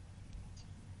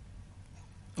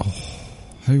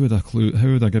 How would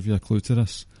I give you a clue to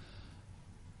this?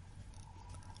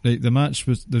 Right, the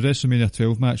WrestleMania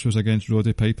 12 match was against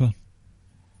Roddy Piper.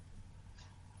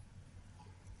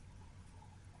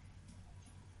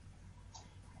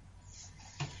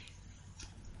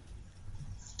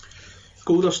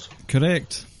 Goldust.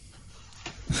 Correct.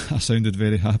 I sounded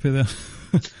very happy there.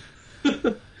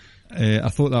 I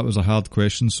thought that was a hard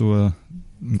question, so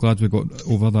I'm glad we got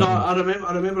over that. No, I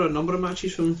remember a number of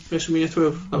matches from WrestleMania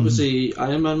 12. That was the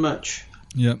Iron Man match.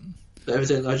 Yep. That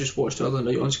evidently I just watched the other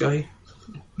night on Sky.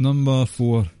 Number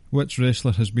 4. Which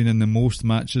wrestler has been in the most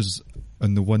matches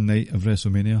on the one night of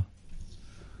WrestleMania?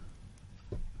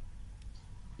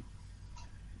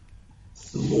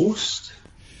 The most?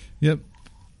 Yep.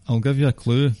 I'll give you a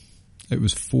clue. It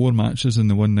was 4 matches in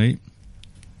the one night.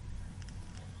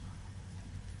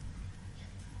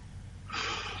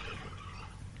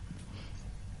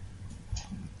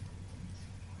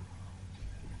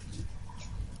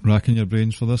 Racking your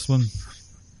brains for this one.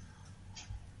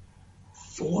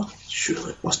 4?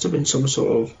 Surely it must have been some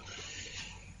sort of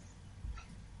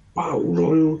Battle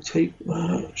Royal type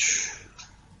match.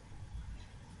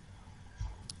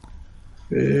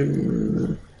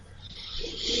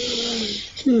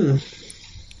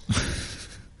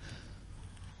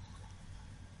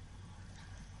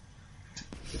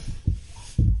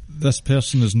 This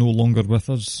person is no longer with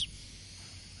us.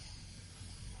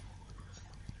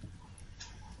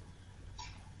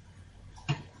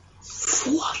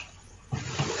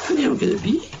 How the hell could it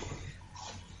be?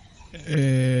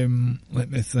 Let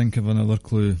me think of another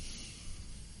clue.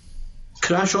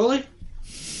 Crash Ollie?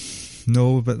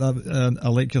 No, but that I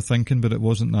like your thinking, but it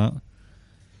wasn't that.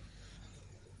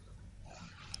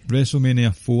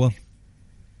 WrestleMania 4.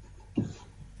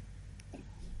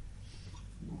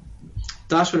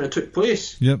 That's when it took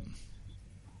place. Yep.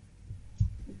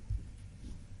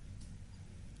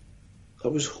 That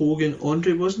was Hogan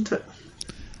Andre, wasn't it?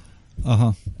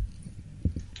 Uh-huh.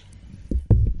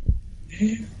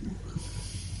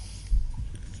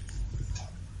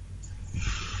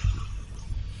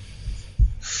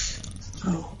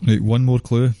 Oh. Right, one more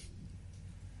clue.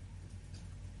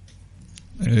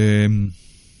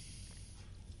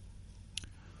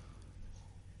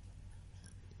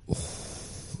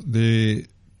 They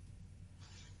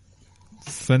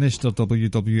finished their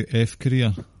WWF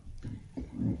career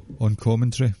on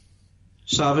commentary.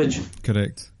 Savage.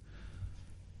 Correct.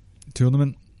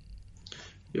 Tournament.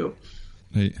 Yep.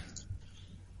 Right.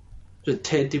 Was it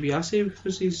Ted DiBiase?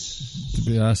 Was his...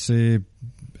 DiBiase.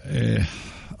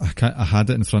 I had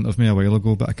it in front of me a while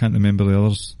ago, but I can't remember the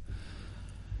others.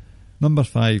 Number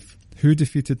 5. Who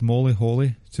defeated Molly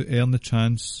Holly to earn the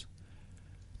chance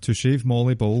to shave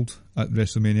Molly bald at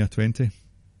WrestleMania 20?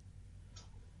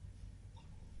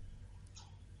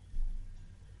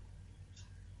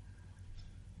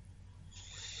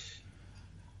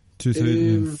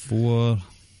 ...2004...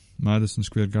 Madison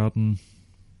Square Garden.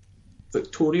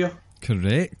 Victoria.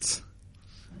 Correct.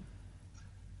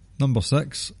 Number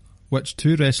 6. Which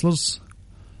 2 wrestlers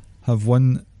have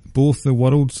won both the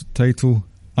world title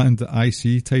and the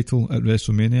IC title at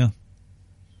WrestleMania?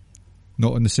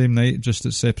 Not on the same night, just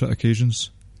at separate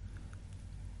occasions.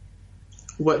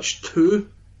 Which 2?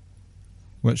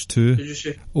 Which 2? Did you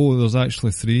say? Oh, there's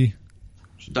actually 3.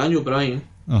 Daniel Bryan.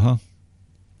 Uh-huh.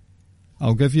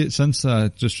 I'll give you, since I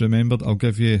just remembered, I'll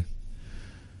give you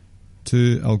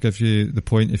 2. I'll give you the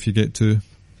point if you get 2.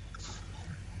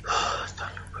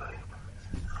 Daniel Bryan.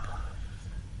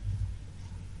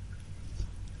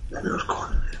 Then there's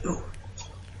Conor. No.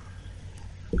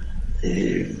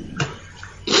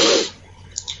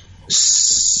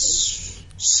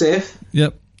 Seth.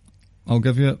 Yep. I'll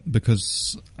give you it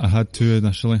because I had 2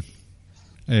 initially.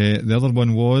 The other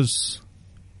one was...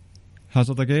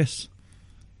 Hazard a guess?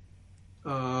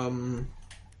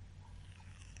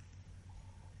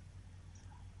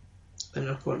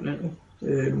 Intercontinental.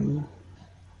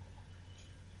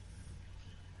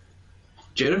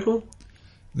 Jericho?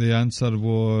 The answer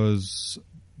was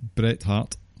Bret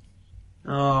Hart.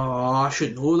 Oh, I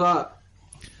should know that.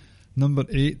 Number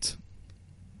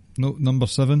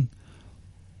 7.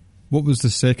 What was the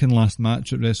second last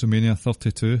match at WrestleMania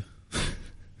 32?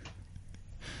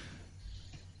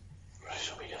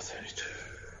 WrestleMania 32.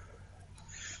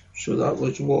 So that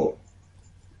was what?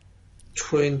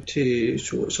 20,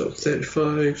 so it's up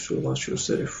 35, so last year was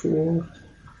 34.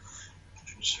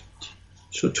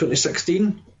 So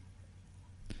 2016?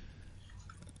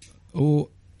 Oh,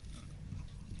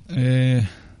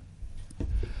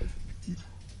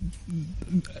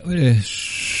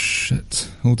 shit.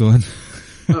 Hold on.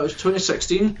 That was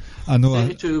 2016. I know.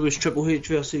 32 was Triple H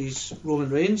versus Roman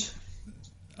Reigns.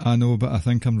 I know, but I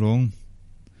think I'm wrong.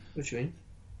 What do you mean?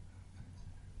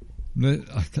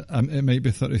 It might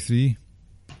be 33.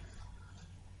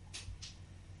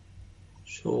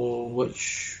 So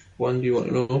which one do you want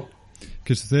to know?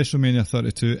 Because WrestleMania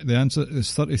 32, the answer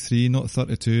is 33, not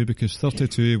 32, because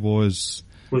 32 was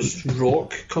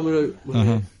Rock coming out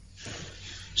with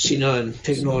Cena and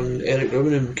taking on Eric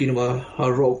Rowan and giving him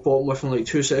a rock bottom within like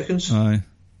 2 seconds. Aye.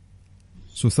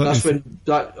 So 30, that's when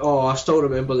that. Oh, I still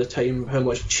remember the time how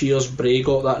much cheers Bray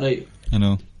got that night. I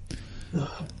know.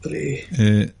 Oh, Bray.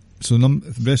 So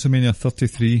WrestleMania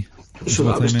 33. So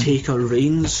that was Taker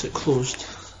Reigns. It closed.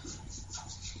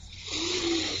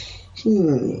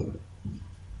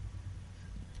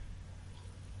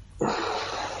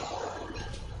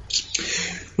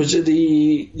 Was it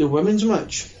the women's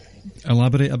match?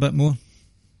 Elaborate a bit more.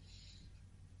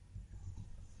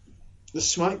 The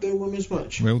SmackDown women's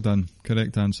match. Well done.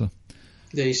 Correct answer.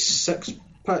 The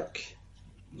 6-pack.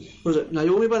 Was it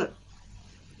Naomi won it?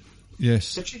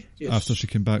 Yes. Did she? Yes. After she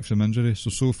came back from injury.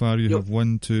 So far you have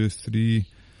 1, 2, 3,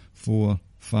 4,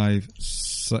 5,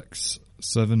 6,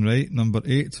 7, right? Number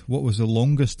 8. What was the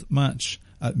longest match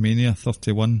at Mania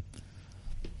 31?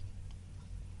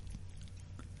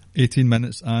 18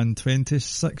 minutes and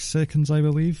 26 seconds, I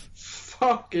believe.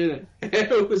 Fucking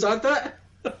hell, was that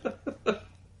it?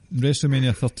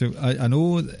 WrestleMania 30. I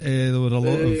know there were a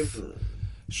lot of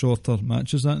shorter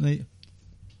matches that night.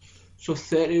 So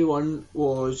 31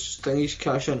 was Stingy's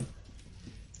cash in.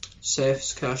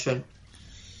 Seth's cash in.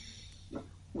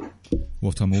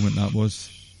 What a moment that was.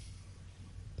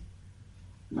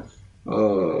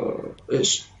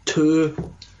 It's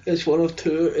 2. It's 1 of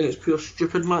 2, and it's pure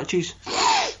stupid matches.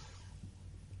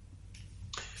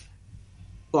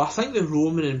 Well, I think the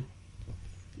Roman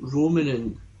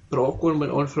and Brock one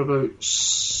went on for about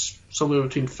somewhere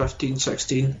between 15 and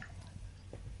 16.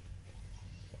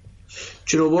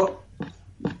 Do you know what?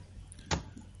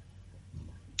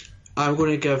 I'm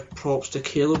going to give props to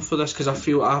Caleb for this because I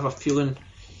have a feeling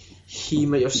he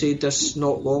might have said this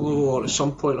not long ago or at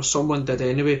some point, or someone did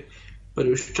anyway, but it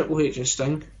was Triple H and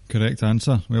Sting. Correct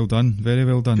answer. Well done. Very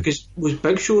well done. Because was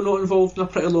Big Show not involved in a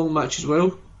pretty long match as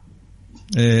well?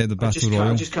 The Battle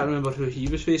Royal. I just can't remember who he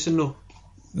was facing though.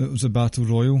 It was a Battle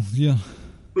Royal, yeah.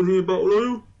 Was it a Battle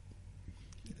Royal?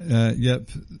 Yep.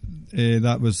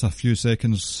 That was a few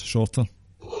seconds shorter.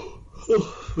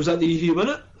 Was that the year he won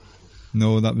it?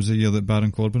 No, that was the year that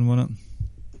Baron Corbin won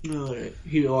it. Alright.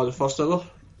 He was the first ever.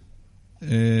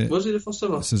 Was he the first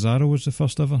ever? Cesaro was the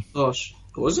first ever. Oh,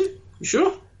 was he? You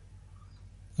sure?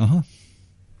 Uh-huh.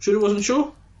 Sure it wasn't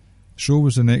Show? Show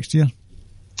was the next year.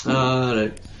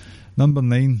 Right. Number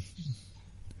 9.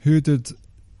 Who did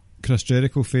Chris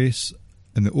Jericho face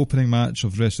in the opening match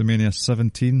of WrestleMania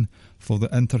 17 for the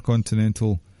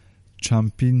Intercontinental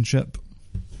Championship?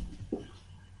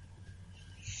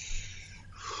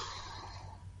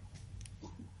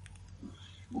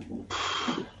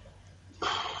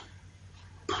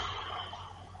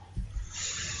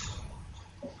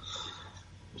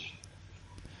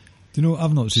 Do you know,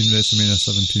 I've not seen WrestleMania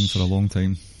 17 for a long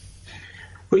time.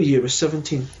 What year was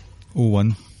 17?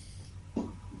 01.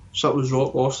 So that was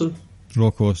Rock Austin?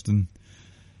 Rock Austin.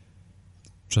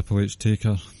 Triple H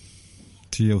Taker.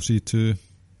 TLC 2.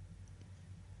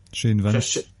 Shane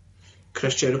Vince.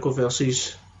 Chris Jericho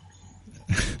versus...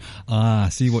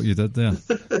 See what you did there.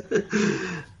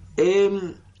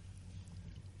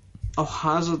 I'll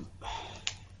hazard...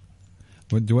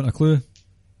 What, do you want a clue?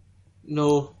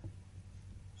 No.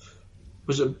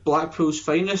 Was it Blackpool's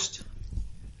Finest?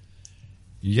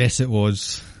 Yes, it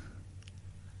was.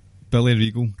 Billy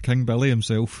Regal, King Billy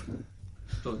himself.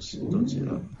 Don't say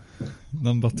that.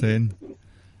 Number 10.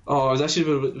 Oh, this is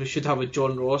where we should have a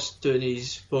John Ross doing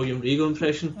his William Regal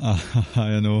impression.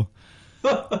 I know.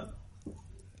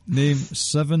 Name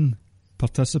 7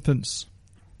 participants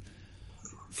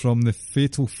from the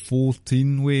Fatal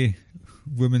 14-way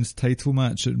women's title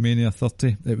match at Mania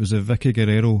 30. It was a Vicky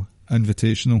Guerrero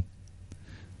Invitational.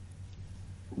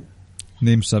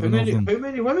 Name 7 of them. How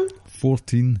many women?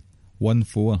 14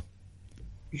 1-4.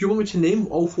 You want me to name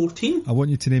all 14? I want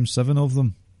you to name 7 of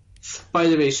them. By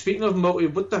the way, speaking of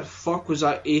what the fuck was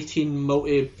that 18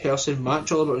 multi-person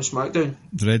match all about on SmackDown?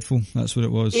 Dreadful, that's what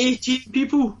it was. 18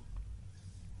 people?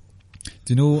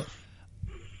 Do you know,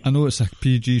 I know it's a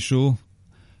PG show,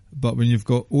 but when you've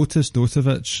got Otis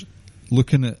Dotovich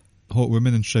looking at hot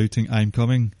women and shouting, "I'm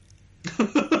coming,"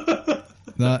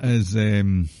 that is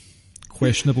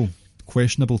questionable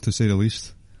to say the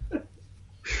least.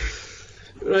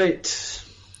 Right.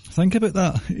 Think about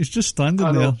that. He's just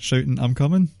standing there shouting, "I'm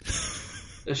coming."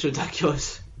 It's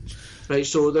ridiculous. Right,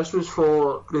 so this was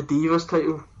for the Divas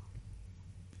title.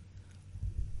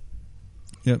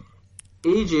 Yep.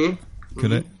 AJ.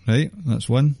 Correct. Right, that's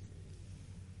 1.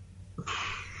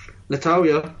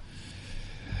 Natalia.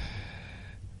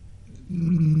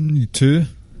 2.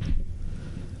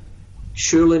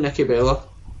 Surely Nikki Bella.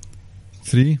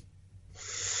 3.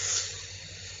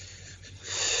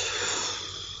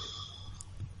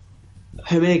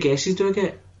 How many guesses do I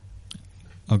get?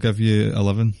 I'll give you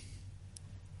 11.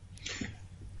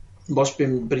 Must be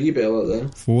Brie Bella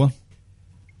then. 4.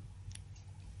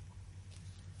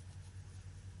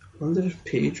 I wonder if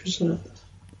Paige was in it.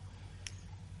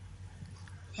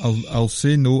 I'll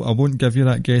say no. I won't give you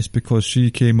that guess because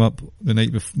she came up the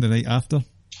night after.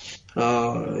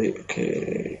 Right,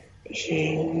 okay.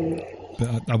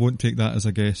 But I won't take that as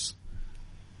a guess.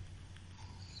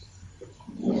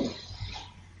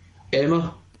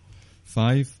 Emma.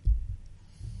 5.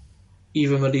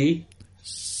 Eva Marie.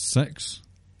 6.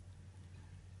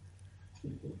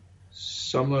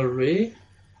 Summer Rae.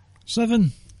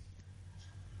 7.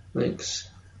 Thanks.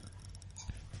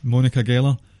 Monica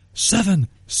Geller. 7.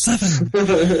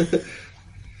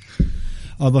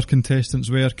 Other contestants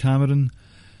were Cameron,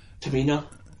 Tamina,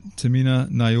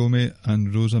 Naomi,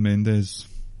 and Rosa Mendes,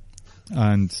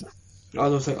 and I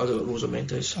don't think Rosa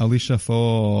Mendes. Alicia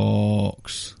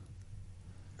Fox.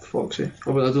 Foxy.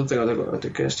 Oh, but I don't think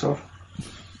I'd guessed her.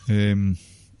 And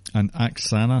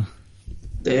Aksana.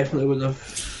 Definitely wouldn't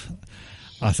have.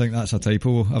 I think that's a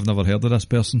typo. I've never heard of this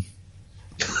person.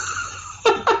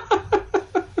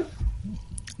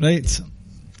 Right,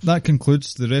 that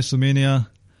concludes the WrestleMania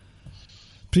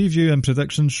preview and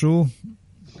prediction show.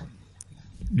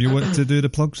 You want to do the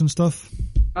plugs and stuff?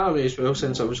 I may as well,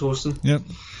 since I was hosting. Yep.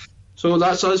 So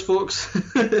that's us, folks.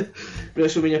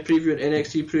 WrestleMania preview and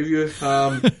NXT preview.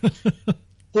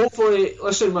 Hopefully,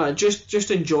 listen, man,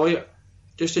 just enjoy it.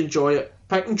 Just enjoy it.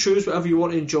 Pick and choose whatever you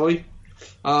want to enjoy.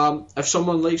 If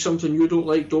someone likes something you don't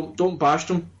like, don't bash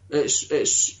them.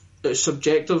 It's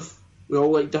subjective. We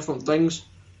all like different things.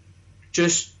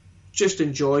 Just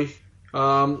enjoy.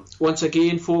 Once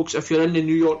again, folks, if you're in the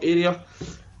New York area,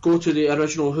 go to the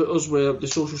original Hooters where the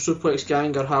Social Suplex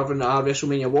gang are having a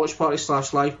WrestleMania watch party /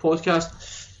 live podcast.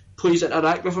 Please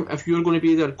interact with them. If you're going to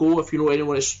be there, go. If you know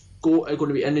anyone that's going to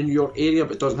be in the New York area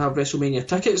but doesn't have WrestleMania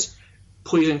tickets,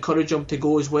 please encourage them to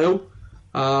go as well.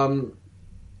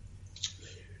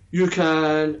 You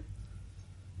can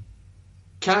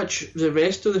catch the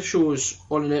rest of the shows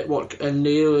on the network, and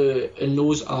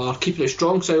those are Keeping It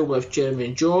Strong Style with Jeremy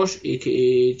and Josh,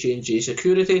 aka J&J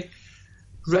Security,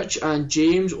 Rich and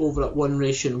James over at One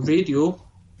Nation Radio.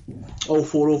 All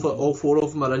four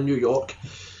of them are in New York.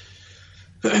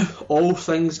 All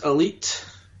Things Elite.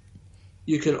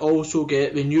 You can also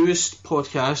get the newest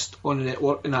podcast on the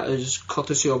network, and that is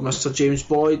courtesy of Mr. James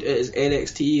Boyd. It is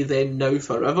NXT Then Now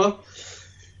Forever.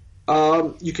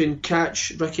 You can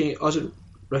catch Ricky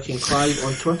and Clive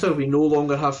on Twitter. We no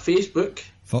longer have Facebook.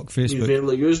 Fuck Facebook. We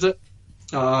rarely used it.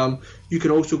 You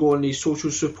can also go on the Social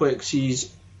Suplexes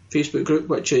Facebook group,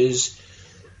 which is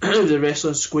the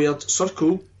Wrestling Squared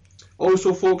Circle.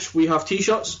 Also, folks, we have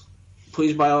t-shirts.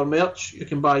 Please buy our merch. You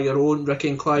can buy your own Ricky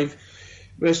and Clive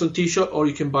Wrestling t-shirt, or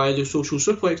you can buy the Social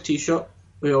Suplex t-shirt.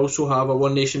 We also have a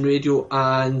One Nation Radio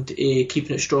and a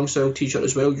Keeping It Strong Style t-shirt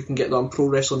as well. You can get that on Pro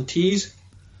Wrestling Tees.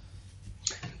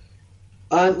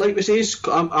 And like we say,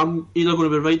 I'm either going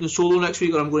to be riding solo next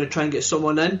week, or I'm going to try and get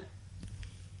someone in.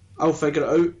 I'll figure it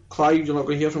out. Clive, you're not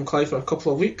going to hear from Clive for a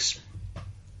couple of weeks.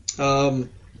 And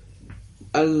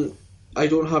I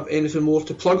don't have anything more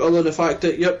to plug other than the fact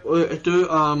that, yep, I do.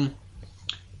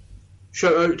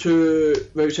 Shout out to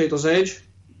The Outsider's Edge.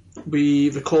 We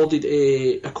recorded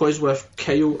a quiz with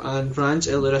Kyle and Rance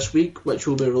earlier this week, which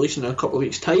we'll be releasing in a couple of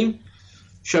weeks' time.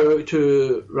 Shout out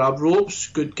to Rab Ropes,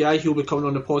 good guy, he'll be coming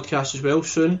on the podcast as well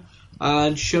soon.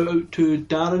 And shout out to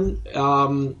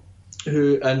Darren,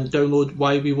 who and download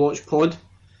Why We Watch Pod.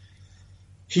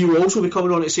 He will also be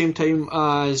coming on at the same time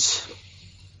as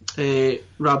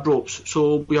Rab Ropes.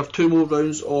 So we have 2 more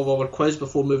rounds of our quiz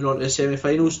before moving on to the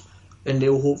semi-finals, and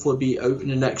they'll hopefully be out in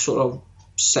the next sort of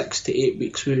 6 to 8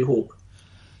 weeks, we hope.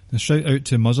 A shout out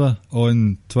to Muzza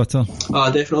on Twitter.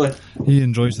 Definitely. He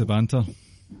enjoys the banter.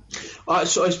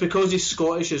 So it's because he's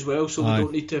Scottish as well, so Aye.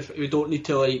 we don't need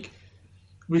to like,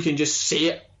 we can just say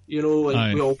it, you know, and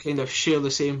Aye. we all kind of share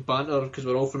the same banter because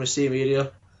we're all from the same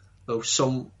area, or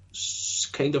some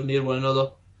kind of near one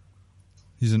another.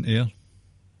 He's an Ayr.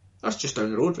 That's just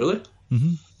down the road, really.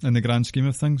 In the grand scheme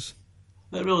of things.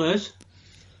 It really is.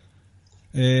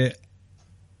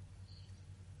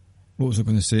 What was I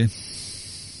going to say?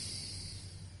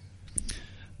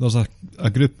 There's a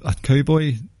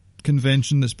cowboy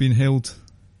convention that's been held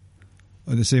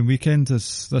on the same weekend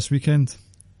as this weekend,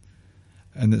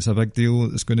 and it's a big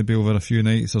deal. It's going to be over a few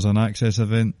nights. There's an access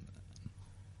event.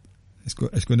 It's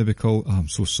going to be called... Oh, I'm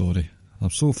so sorry.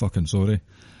 I'm so fucking sorry.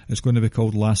 It's going to be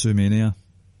called WrestleMania.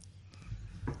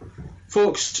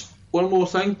 Folks, one more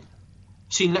thing.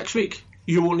 See, next week,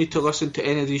 you won't need to listen to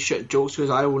any of these shit jokes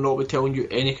because I will not be telling you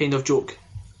any kind of joke.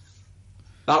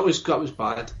 That was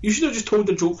bad. You should have just told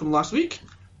the joke from last week.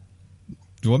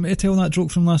 Do you want me to tell that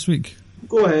joke from last week?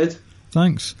 Go ahead.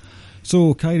 Thanks.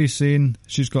 So, Kyrie's saying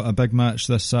she's got a big match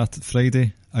this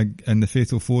Friday in the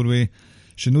Fatal 4-Way.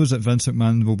 She knows that Vince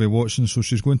McMahon will be watching, so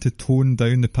she's going to tone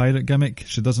down the pirate gimmick.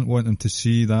 She doesn't want him to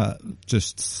see that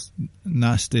just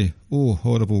nasty,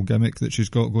 horrible gimmick that she's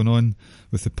got going on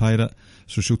with the pirate.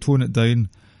 So she'll tone it down.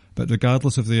 But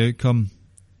regardless of the outcome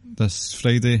this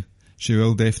Friday, she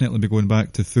will definitely be going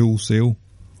back to Full Sail.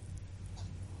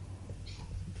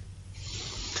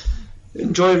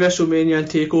 Enjoy WrestleMania and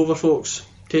TakeOver, folks.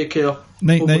 Take care.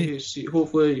 Night.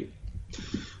 Hopefully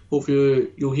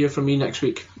you'll hear from me next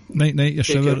week. Night, your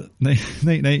shower.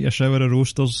 Night, your shower of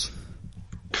roasters.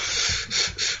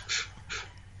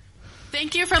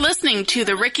 Thank you for listening to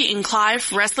the Ricky and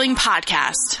Clive Wrestling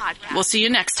Podcast. We'll see you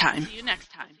next time.